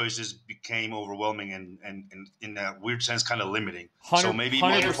many choices became overwhelming and in a weird sense kind of limiting. So maybe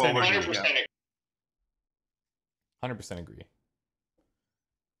moving forward, 100% agree.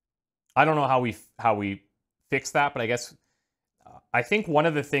 I don't know how we fix that, but I guess I think one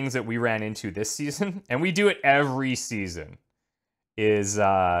of the things that we ran into this season, and we do it every season, is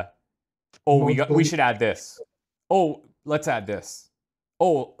we should add this. Oh, let's add this.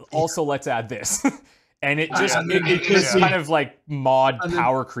 Oh, also let's add this. And it just kind of like mod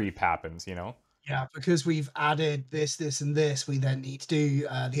power creep happens, Yeah, because we've added this, and this, we then need to do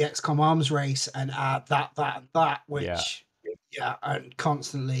the XCOM arms race and add that, and that, which and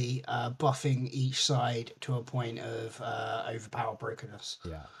constantly buffing each side to a point of overpower brokenness.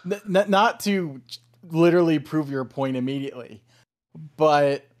 Yeah. Not to literally prove your point immediately,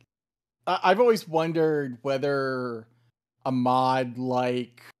 but I've always wondered whether a mod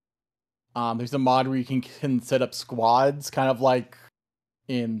like there's a mod where you can set up squads, kind of like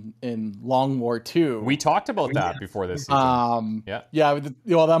in Long War 2. We talked about that before this season. Yeah.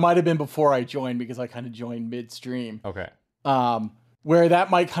 Well, that might have been before I joined because I kind of joined midstream. Okay. Where that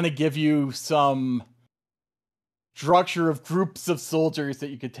might kind of give you some structure of groups of soldiers that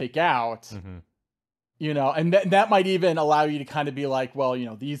you could take out. Mm-hmm. You know, and that might even allow you to kind of be like, well, you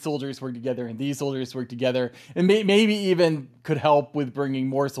know, these soldiers work together and these soldiers work together, and maybe even could help with bringing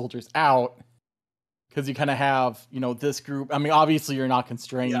more soldiers out, because you kind of have, you know, this group. I mean, obviously you're not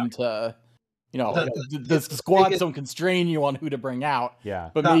constrained to, you know, the squads don't constrain you on who to bring out.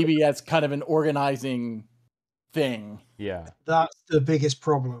 Yeah. But maybe as kind of an organizing thing. Yeah. That's the biggest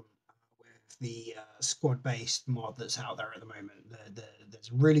problem with the squad-based mod that's out there at the moment.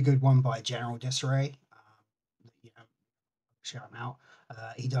 There's a really good one by General Disarray. Shout him out.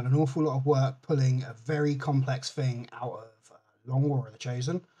 He done an awful lot of work pulling a very complex thing out of Long War of the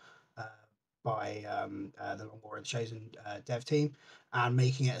Chosen by the Long War of the Chosen dev team, and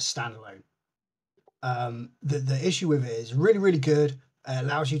making it a standalone. The issue with it is really, really good. It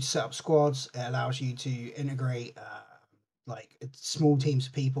allows you to set up squads. It allows you to integrate like small teams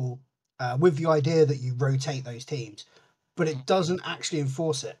of people with the idea that you rotate those teams, but it doesn't actually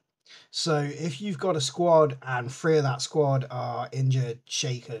enforce it. So if you've got a squad and 3 of that squad are injured,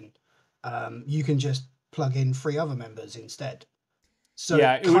 shaken, you can just plug in 3 other members instead. So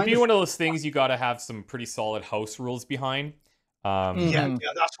yeah, it would be one of those things you got to have some pretty solid house rules behind. Yeah,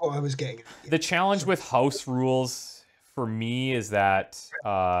 that's what I was getting at. Yeah. The challenge with house rules for me is that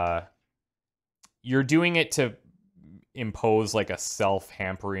you're doing it to impose like a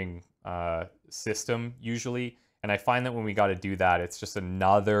self-hampering system usually. And I find that when we got to do that, it's just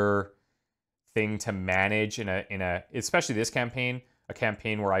another thing to manage in a especially this campaign, a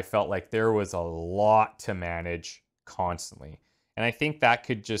campaign where I felt like there was a lot to manage constantly. And I think that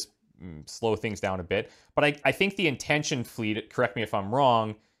could just slow things down a bit. But I think the intention, Fleet, correct me if I'm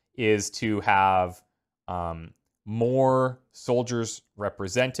wrong, is to have more soldiers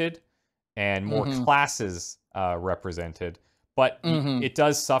represented and more classes represented. But it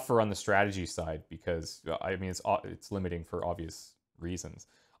does suffer on the strategy side because, I mean, it's limiting for obvious reasons.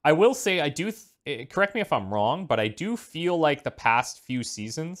 I will say, I do, correct me if I'm wrong, but I do feel like the past few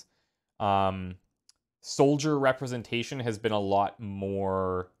seasons, soldier representation has been a lot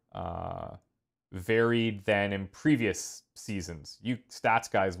more varied than in previous seasons. You stats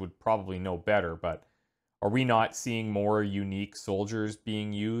guys would probably know better, but are we not seeing more unique soldiers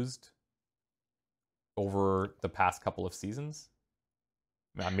being used over the past couple of seasons?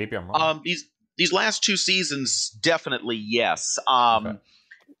 Maybe I'm wrong. These last 2 seasons, definitely yes. Okay.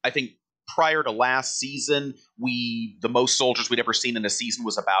 I think prior to last season, the most soldiers we'd ever seen in a season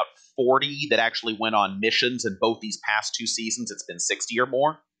was about 40 that actually went on missions. And both these past 2 seasons, it's been 60 or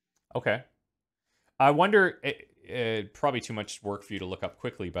more. Okay. I wonder, probably too much work for you to look up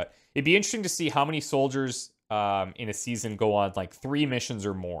quickly, but it'd be interesting to see how many soldiers in a season go on like 3 missions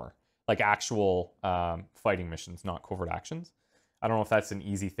or more, like actual fighting missions, not covert actions. I don't know if that's an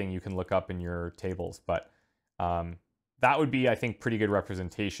easy thing you can look up in your tables, but that would be, I think, pretty good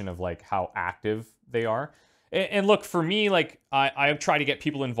representation of like how active they are. And look, for me, like I try to get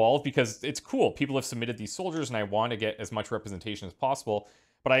people involved because it's cool. People have submitted these soldiers and I want to get as much representation as possible.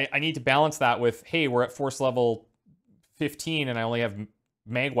 But I need to balance that with, hey, we're at force level 15 and I only have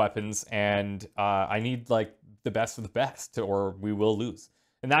mag weapons and I need like the best of the best or we will lose.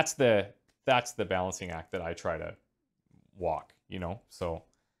 And that's the balancing act that I try to walk, you know? So.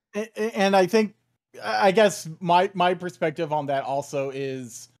 And I think, I guess my perspective on that also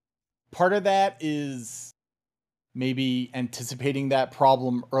is part of that is maybe anticipating that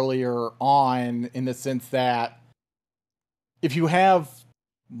problem earlier on, in the sense that if you have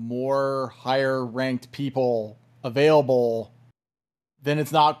more higher ranked people available, then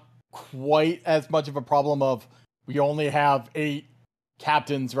it's not quite as much of a problem of we only have 8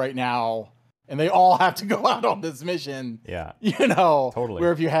 captains right now and they all have to go out on this mission. Yeah. You know, totally.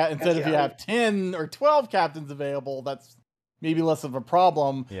 Where if you have, if you have 10 or 12 captains available, that's maybe less of a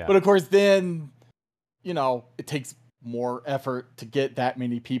problem. Yeah. But of course, then, you know, it takes more effort to get that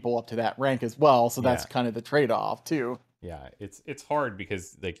many people up to that rank as well. So that's kind of the trade-off too. Yeah, it's hard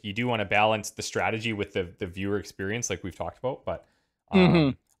because like you do want to balance the strategy with the viewer experience, like we've talked about. But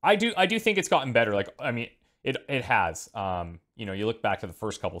I do think it's gotten better. Like, I mean, it has. You know, you look back to the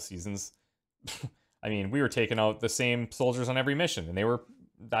first couple seasons. I mean, we were taking out the same soldiers on every mission, and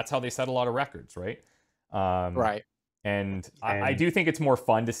that's how they set a lot of records, right? Right. And I do think it's more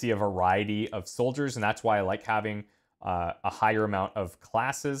fun to see a variety of soldiers, and that's why I like having a higher amount of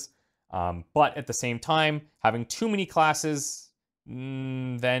classes. But at the same time, having too many classes,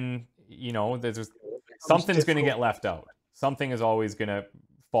 then, you know, something's going to get left out. Something is always going to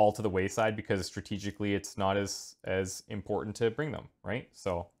fall to the wayside because strategically it's not as important to bring them, right?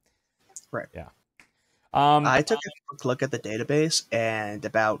 So, right. Yeah. I took a quick look at the database and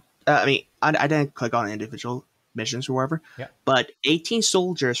about, I didn't click on individual missions or whatever, but 18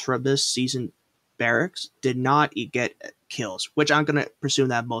 soldiers from this season barracks did not get kills, which I'm going to presume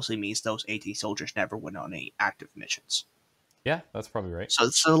that mostly means those 18 soldiers never went on any active missions. Yeah, that's probably right.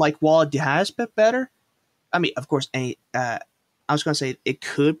 So like, while it has been better, I mean, of course, I was going to say it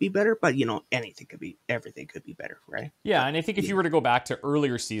could be better, but, you know, everything could be better, right? Yeah, and I think if you were to go back to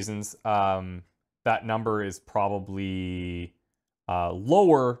earlier seasons, that number is probably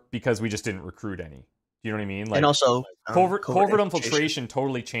lower because we just didn't recruit any. You know what I mean? Like, and also, covert infiltration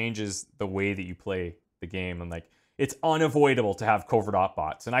totally changes the way that you play the game, and like, it's unavoidable to have covert op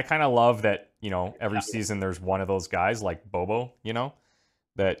bots. And I kind of love that, you know, every season there's one of those guys like Bobo, you know,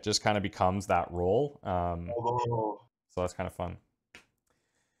 that just kind of becomes that role. So that's kind of fun.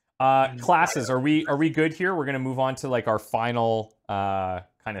 Classes, are we good here? We're gonna move on to like our final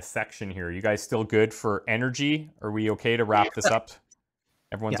kind of section here. You guys still good for energy? Are we okay to wrap this up?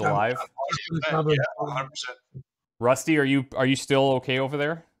 Everyone's alive? Yeah, 100%. Rusty, are you still okay over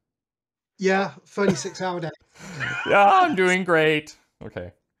there? Yeah, 36-hour day. Yeah, I'm doing great.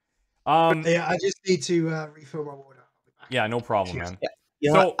 Okay. Yeah, I just need to refill my water. Yeah, no problem, man. Yeah.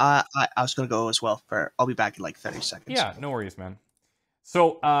 You know what? I was going to go as well. I'll be back in like 30 seconds. Yeah, no worries, man.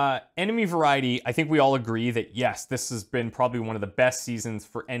 So, enemy variety, I think we all agree that, yes, this has been probably one of the best seasons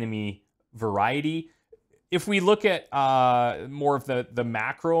for enemy variety. If we look at more of the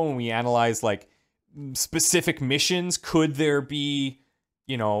macro and we analyze like specific missions, could there be,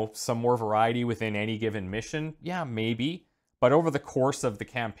 you know, some more variety within any given mission? Yeah, maybe. But over the course of the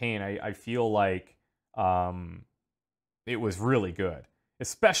campaign, I feel like it was really good.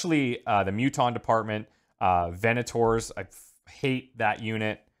 Especially the Muton department, Venators. I hate that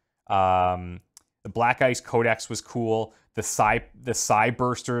unit. The Black Ice Codex was cool. The Psy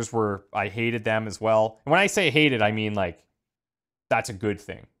Bursters were, I hated them as well. And when I say hated, I mean like that's a good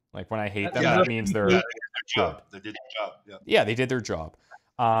thing. Like when I hate them, that means they're good. They did their job. Yeah, they did their job.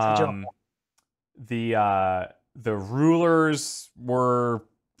 The rulers were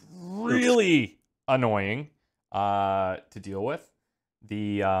really annoying to deal with.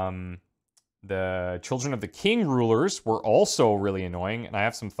 The Children of the King rulers were also really annoying, and I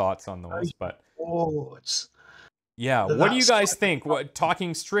have some thoughts on those. But yeah, what do you guys think? What,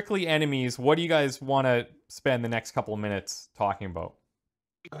 talking strictly enemies, what do you guys want to spend the next couple of minutes talking about?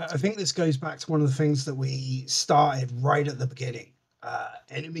 I think this goes back to one of the things that we started right at the beginning.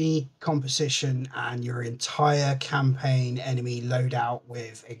 Enemy composition and your entire campaign enemy loadout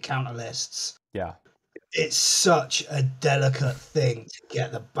with encounter lists. Yeah. It's such a delicate thing to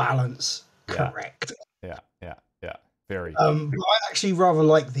get the balance correct. Yeah. Very. But I actually rather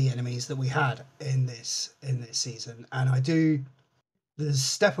like the enemies that we had in this season, and I do the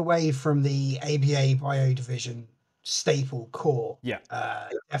step away from the ABA Bio Division staple core. Yeah.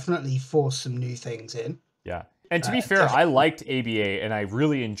 Definitely force some new things in. Yeah. And to be fair, I liked ABA and I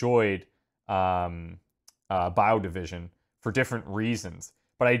really enjoyed Bio Division for different reasons.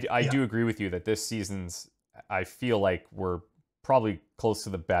 But I do agree with you that this season's, I feel like we're probably close to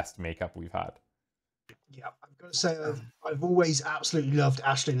the best makeup we've had. Yeah, I've got to say, I've always absolutely loved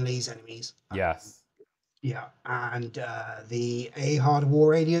Ashlyn Lee's enemies. Yes. Yeah, and the Ahard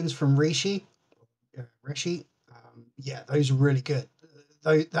War Aliens from Rishi. Yeah, those are really good.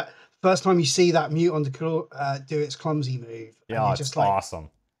 That first time you see that Muton do its clumsy move, yeah, it's just like, awesome.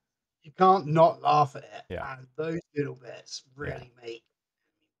 You can't not laugh at it. Yeah, and those little bits really make.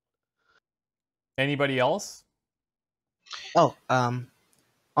 Anybody else? Oh, on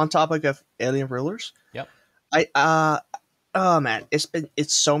topic of alien rulers. Yep. Oh man,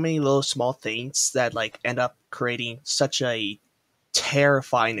 it's so many little small things that like end up creating such a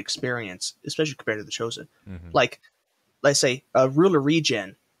terrifying experience, especially compared to the Chosen. Mm-hmm. Like, let's say a ruler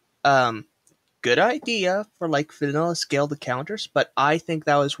regen. Good idea for like vanilla scaled encounters, but I think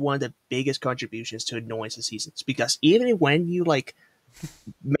that was one of the biggest contributions to annoyance of seasons, because even when you like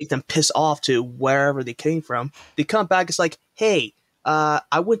make them piss off to wherever they came from, they come back, it's like, hey,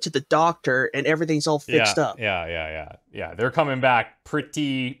 I went to the doctor and everything's all fixed up. Yeah. They're coming back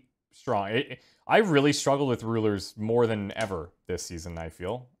pretty strong. I really struggled with rulers more than ever this season, I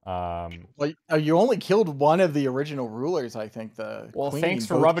feel. Well, you only killed one of the original rulers, I think. Well, thanks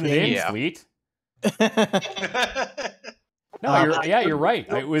for rubbing it in, Fleet. No, you're right.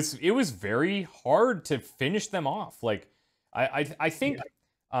 It was very hard to finish them off. Like, I think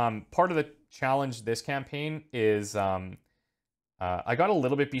part of the challenge this campaign is I got a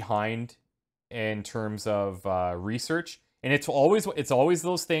little bit behind in terms of research, and it's always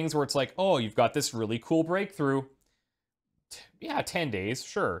those things where it's like, oh, you've got this really cool breakthrough. Yeah, 10 days,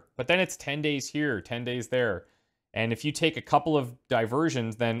 sure, but then it's 10 days here, 10 days there. And if you take a couple of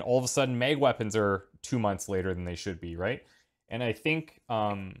diversions, then all of a sudden mag weapons are 2 months later than they should be, right? And I think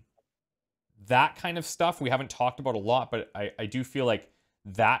that kind of stuff we haven't talked about a lot, but I do feel like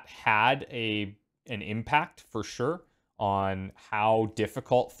that had an impact for sure on how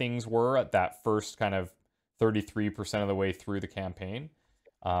difficult things were at that first kind of 33% of the way through the campaign.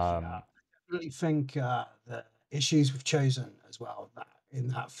 I really think the issues with Chosen as well, that in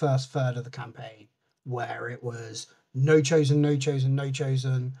that first third of the campaign, where it was no chosen, no chosen, no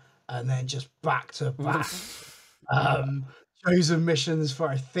chosen, and then just back to back chosen missions for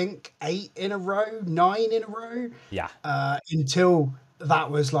I think 8 in a row, 9 in a row. Yeah. Until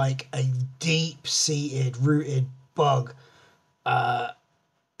that was like a deep-seated, rooted bug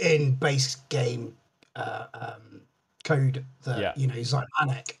in base game code that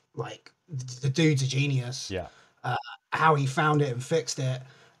Zymanic, like the dude's a genius. Yeah. How he found it and fixed it,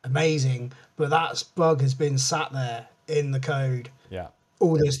 amazing. But that bug has been sat there in the code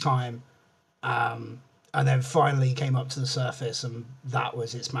all this time, and then finally came up to the surface, and that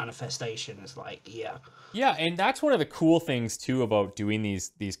was its manifestation. It's like, yeah, and that's one of the cool things too about doing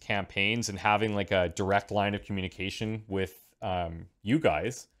these campaigns and having like a direct line of communication with you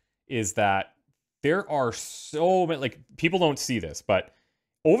guys, is that there are so many, like, people don't see this, but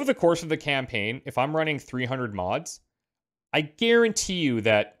over the course of the campaign, if I'm running 300 mods, I guarantee you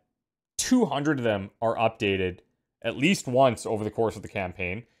that 200 of them are updated at least once over the course of the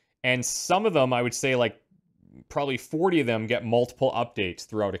campaign. And some of them, I would say like probably 40 of them get multiple updates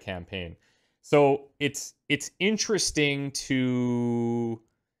throughout a campaign. So it's interesting to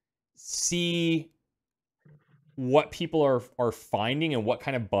see what people are finding and what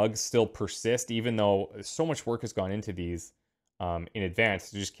kind of bugs still persist, even though so much work has gone into these in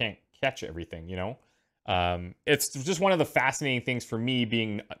advance. You just can't catch everything, you know? It's just one of the fascinating things for me,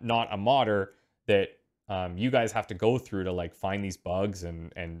 being not a modder, that you guys have to go through to like find these bugs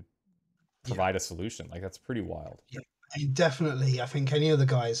and provide a solution. Like, that's pretty wild. Yeah, definitely. I think any of the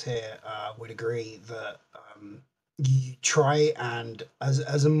guys here would agree that you try, and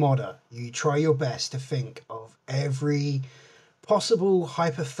as a modder, you try your best to think of every possible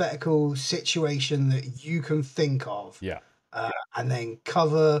hypothetical situation that you can think of. Yeah. And then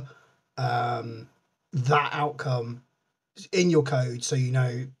cover that outcome in your code, so you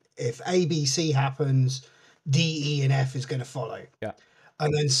know if A, B, C happens, D, E, and F is going to follow. Yeah.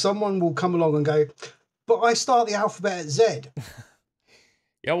 And then someone will come along and go, but I start the alphabet at Z.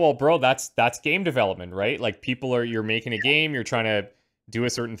 Yeah, well, bro, that's game development, right? Like, you're making a game, you're trying to do a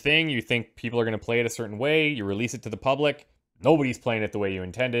certain thing, you think people are going to play it a certain way, you release it to the public, nobody's playing it the way you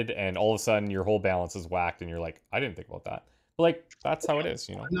intended, and all of a sudden your whole balance is whacked, and you're like, I didn't think about that. But, like, that's how it is,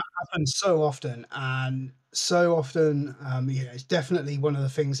 you know? And that happens so often, it's definitely one of the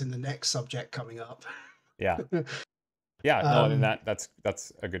things in the next subject coming up. Yeah. Yeah, no, and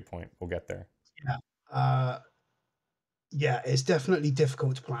that's a good point. We'll get there. Yeah, it's definitely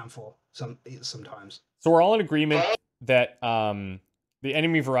difficult to plan for sometimes. So we're all in agreement that the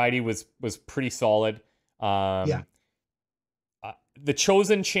enemy variety was pretty solid. The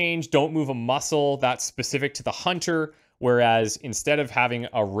chosen change, don't move a muscle, that's specific to the hunter, whereas instead of having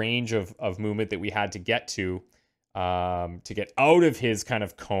a range of movement that we had to get out of his kind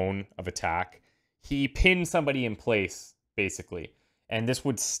of cone of attack, he pinned somebody in place, basically. And this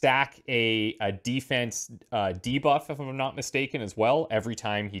would stack a defense debuff, if I'm not mistaken, as well, every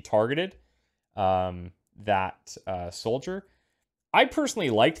time he targeted that soldier. I personally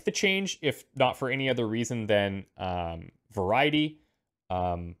liked the change, if not for any other reason than variety.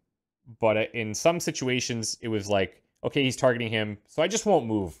 But in some situations, it was like, okay, he's targeting him, so I just won't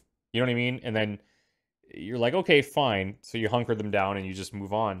move. You know what I mean? And then you're like, okay, fine. So you hunker them down and you just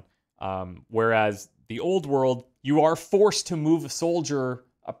move on. Whereas the old world, you are forced to move a soldier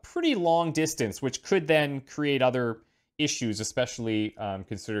a pretty long distance, which could then create other issues, especially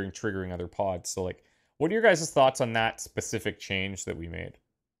considering triggering other pods. So, like, what are your guys' thoughts on that specific change that we made?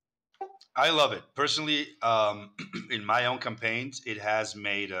 I love it. Personally, in my own campaigns, it has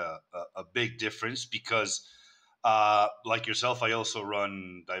made a big difference because, like yourself, I also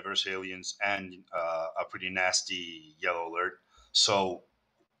run diverse aliens and a pretty nasty yellow alert. So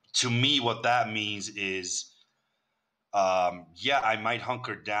to me, what that means is, I might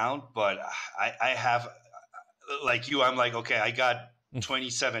hunker down, but I have, like you, I'm like, okay, I got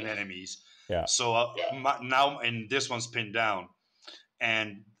 27 enemies. Yeah. So now, and this one's pinned down,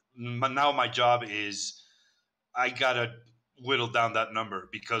 and now my job is I gotta whittle down that number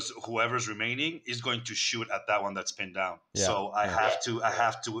because whoever's remaining is going to shoot at that one that's pinned down. Yeah. So I have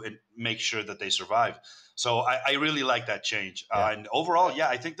to make sure that they survive. So I really like that change. And overall, yeah,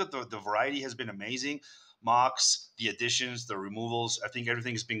 I think that the variety has been amazing. Mocks, the additions, the removals, I think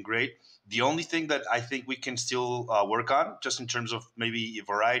everything has been great. The only thing that I think we can still work on, just in terms of maybe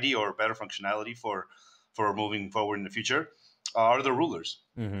variety or better functionality for moving forward in the future, are the rulers.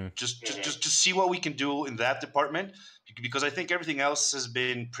 Mm-hmm. Just see what we can do in that department, because I think everything else has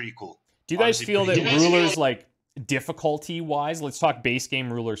been pretty cool. Do you guys feel that rulers, like difficulty wise, let's talk base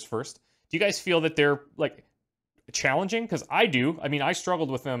game rulers first. Do you guys feel that they're like challenging? Because I do. I mean, I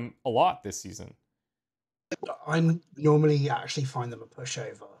struggled with them a lot this season. I normally actually find them a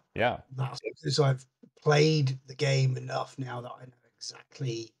pushover. Yeah. That's because I've played the game enough now that I know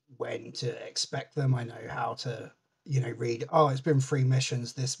exactly when to expect them. I know how to, read, oh, it's been 3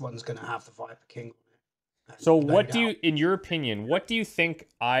 missions. This one's going to have the Viper King on it. So what do you, in your opinion, what do you think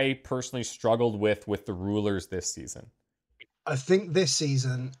I personally struggled with the rulers this season? I think this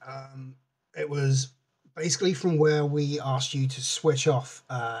season, it was basically from where we asked you to switch off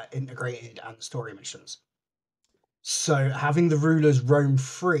integrated and story missions. So having the rulers roam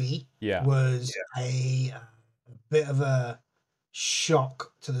free was a bit of a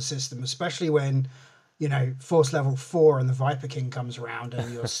shock to the system, especially when, Force level 4 and the Viper King comes around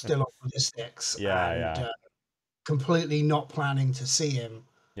and you're still on ballistics and completely not planning to see him.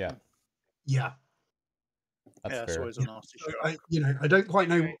 Yeah. Yeah. That's it's fair. always a nasty shock. I don't quite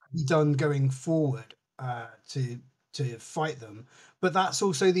know what to be done going forward to fight them, but that's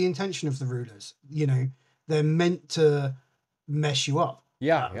also the intention of the rulers. They're meant to mess you up.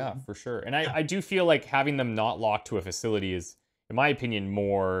 Yeah, for sure. And I do feel like having them not locked to a facility is, in my opinion,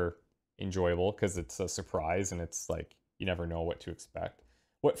 more enjoyable because it's a surprise and it's like you never know what to expect.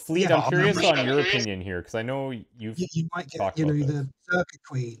 What Fleet? I'm curious on your opinion here because I know you might get the Circuit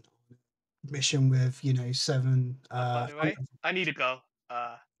Queen mission with 7. By the way, I need to go.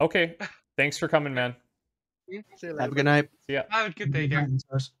 Okay, thanks for coming, man. See you later. Have a good night. See ya. Have a good day, here.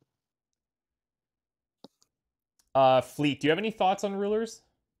 Fleet, do you have any thoughts on rulers?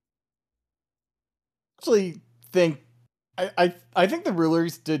 Actually, I think the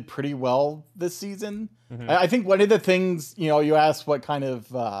rulers did pretty well this season. Mm-hmm. I think one of the things, you asked what kind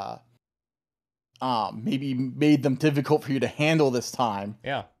of maybe made them difficult for you to handle this time.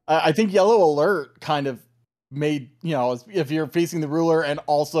 Yeah. I think Yellow Alert kind of made, if you're facing the ruler and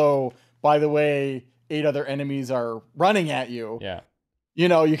also, by the way, 8 other enemies are running at you. Yeah. You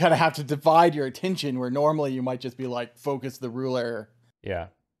kind of have to divide your attention where normally you might just be like, focus the ruler. Yeah.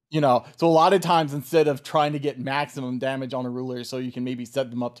 So a lot of times instead of trying to get maximum damage on a ruler so you can maybe set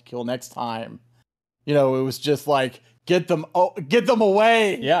them up to kill next time, it was just like, get them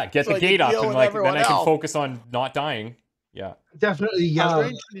away. Yeah, get so the gate up and then I can focus on not dying. Yeah. Definitely, yeah.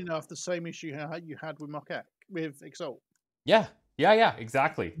 Strangely enough, the same issue you had with Mokek, with Exalt. Yeah,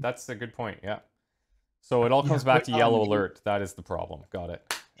 exactly. That's a good point, yeah. So it all comes back to Yellow Alert. That is the problem. Got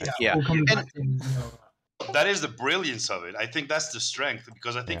it. Yeah. That is the brilliance of it. I think that's the strength,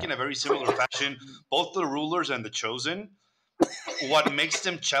 because I think in a very similar fashion, both the rulers and the chosen, what makes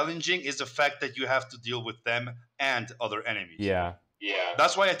them challenging is the fact that you have to deal with them and other enemies. Yeah.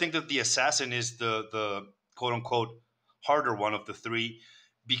 That's why I think that the assassin is the quote unquote harder one of the 3,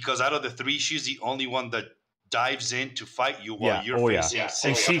 because out of the 3, she's the only one that dives in to fight you while you're facing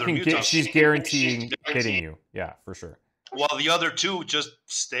 6 and other mutants. she's guaranteeing hitting you. Yeah, for sure. While the other 2 just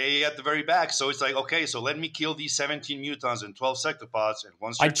stay at the very back. So it's like, okay, so let me kill these 17 mutants and 12 sectopods, and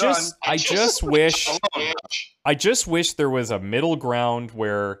once you're done, I just wish there was a middle ground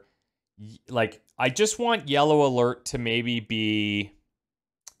where, like, I just want Yellow Alert to maybe be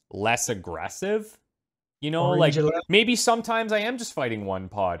less aggressive. Maybe sometimes I am just fighting one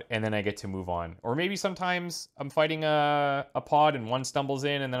pod and then I get to move on. Or maybe sometimes I'm fighting a pod and one stumbles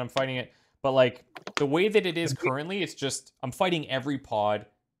in and then I'm fighting it. But like the way that it is currently, it's just I'm fighting every pod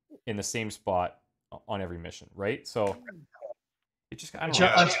in the same spot on every mission, right? So it just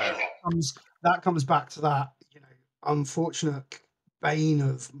that comes back to that, unfortunate bane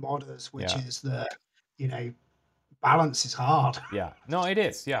of modders, which is that, balance is hard. Yeah. No, it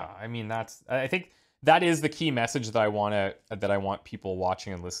is. Yeah. I mean, I think that is the key message that I want people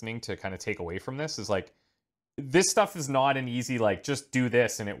watching and listening to kind of take away from this is like, this stuff is not an easy, like, just do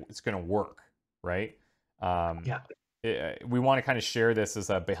this and it's going to work, right? We want to kind of share this as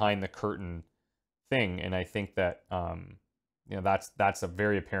a behind the curtain thing. And I think that, that's a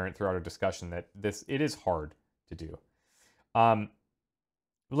very apparent throughout our discussion that it is hard to do.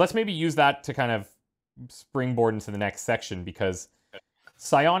 Let's maybe use that to kind of springboard into the next section, because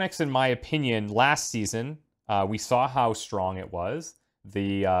psionics, in my opinion, last season, we saw how strong it was.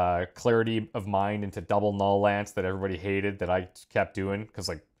 The clarity of mind into double null lance that everybody hated, that I kept doing because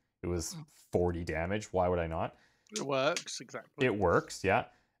like it was 40 damage. Why would I not? It works, exactly. It works, yeah.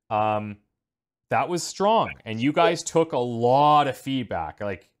 That was strong, and you guys took a lot of feedback.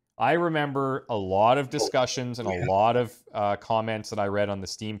 Like, I remember a lot of discussions and a lot of comments that I read on the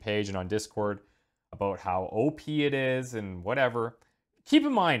Steam page and on Discord about how OP it is and whatever. Keep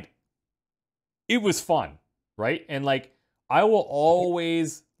in mind, it was fun, right? And like, I will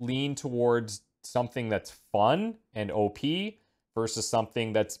always lean towards something that's fun and OP versus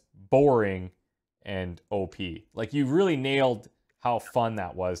something that's boring and OP. Like, you really nailed how fun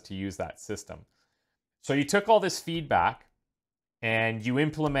that was to use that system. So you took all this feedback and you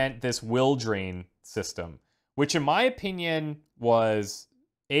implement this will drain system, which in my opinion was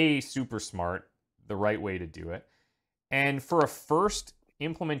super smart, the right way to do it. And for a first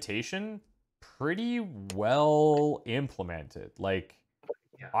implementation, pretty well implemented. Like,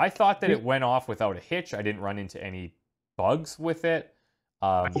 I thought that it went off without a hitch. I didn't run into any bugs with it.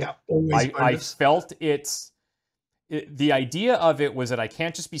 I felt the idea of it was that I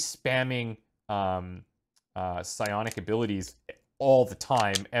can't just be spamming psionic abilities all the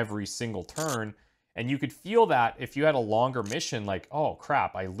time, every single turn. And you could feel that if you had a longer mission, like, oh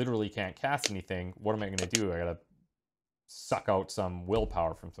crap, I literally can't cast anything. What am I going to do? I got to suck out some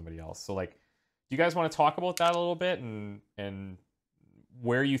willpower from somebody else. So like, do you guys want to talk about that a little bit and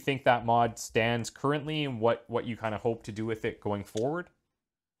where you think that mod stands currently and what you kind of hope to do with it going forward?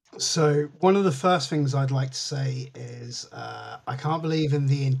 So one of the first things I'd like to say is I can't believe in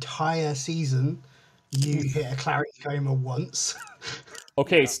the entire season you hit a clarity coma once.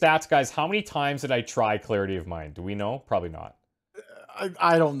 Okay, stats guys, how many times did I try Clarity of Mind? Do we know? Probably not.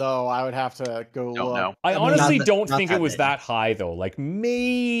 I don't know. I would have to go Don't know. I honestly don't not think that it was many. that high though. Like,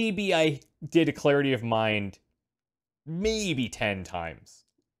 maybe I did a Clarity of Mind maybe 10 times.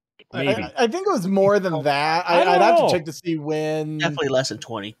 Maybe. I think it was more than that. I don't I'd have know. to check to see when. Definitely less than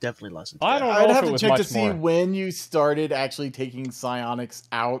 20. Definitely less than 20. I don't know I'd if have it to was check to much see more. when you started actually taking psionics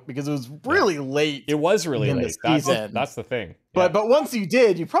out, because it was really late. It was really in the late. season. That's the thing. But once you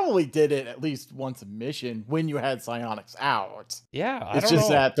did, you probably did it at least once a mission when you had psionics out. yeah, I It's don't just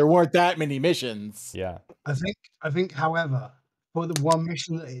know. that there weren't that many missions. Yeah. I think, however, for the one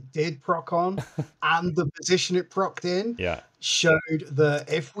mission that it did proc on and the position it proc'd in, Yeah. showed that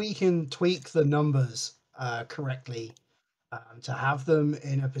if we can tweak the numbers correctly to have them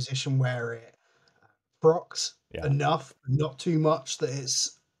in a position where it procs Yeah. enough, not too much that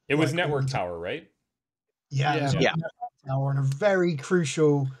it's It was like Network all the- Tower, right? it was Yeah. on Network Tower on a very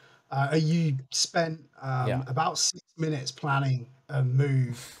crucial. You spent about 6 minutes planning a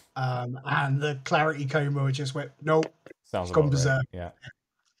move, and the clarity coma just went nope. Sounds It's gone about right. berserk. Yeah.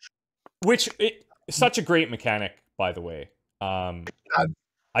 Which such a great mechanic, by the way.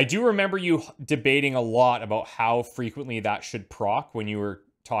 I do remember you debating a lot about how frequently that should proc when you were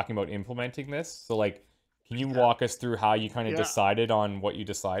talking about implementing this. So like, can you walk us through how you kind of decided on what you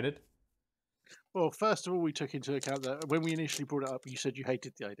decided? Well, first of all, we took into account that when we initially brought it up, you said you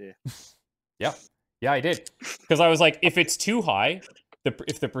hated the idea. Yeah. Yeah, I did. Because I was like, if it's too high,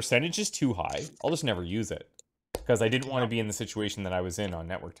 if the percentage is too high, I'll just never use it. Because I didn't want to be in the situation that I was in on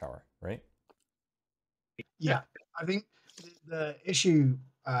Network Tower, right? Yeah, I think the issue,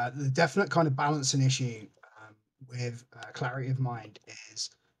 the definite kind of balancing issue with Clarity of Mind is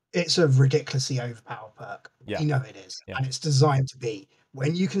it's a ridiculously overpowered perk. Yeah. You know it is. Yeah. And it's designed to be.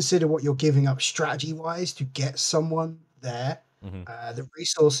 When you consider what you're giving up strategy-wise to get someone there, the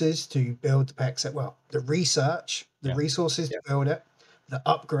resources to build the PEC set, well, the research, the resources to build it, the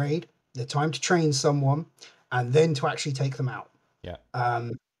upgrade, the time to train someone, and then to actually take them out. Yeah.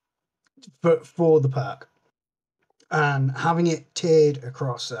 But for the perk. And having it tiered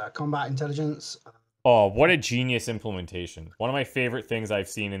across combat intelligence. Oh, what a genius implementation. One of my favorite things I've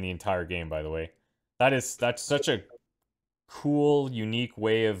seen in the entire game, by the way. That's such a cool, unique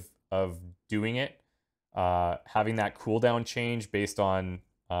way of doing it. Having that cooldown change based on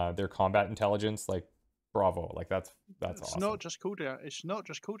their combat intelligence, like, bravo. Like, that's awesome. It's not just cooldown. It's not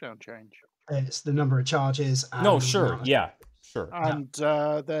just cooldown change. It's the number of charges. And No, the sure. amount of- Yeah, sure. And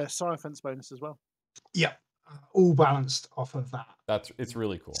their side offense bonus as well. Yeah. All balanced off of that. It's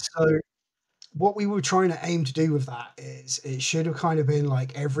really cool. So what we were trying to aim to do with that is it should have kind of been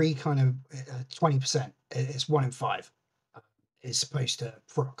like every kind of 20%. It's 1 in 5 is supposed to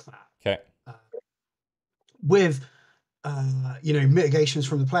proc that. Okay. With mitigations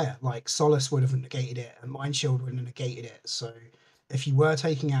from the player. Like Solace would have negated it, and Mind Shield would have negated it. So if you were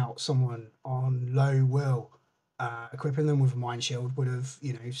taking out someone on low will, equipping them with a Mind Shield would have,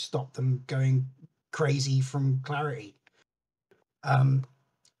 stopped them going crazy from clarity. And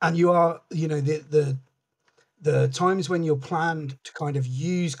you are, the times when you're planned to kind of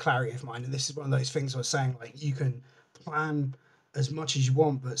use clarity of mind, and this is one of those things I was saying, like you can plan as much as you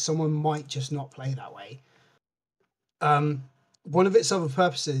want, but someone might just not play that way. One of its other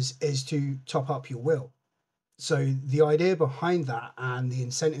purposes is to top up your will. So the idea behind that and the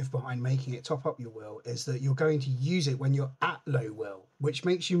incentive behind making it top up your will is that you're going to use it when you're at low will, which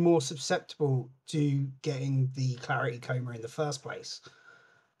makes you more susceptible to getting the clarity coma in the first place.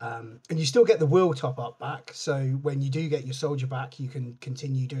 And you still get the will top up back. So when you do get your soldier back, you can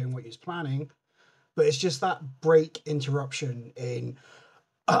continue doing what you're planning. But it's just that break interruption in,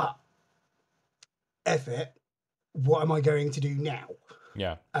 F it, what am I going to do now?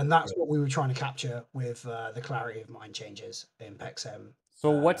 Yeah. And that's what we were trying to capture with the clarity of mind changes in PEXM. So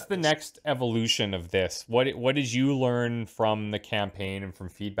what's the next evolution of this? What did you learn from the campaign and from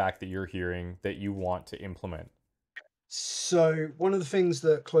feedback that you're hearing that you want to implement? So one of the things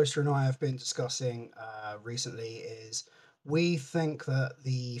that Cloister and I have been discussing recently is we think that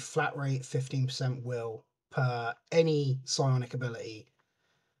the flat rate 15% will per any psionic ability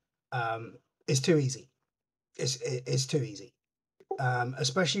is too easy. It's too easy.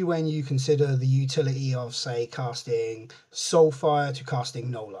 Especially when you consider the utility of, say, casting Soulfire to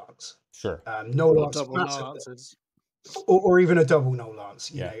casting No Lance. Sure. No Lance, double No Lances. or even a double Null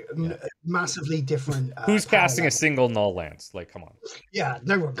Lance. Yeah. Massively different. Who's casting a level. single null lance? Like, come on. Yeah,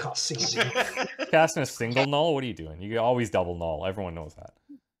 no one casts single. Casting a single null? What are you doing? You always double null. Everyone knows that.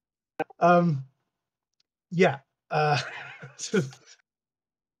 Yeah.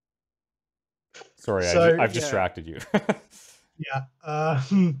 Sorry, I've distracted you. Yeah.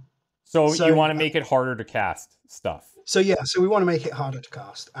 So you want to make it harder to cast stuff. So we want to make it harder to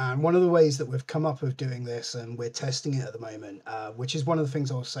cast. And one of the ways that we've come up with doing this, and we're testing it at the moment, which is one of the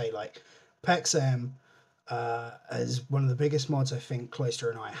things I'll say, like PEXM is one of the biggest mods I think Cloister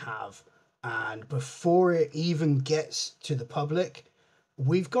and I have. And before it even gets to the public,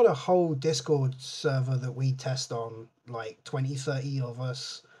 we've got a whole Discord server that we test on, like 20, 30 of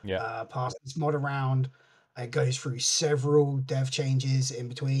us pass this mod around. It goes through several dev changes in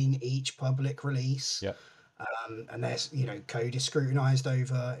between each public release. Yeah. And there's, code is scrutinized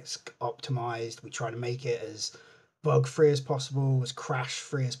over, it's optimized. We try to make it as bug free as possible, as crash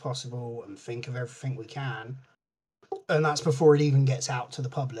free as possible, and think of everything we can. And that's before it even gets out to the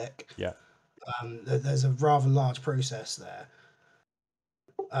public. Yeah. There's a rather large process there.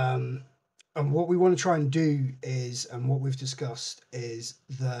 And what we want to try and do is, and what we've discussed is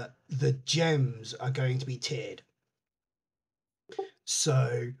that the gems are going to be tiered.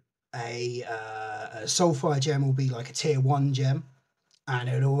 So a Soulfire gem will be like a tier 1 gem, and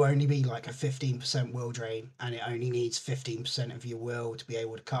it'll only be like a 15% will drain, and it only needs 15% of your will to be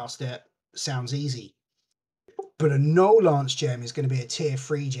able to cast it. Sounds easy. But a No Lance gem is going to be a tier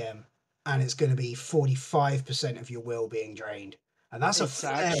 3 gem, and it's going to be 45% of your will being drained. And that's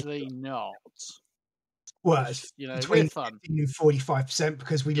actually not. Well, it's between 15 and 45%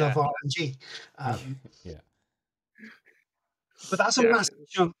 because we love RNG. Yeah. But that's a massive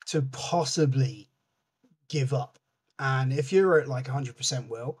chunk to possibly give up. And if you're at like 100%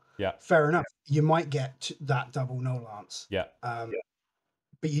 will, fair enough. You might get that double No Lance. Yeah.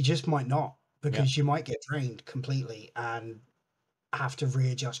 But you just might not, because you might get drained completely and have to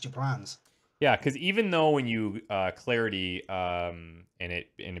readjust your plans. Yeah, because even though when you clarity and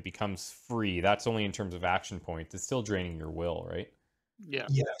it becomes free, that's only in terms of action points. It's still draining your will, right? Yeah.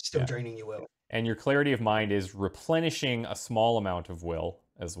 Yeah, still draining your will. And your clarity of mind is replenishing a small amount of will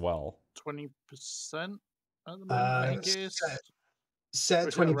as well. 20% at the moment, I think it is. Set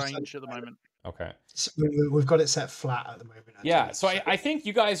 20% range at the moment. Okay. So we've got it set flat at the moment. Actually. Yeah, so I think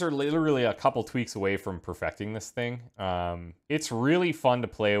you guys are literally a couple tweaks away from perfecting this thing. It's really fun to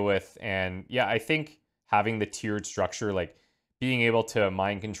play with, and yeah, I think having the tiered structure, like being able to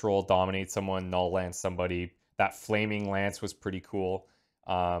mind control, dominate someone, null lance somebody, that flaming lance was pretty cool.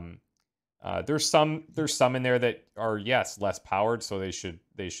 There's some in there that are less powered, so they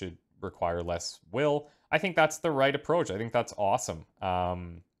should require less will. I think that's the right approach. I think that's awesome.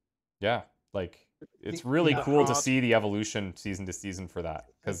 Like it's really cool to see the evolution season to season for that,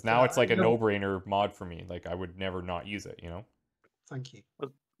 because now it's like a no-brainer mod for me. Like I would never not use it, Thank you.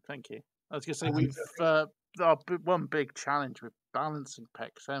 Well, thank you. I was going to say we've our one big challenge with balancing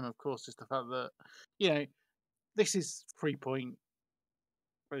PEXM, of course, is the fact that this is 3.0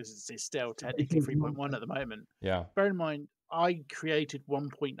 it's still technically 3.1 at the moment. Yeah. Bear in mind, I created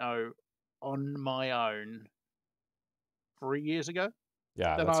 1.0 on my own 3 years ago.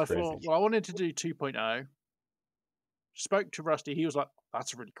 Yeah, Then that's I crazy. thought, well, I wanted to do 2.0. Spoke to Rusty. He was like,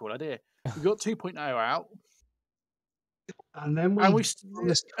 that's a really cool idea. We got 2.0 out. And then we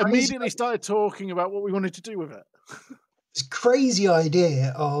immediately started talking about what we wanted to do with it. This crazy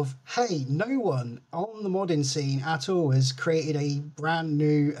idea of, hey, no one on the modding scene at all has created a brand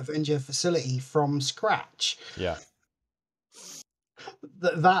new Avenger facility from scratch. Yeah.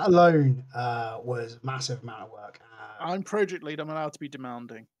 That alone was a massive amount of work. I'm project lead. I'm allowed to be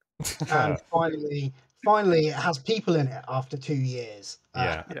demanding. And finally, it has people in it after 2 years.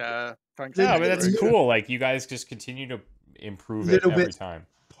 Yeah. Yeah. Thanks. Yeah, but that's cool. Like, you guys just continue to improve it every time.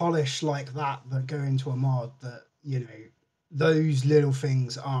 Polish like that go into a mod that, you know, those little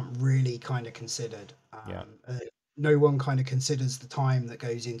things aren't really kind of considered. No one kind of considers the time that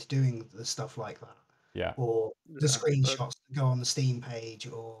goes into doing the stuff like that. Yeah. Or the screenshots that go on the Steam page,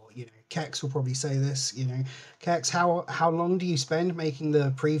 or, you know, Kex will probably say this, you know, Kex, how long do you spend making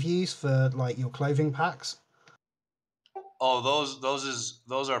the previews for like your clothing packs? Oh,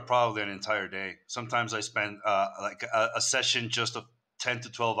 those are probably an entire day. Sometimes I spend like a session just of 10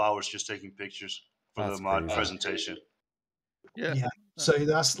 to 12 hours just taking pictures for the mod presentation. Yeah. So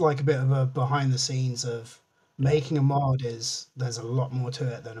that's like a bit of a behind the scenes of making a mod. There's a lot more to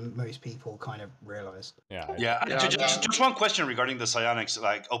it than most people kind of realize. Just one question regarding the psionics,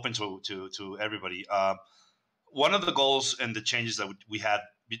 like open to everybody. One of the goals and the changes that we had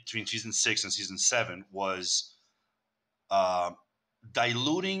between season 6 and season 7 was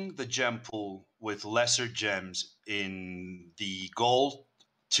diluting the gem pool with lesser gems in the goal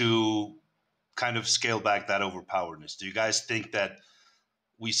to kind of scale back that overpoweredness. Do you guys think that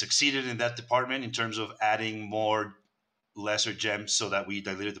we succeeded in that department in terms of adding more lesser gems so that we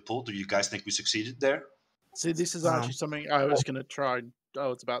diluted the pool? Do you guys think we succeeded there? See, this is actually something I was going to try. I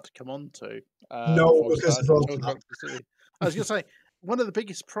was about to come on to. No, because I was going to say, one of the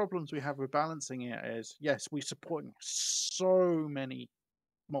biggest problems we have with balancing it is, yes, we're supporting so many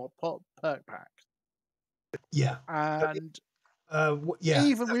more perk packs. Yeah. And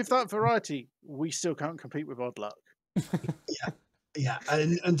even with that variety, we still can't compete with Odd Luck. Yeah,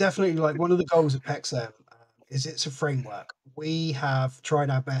 and definitely, like, one of the goals of PEXM is it's a framework. We have tried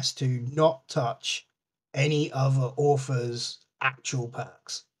our best to not touch any other author's actual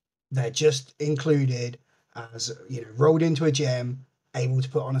perks. They're just included as, you know, rolled into a gem, able to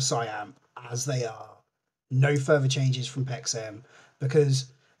put on a Psyamp as they are. No further changes from PEXM,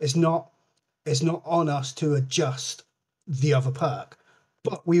 because it's not on us to adjust the other perk.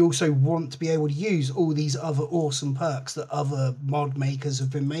 But we also want to be able to use all these other awesome perks that other mod makers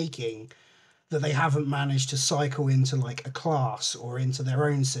have been making that they haven't managed to cycle into like a class or into their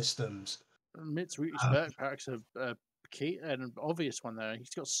own systems. Mitsurugi's perk packs are key and an obvious one there.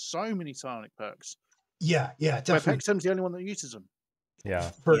 He's got so many psionic perks. Yeah, definitely. PEXM's the only one that uses them.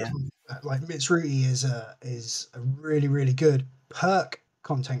 Like Mitsurugi is a really, really good perk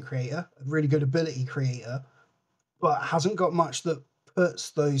content creator, a really good ability creator, but hasn't got much that puts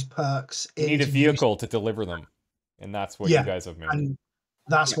those perks in. You need a vehicle to deliver them, and that's what you guys have made. And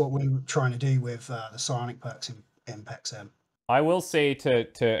that's what we're trying to do with the psionic perks in PEXM. I will say to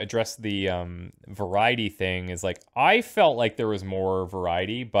address the variety thing is, like, I felt like there was more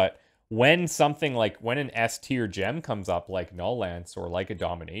variety, but when something like when an S tier gem comes up like Null Lance or like a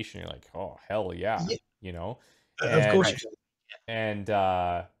Domination, you're like, oh hell yeah. You know, of course. And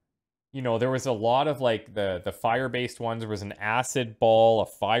you know, there was a lot of like the fire-based ones. There was an acid ball, a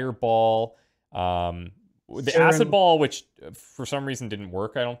fireball, the acid ball, which for some reason didn't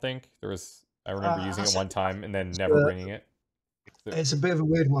work. I don't think I remember using it one time and then never bringing it. It's a bit of a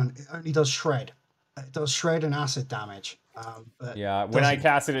weird one. It only does shred. It does shred and acid damage. But yeah, when I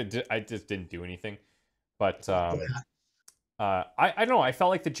casted it, I just didn't do anything. But I don't know. I felt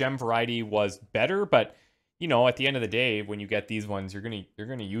like the gem variety was better, but you know, at the end of the day, when you get these ones, you're gonna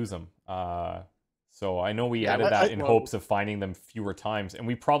use them. So I know we added that in hopes of finding them fewer times, and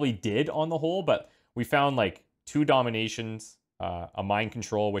we probably did on the whole. But we found like 2 dominations, a mind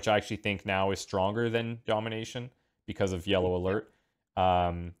control, which I actually think now is stronger than domination because of yellow alert.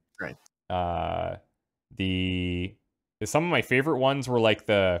 Right. Some of my favorite ones were like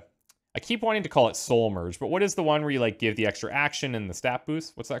I keep wanting to call it soul merge, but what is the one where you like give the extra action and the stat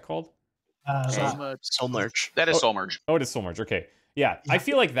boost? What's that called? Soul merge. That is soul merge. Oh, it is soul merge. Okay. Yeah, I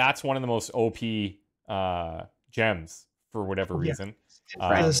feel like that's one of the most OP gems for whatever reason.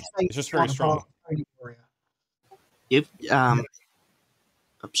 It's just very strong. I'm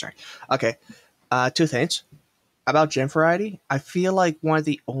sorry. Okay. 2 things. about gem variety, I feel like one of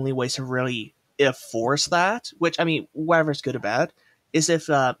the only ways to really enforce that, which I mean, whether it's good or bad, is if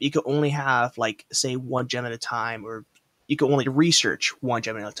you could only have like say one gem at a time, or you could only research one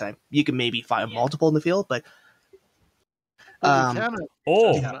gem at a time. You can maybe find multiple in the field, but You um, can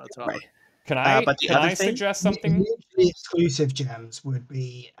Oh, one at a time. right. can I But the can other I thing, suggest something? Mutually exclusive gems would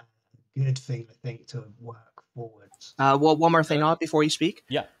be a good thing, I think, to work forwards. well, one more thing on before you speak.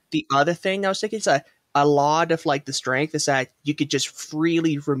 Yeah. The other thing I was thinking is that a lot of like the strength is that you could just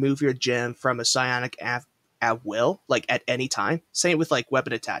freely remove your gem from a psionic at will, like at any time. Same with like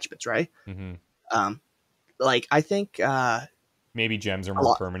weapon attachments, right? Mm-hmm. Like I think Maybe gems are a more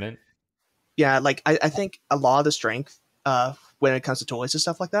lot. permanent. Yeah, like I think a lot of the strength when it comes to toys and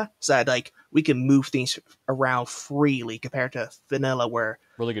stuff like that is that like we can move things around freely compared to vanilla where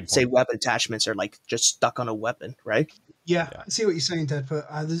Really good point. say weapon attachments are like just stuck on a weapon, right? Yeah, Yeah. I see what you're saying, Ted. But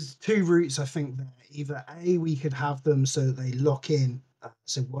there's two routes I think there. Either A, we could have them so that they lock in.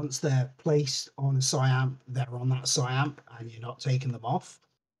 So once they're placed on a SciAmp, they're on that SciAmp, and you're not taking them off.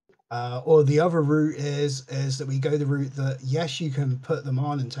 Or the other route is that we go the route that yes, you can put them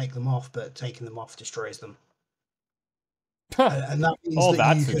on and take them off, but taking them off destroys them. And that means Oh, that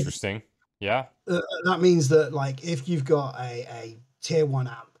that's you can, interesting. Yeah. that means that like if you've got a tier 1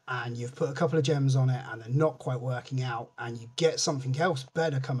 amp and you've put a couple of gems on it and they're not quite working out, and you get something else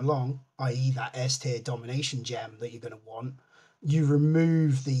better come along, i.e. that S tier domination gem that you're going to want, you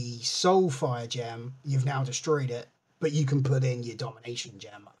remove the soulfire gem, you've now destroyed it, but you can put in your domination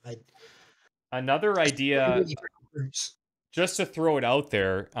gem. Another idea, Really great routes. just to throw it out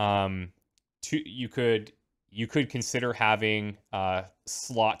there, you could consider having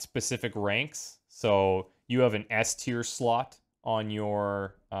slot specific ranks. So you have an S tier slot on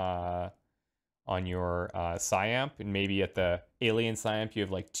your SciAmp, and maybe at the Alien SciAmp you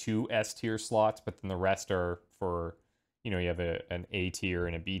have like 2 S tier slots, but then the rest are for, you have an A tier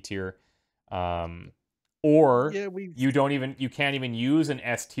and a B tier. Or Yeah, you can't even use an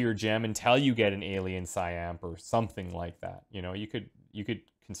S tier gem until you get an Alien SciAmp or something like that. You could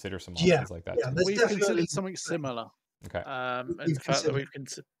consider some options like that too. there's we've definitely considered something similar. Okay. And We've the fact that considered- we've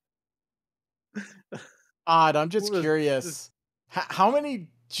considered. Odd, I'm just Well, curious. How many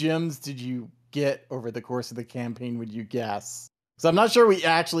gems did you get over the course of the campaign, would you guess? Because I'm not sure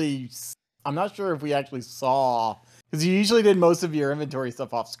if we actually saw, because you usually did most of your inventory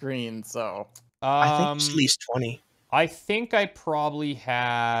stuff off screen, so. I think it's at least 20. I think I probably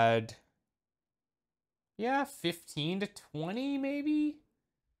had 15 to 20 maybe.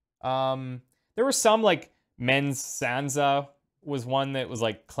 There were some like Men's Sansa was one that was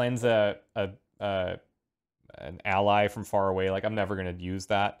like cleanse an ally from far away. Like I'm never gonna use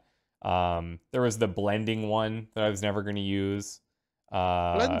that. There was the blending one that I was never gonna use.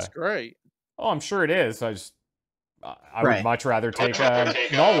 Blend's great. Oh, I'm sure it is. I would Right. much rather take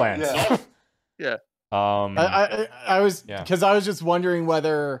null lens. Yeah. I was, Yeah. because I was just wondering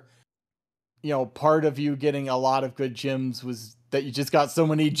whether, part of you getting a lot of good gems was that you just got so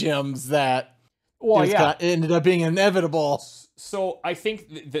many gems that it ended up being inevitable. So I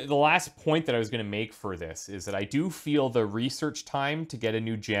think the last point that I was going to make for this is that I do feel the research time to get a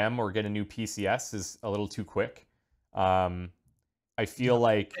new gem or get a new PCS is a little too quick. I feel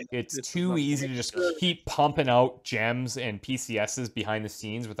like it's too easy to just keep pumping out gems and PCSs behind the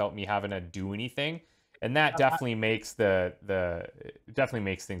scenes without me having to do anything. And that definitely makes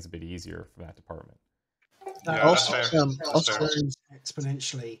makes things a bit easier for that department. That's fair. Also grows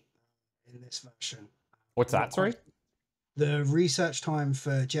exponentially in this version. What's that? Sorry? The research time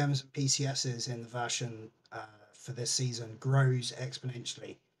for gems and PCSs in the version for this season grows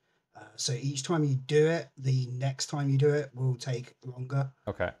exponentially. So each time you do it, the next time you do it will take longer.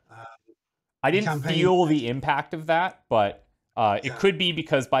 Okay. I didn't feel the impact of that, but it could be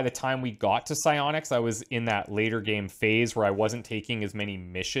because by the time we got to Psionics, I was in that later game phase where I wasn't taking as many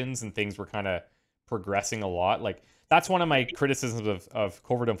missions and things were kind of progressing a lot. Like that's one of my criticisms of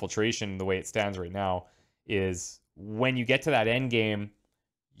Covert Infiltration, the way it stands right now, is when you get to that end game,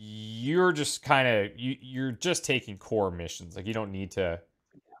 you're just you're just taking core missions. Like you don't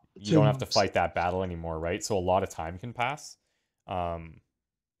don't have to fight that battle anymore, right? So a lot of time can pass.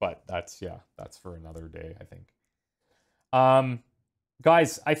 But that's for another day, I think.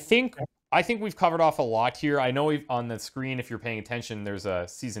 Guys, I think we've covered off a lot here. I know on the screen, if you're paying attention, there's a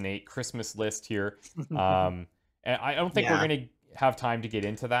season 8 Christmas list here. And I don't think we're going to have time to get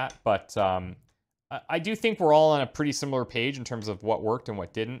into that, but I do think we're all on a pretty similar page in terms of what worked and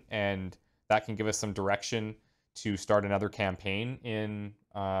what didn't, and that can give us some direction to start another campaign in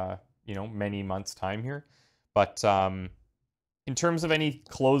many months' time here. But in terms of any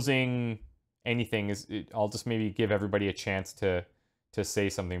closing anything is, I'll just maybe give everybody a chance to say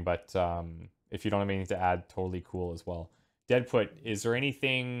something. But if you don't have anything to add, totally cool as well. Deadput, is there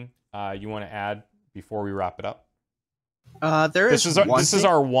anything you want to add before we wrap it up? This is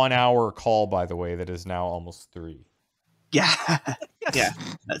our 1 hour call, by the way, that is now almost 3. Yeah. Yeah.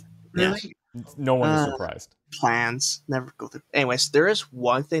 Really? No one is surprised. Plans never go through. Anyways, there is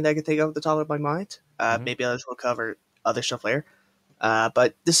one thing that I can think of at the top of my mind. Maybe others will cover other stuff later.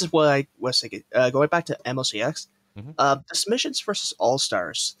 But this is what I was thinking. Going back to MLCX, the submissions versus all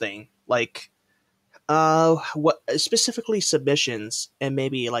stars thing, like, what specifically submissions, and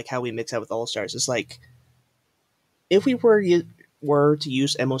maybe like how we mix that with all stars is like, if we were to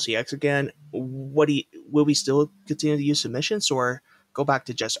use MLCX again, will we still continue to use submissions or go back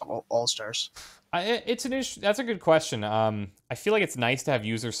to just all stars? It's an issue. That's a good question. I feel like it's nice to have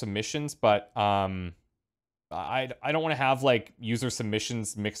user submissions, but I don't want to have like user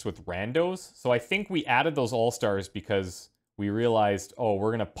submissions mixed with randos. So I think we added those all stars because we realized, oh,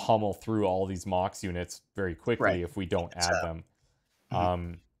 we're gonna pummel through all these Mox units very quickly if we don't add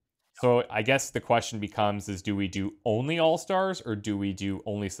them. So I guess the question becomes: is do we do only all stars, or do we do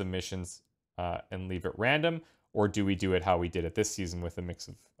only submissions and leave it random, or do we do it how we did it this season with a mix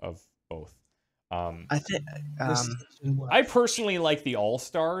of both? I think I personally like the all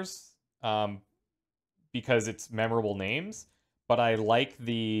stars because it's memorable names, but I like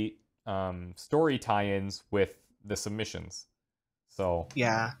the story tie-ins with the submissions. So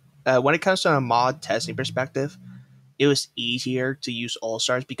yeah, when it comes to a mod testing perspective, it was easier to use all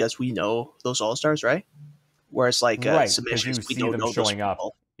stars because we know those all stars, right? Whereas like submissions, we don't know showing up.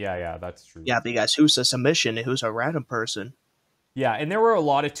 Yeah, that's true. Yeah, because who's a submission and who's a random person? Yeah, and there were a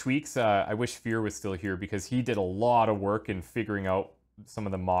lot of tweaks. I wish Fear was still here because he did a lot of work in figuring out some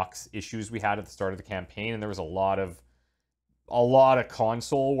of the Mox issues we had at the start of the campaign, and there was a lot of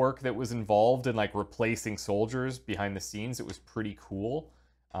console work that was involved in like replacing soldiers behind the scenes. It was pretty cool.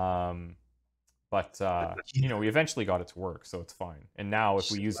 But we eventually got it to work, so it's fine. And now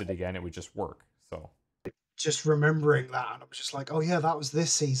if we use it again, it would just work. So just remembering that, and I was just like, oh yeah, that was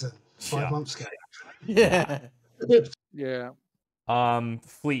this season 5 months ago. Yeah. Yeah.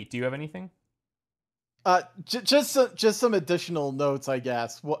 Fleet, do you have anything? Just some additional notes, I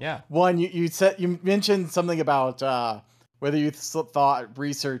guess. Yeah. One, you mentioned something about whether you thought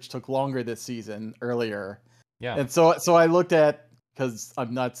research took longer this season earlier. Yeah. And so I looked at, because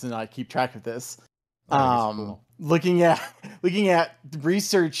I'm nuts and I keep track of this. Cool. Looking at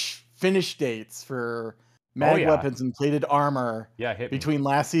research finish dates for mag weapons and plated armor between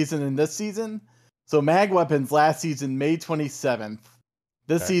last season and this season. So mag weapons last season, May 27th.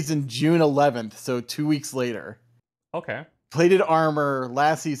 This season, June 11th. So 2 weeks later. Okay. Plated armor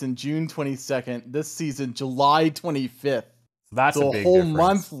last season, June 22nd. This season, July 25th. That's so a big whole difference.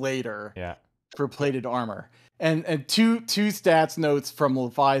 month later. Yeah. For plated armor. And two stats notes from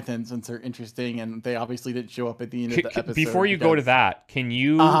Leviathan, since they're interesting and they obviously didn't show up at the end of the episode. Before you go to that, can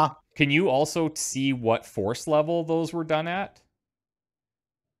you also see what force level those were done at?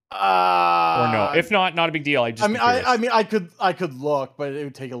 Or no? If not a big deal. I could look, but it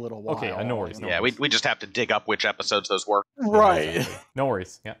would take a little while. Okay, no worries. We just have to dig up which episodes those were. Right. Yeah, exactly. No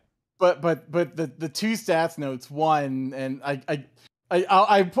worries. Yeah. But the two stats notes, one, and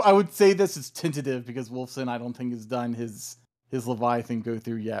I would say this is tentative because Wolfson I don't think has done his Leviathan go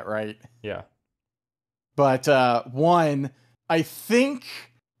through yet, right? Yeah. But one, I think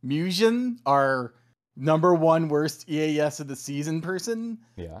Musion, our number one worst EAS of the season person,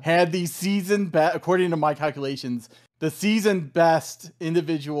 had the season according to my calculations, the season best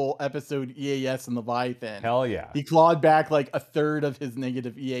individual episode EAS in Leviathan. Hell yeah. He clawed back like a third of his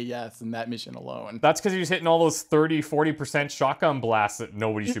negative EAS in that mission alone. That's because he was hitting all those 30-40% shotgun blasts that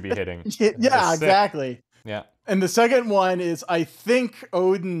nobody should be hitting. Yeah, exactly. Yeah. And the second one is, I think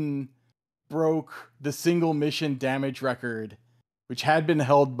Odin broke the single mission damage record, which had been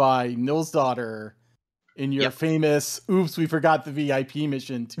held by Nils Daughter in your famous oops, we forgot the VIP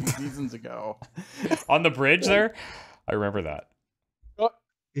mission 2 seasons ago. On the bridge there? I remember that.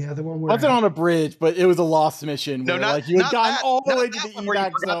 Yeah, the one where wasn't on a bridge, but it was a lost mission. No, where, not, like, you had gotten all the way to the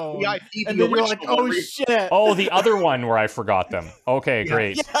evac zone, VIP, and then you're like, "Oh shit!" Oh, the other one where I forgot them. Okay,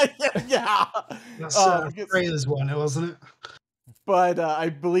 great. Yeah. That's Freya's one, wasn't it? But I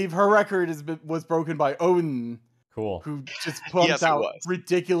believe her record was broken by Odin. Cool. Who just pumped out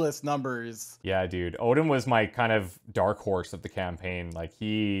ridiculous numbers. Yeah, dude. Odin was my kind of dark horse of the campaign. Like,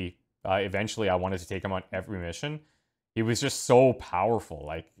 he eventually I wanted to take him on every mission. He was just so powerful.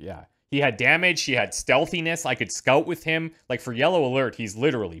 Like, yeah. He had damage, he had stealthiness, I could scout with him. Like, for Yellow Alert, he's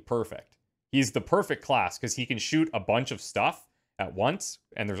literally perfect. He's the perfect class because he can shoot a bunch of stuff at once,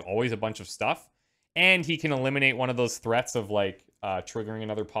 and there's always a bunch of stuff. And he can eliminate one of those threats of like triggering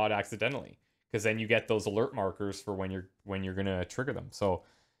another pod accidentally, because then you get those alert markers for when you're gonna trigger them. So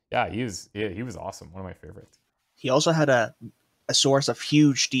yeah, he was awesome. One of my favorites. He also had a source of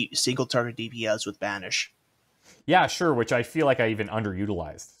huge single target DPS with Banish. Yeah, sure, which I feel like I even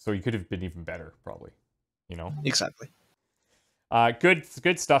underutilized. So he could have been even better, probably. Exactly.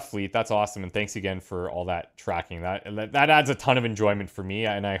 Good stuff, Fleet. That's awesome, and thanks again for all that tracking. That adds a ton of enjoyment for me,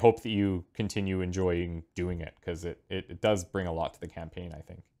 and I hope that you continue enjoying doing it, because it does bring a lot to the campaign, I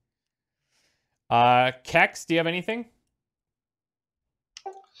think. Kex, do you have anything?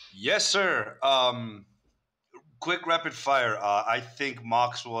 Yes, sir. Quick rapid fire. I think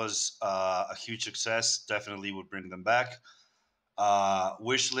Mox was a huge success. Definitely would bring them back.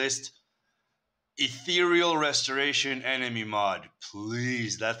 Wish list. Ethereal Restoration enemy mod.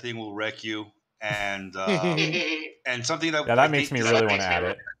 Please, that thing will wreck you. And and something that that makes me really want to add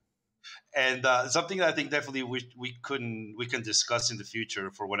it. And something that I think definitely we can discuss in the future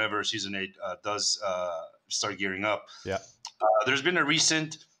for whenever Season 8 does start gearing up. Yeah. There's been a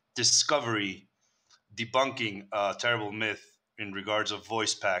recent discovery debunking a terrible myth in regards of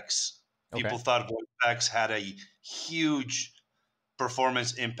voice packs. People thought voice packs had a huge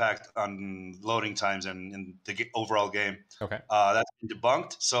performance impact on loading times and in the overall game. That's been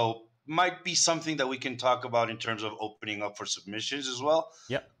debunked. So might be something that we can talk about in terms of opening up for submissions as well.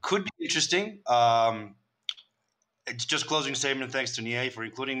 Yep. Could be interesting. It's just closing statement. Thanks to NIE for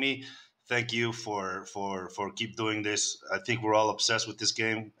including me. Thank you for keep doing this. I think we're all obsessed with this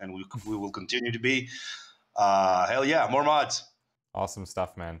game, and we will continue to be. Hell yeah, more mods. Awesome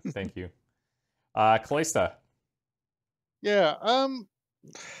stuff, man. Thank you. Kalista. Yeah,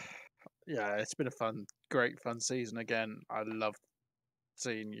 yeah, it's been a great fun season again. I love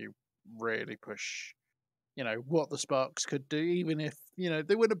seeing you really push, what the Sparks could do, even if,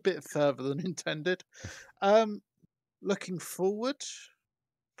 they went a bit further than intended. Looking forward,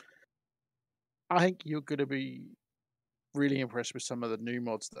 I think you're going to be really impressed with some of the new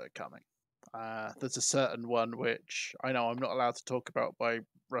mods that are coming. There's a certain one which I know I'm not allowed to talk about by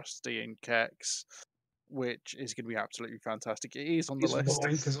Rusty and Kex, which is going to be absolutely fantastic. It is on the list.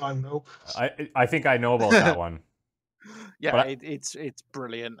 Because I will. I think I know about that one. Yeah, it's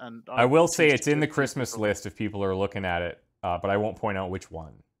brilliant, and I will say it's in the Christmas list if people are looking at it, but I won't point out which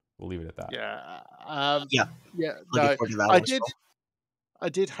one. We'll leave it at that. Yeah. No, I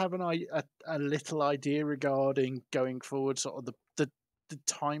did have a little idea regarding going forward, sort of the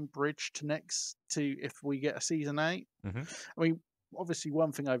time bridge to if we get a season 8. Mm-hmm. I mean, obviously,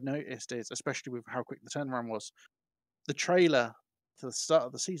 one thing I've noticed is, especially with how quick the turnaround was, the trailer to the start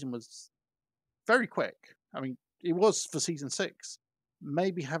of the season was very quick. I mean, it was for season 6.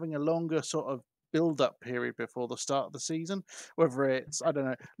 Maybe having a longer sort of build-up period before the start of the season, whether it's, I don't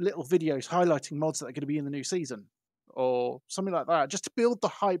know, little videos highlighting mods that are going to be in the new season or something like that, just to build the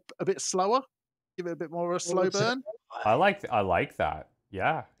hype a bit slower, give it a bit more of a slow burn. I like that.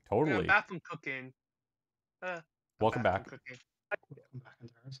 Yeah, totally. Bathroom cooking. Welcome back. Cooking.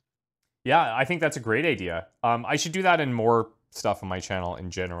 Yeah, I think that's a great idea. I should do that in more stuff on my channel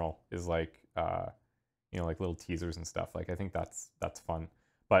in general. Is like, like little teasers and stuff. Like, I think that's fun.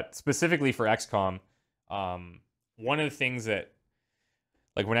 But specifically for XCOM, one of the things that,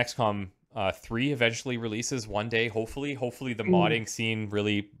 like, when XCOM 3 eventually releases one day, hopefully the modding scene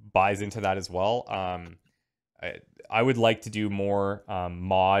really buys into that as well. I would like to do more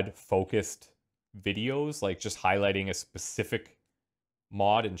mod-focused videos, like just highlighting a specific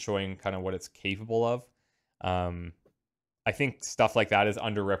mod and showing kind of what it's capable of. I think stuff like that is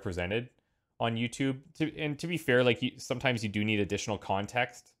underrepresented on YouTube. To be fair, like sometimes you do need additional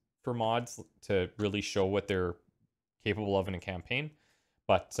context for mods to really show what they're capable of in a campaign.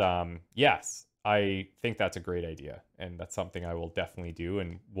 But yes, I think that's a great idea, and that's something I will definitely do,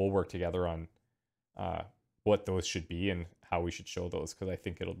 and we'll work together on what those should be and how we should show those, because I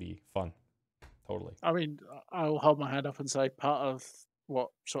think it'll be fun. Totally. I mean, I'll hold my hand up and say part of what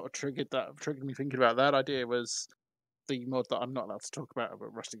sort of triggered me thinking about that idea was the mod that I'm not allowed to talk about, but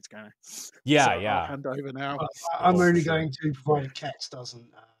Rusty's going to. Yeah, so yeah. I'll hand over now. I'm only going to, provided Kex doesn't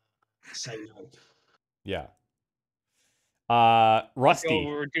say no. Yeah. Rusty.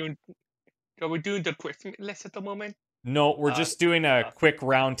 So we're doing the Christmas list at the moment? No, we're just doing a quick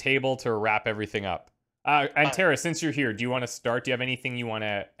round table to wrap everything up. And Tara, since you're here, do you want to start? Do you have anything you want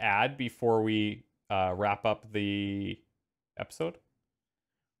to add before we wrap up the episode?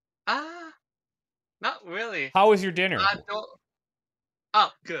 Not really. How was your dinner?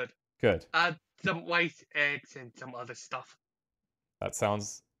 Good. Good. Some white eggs and some other stuff. That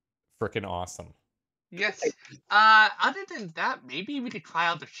sounds freaking awesome. Yes. Other than that, maybe we could try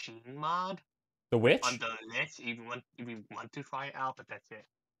out the Sheen mod The on which? the list if we want to try it out, but that's it.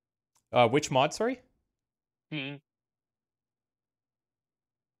 Which mod? Sorry. Sheen.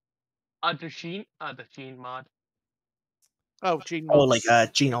 The Sheen mod. Oh, Gene Oh, mods.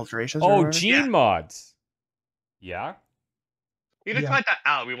 like gene alterations. or Oh, whatever? gene mods. Yeah. We could Yeah. try that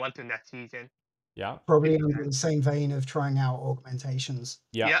out. We want to next season. Yeah. Probably under the same vein of trying out augmentations.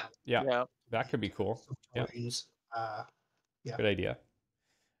 Yeah. Yeah. Yeah. Yeah. That could be cool. Yeah. Tones. Yeah. Good idea.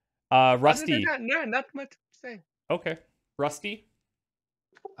 Other than Rusty. that, no, not much to say. Okay. Rusty.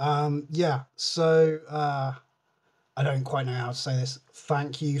 Yeah. So I don't quite know how to say this.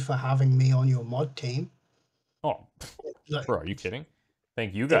 Thank you for having me on your mod team. Oh, Like, bro, are you kidding?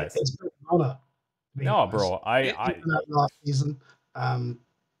 Thank you guys. It's been an honor. to be No, honest. bro. I Even that last season.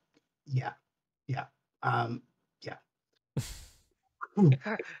 Yeah.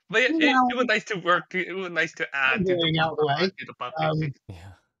 But it Now- was nice to work. It was nice to add to Getting out of the way. to the bug Um, fixes.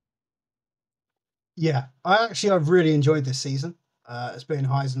 yeah. I've really enjoyed this season. It's been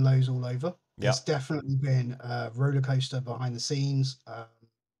highs and lows all over. Yeah. It's definitely been a roller coaster behind the scenes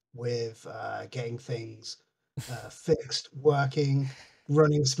with getting things fixed, working,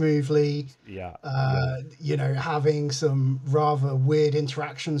 running smoothly. Yeah. Having some rather weird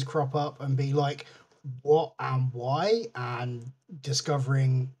interactions crop up and be like, what and why, and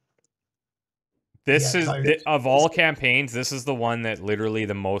discovering. This Yeah, is so- of all campaigns, this is the one that literally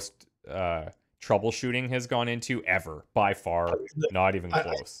the most troubleshooting has gone into ever by far. Not even I-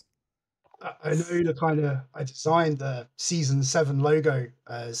 close. I know I designed the season 7 logo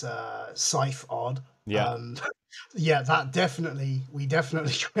as Scythe Odd. Yeah. Yeah, we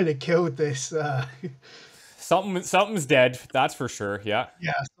definitely kind of killed this. Something's dead. That's for sure. Yeah.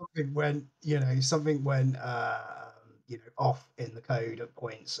 Yeah, something went off in the code at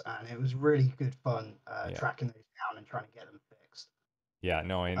points, and it was really good fun Yeah. tracking those down and trying to get them fixed. Yeah,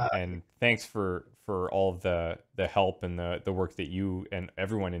 no, and thanks for all of the help and the work that you and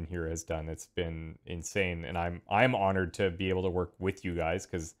everyone in here has done. It's been insane, and I'm honored to be able to work with you guys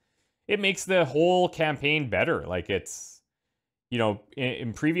because it makes the whole campaign better. Like it's,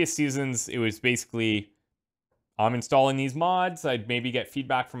 in previous seasons, it was basically I'm installing these mods. I'd maybe get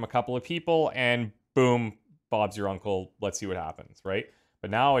feedback from a couple of people, and boom, Bob's your uncle. Let's see what happens, right?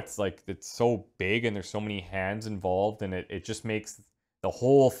 But now it's like it's so big and there's so many hands involved, and it just makes the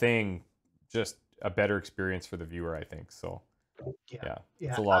whole thing just a better experience for the viewer, I think. So yeah,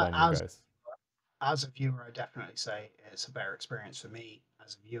 it's a lot on you guys. As a viewer, I definitely say it's a better experience for me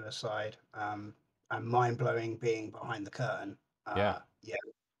as a viewer side. And mind blowing being behind the curtain. Yeah. Yeah.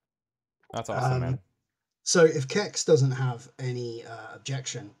 That's awesome, man. So if Kex doesn't have any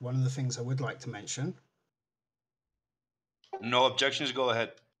objection, one of the things I would like to mention. No objections. Go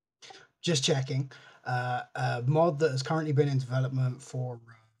ahead. Just checking. A mod that has currently been in development for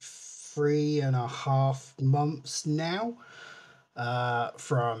 3.5 months now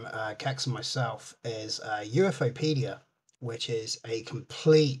from Kex and myself is UFOpedia, which is a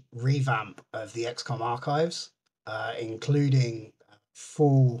complete revamp of the XCOM archives, including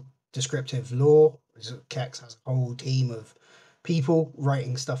full descriptive lore. Kex has a whole team of people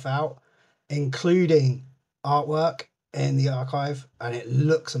writing stuff out, including artwork in the archive, and it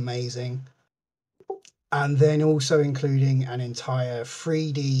looks amazing. And then also including an entire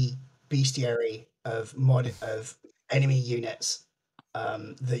 3D bestiary of enemy units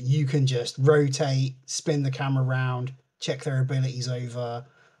that you can just rotate, spin the camera around, check their abilities over,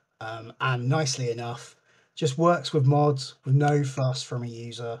 and nicely enough, just works with mods with no fuss from a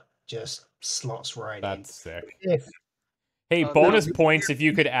user, just slots right in. That's sick. If Hey, bonus points if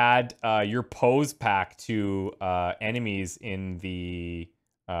you could add your pose pack to enemies in the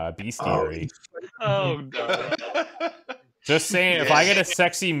bestiary. Oh no! Just saying, if I get a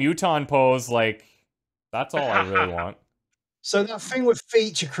sexy muton pose, like, that's all I really want. So that thing with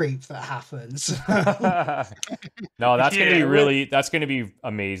feature creep that happens. No, that's gonna be Yeah, really. That's gonna be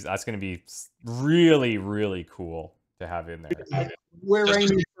amazing. That's gonna be really, really cool to have in there. We're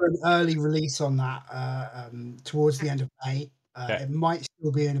aiming for an early release on that towards the end of May. Okay. It might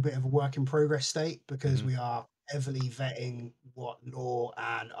still be in a bit of a work in progress state because Mhm. we are heavily vetting what lore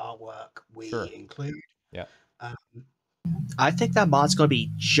and artwork we Sure. include. Yeah. I think that mod's going to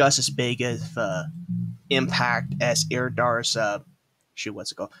be just as big of impact as Iridar's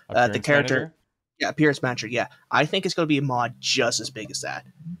what's it called? The Appearance character. manager? Yeah, appearance manager. Yeah, I think it's going to be a mod just as big as that.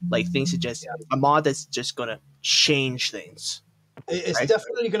 Like things that just a mod that's just going to change things. It's Right.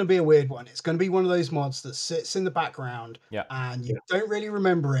 definitely going to be a weird one. It's going to be one of those mods that sits in the background Yeah. and you don't really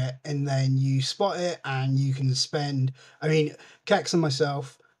remember it, and then you spot it and you can spend. I mean, Kex and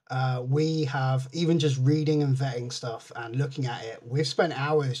myself, we have, even just reading and vetting stuff and looking at it, we've spent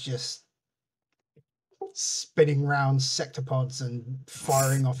hours just spinning around sectopods and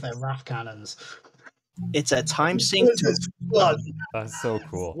firing off their RAF cannons. It's a time sink to fun. That's so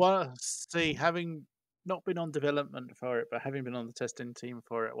cool. Well, see, having not been on development for it, but having been on the testing team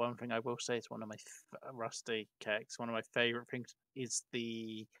for it, one thing I will say is one of my Rusty Kex, one of my favorite things is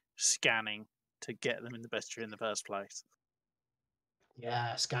the scanning to get them in the best tree in the first place.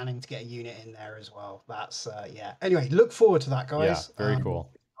 Yeah, scanning to get a unit in there as well. That's yeah. Anyway, look forward to that, guys. Yeah, very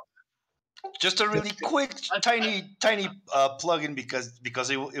cool. Just a really quick, tiny plug-in because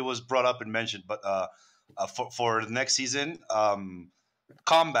it was brought up and mentioned. But for the next season,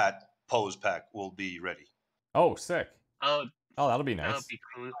 combat pose pack will be ready. Oh, sick. Oh, that'll be that nice. would be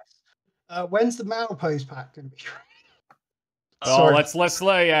cool. When's the Mal pose pack going to be? Oh, Sorry. let's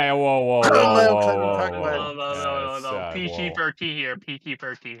lay. Yeah, whoa. No. PG 13 here. PG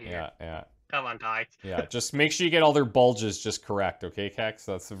 13 here. Yeah. Come on, guys. Yeah, just make sure you get all their bulges just correct, okay, Kex?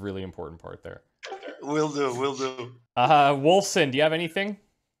 That's a really important part there. Will do. Wolfson, do you have anything?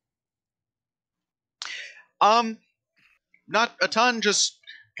 Not a ton, just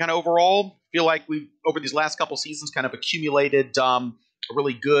kind of overall feel like we've, over these last couple seasons, kind of accumulated a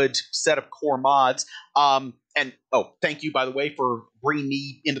really good set of core mods. And thank you, by the way, for bringing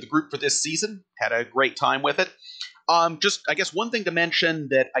me into the group for this season. Had a great time with it. Just, I guess, one thing to mention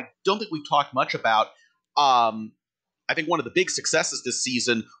that I don't think we've talked much about. I think one of the big successes this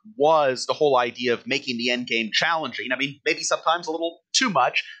season was the whole idea of making the end game challenging. I mean, maybe sometimes a little too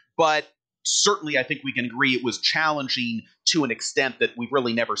much, but certainly I think we can agree it was challenging to an extent that we've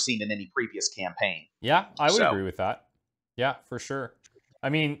really never seen in any previous campaign. Yeah, I would agree with that. Yeah, for sure. I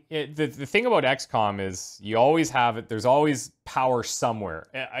mean, the thing about XCOM is you always have it. There's always power somewhere.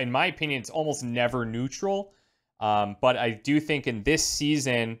 In my opinion, it's almost never neutral. But I do think in this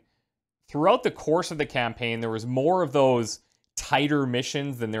season, throughout the course of the campaign, there was more of those tighter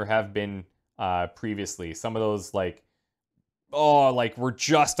missions than there have been previously. Some of those like we're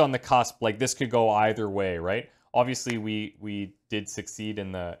just on the cusp. Like this could go either way, right? Obviously, we did succeed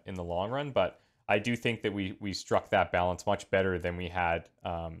in the long run, but I do think that we struck that balance much better than we had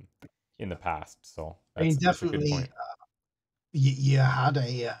in the past. So that's, I mean, that's a good definitely, point. you had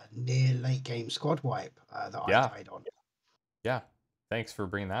a near late game squad wipe that I died on. Yeah, thanks for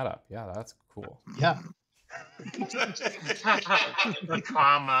bringing that up. Yeah, that's cool. Yeah. The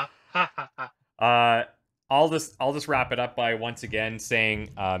comma. I'll just wrap it up by once again saying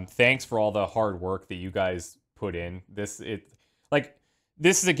thanks for all the hard work that you guys put in. This is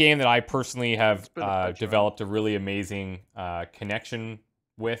a game that I personally have developed a really amazing connection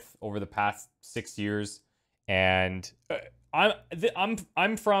with over the past 6 years, and I'm the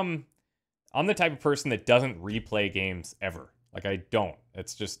type of person that doesn't replay games ever. Like I don't.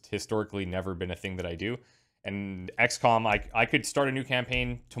 It's just historically never been a thing that I do. And XCOM, I could start a new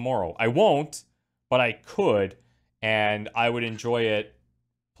campaign tomorrow. I won't, but I could, and I would enjoy it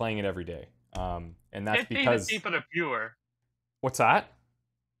playing it every day. And that's because. See the tape of the viewer. What's that?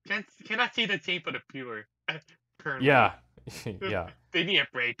 Can I see the tape of the viewer? Yeah, yeah. They need a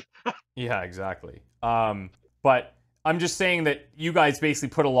break. Yeah, exactly. But I'm just saying that you guys basically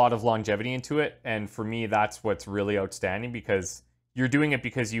put a lot of longevity into it, and for me, that's what's really outstanding because you're doing it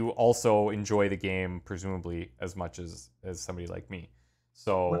because you also enjoy the game, presumably as much as somebody like me.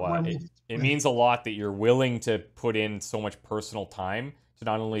 So it means a lot that you're willing to put in so much personal time to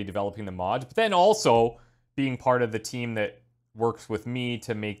not only developing the mods, but then also being part of the team that works with me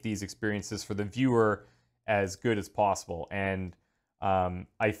to make these experiences for the viewer as good as possible. And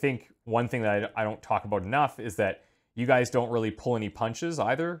I think one thing that I don't talk about enough is that you guys don't really pull any punches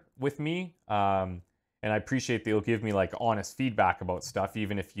either with me. And I appreciate that you'll give me like honest feedback about stuff,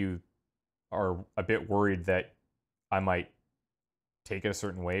 even if you are a bit worried that I might take it a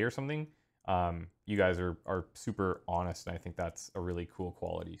certain way or something. You guys are super honest, and I think that's a really cool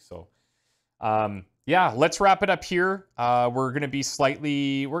quality. So yeah, let's wrap it up here. We're gonna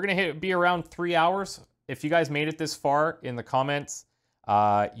be around 3 hours. If you guys made it this far in the comments,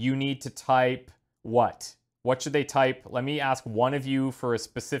 you need to type what? What should they type? Let me ask one of you for a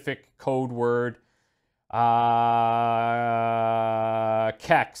specific code word.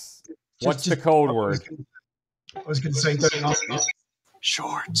 Kex, what's the code word? I was going to say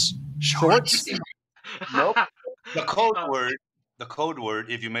shorts. Nope. The code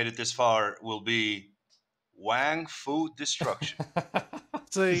word, if you made it this far, will be Wang Food Destruction.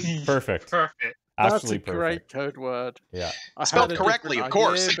 See, Perfect. Perfect. that's Absolutely a perfect. great code word. Yeah. I Spelled had a correctly, different of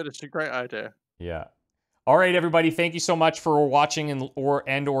course. idea, but it's a great idea. Yeah. All right, everybody. Thank you so much for watching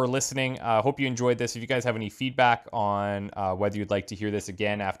and/or listening. Hope you enjoyed this. If you guys have any feedback on whether you'd like to hear this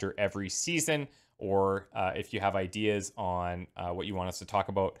again after every season, or if you have ideas on what you want us to talk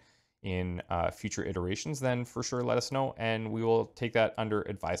about in future iterations, then for sure let us know, and we will take that under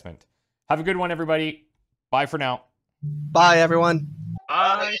advisement. Have a good one, everybody. Bye for now. Bye, everyone.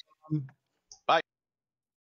 Bye.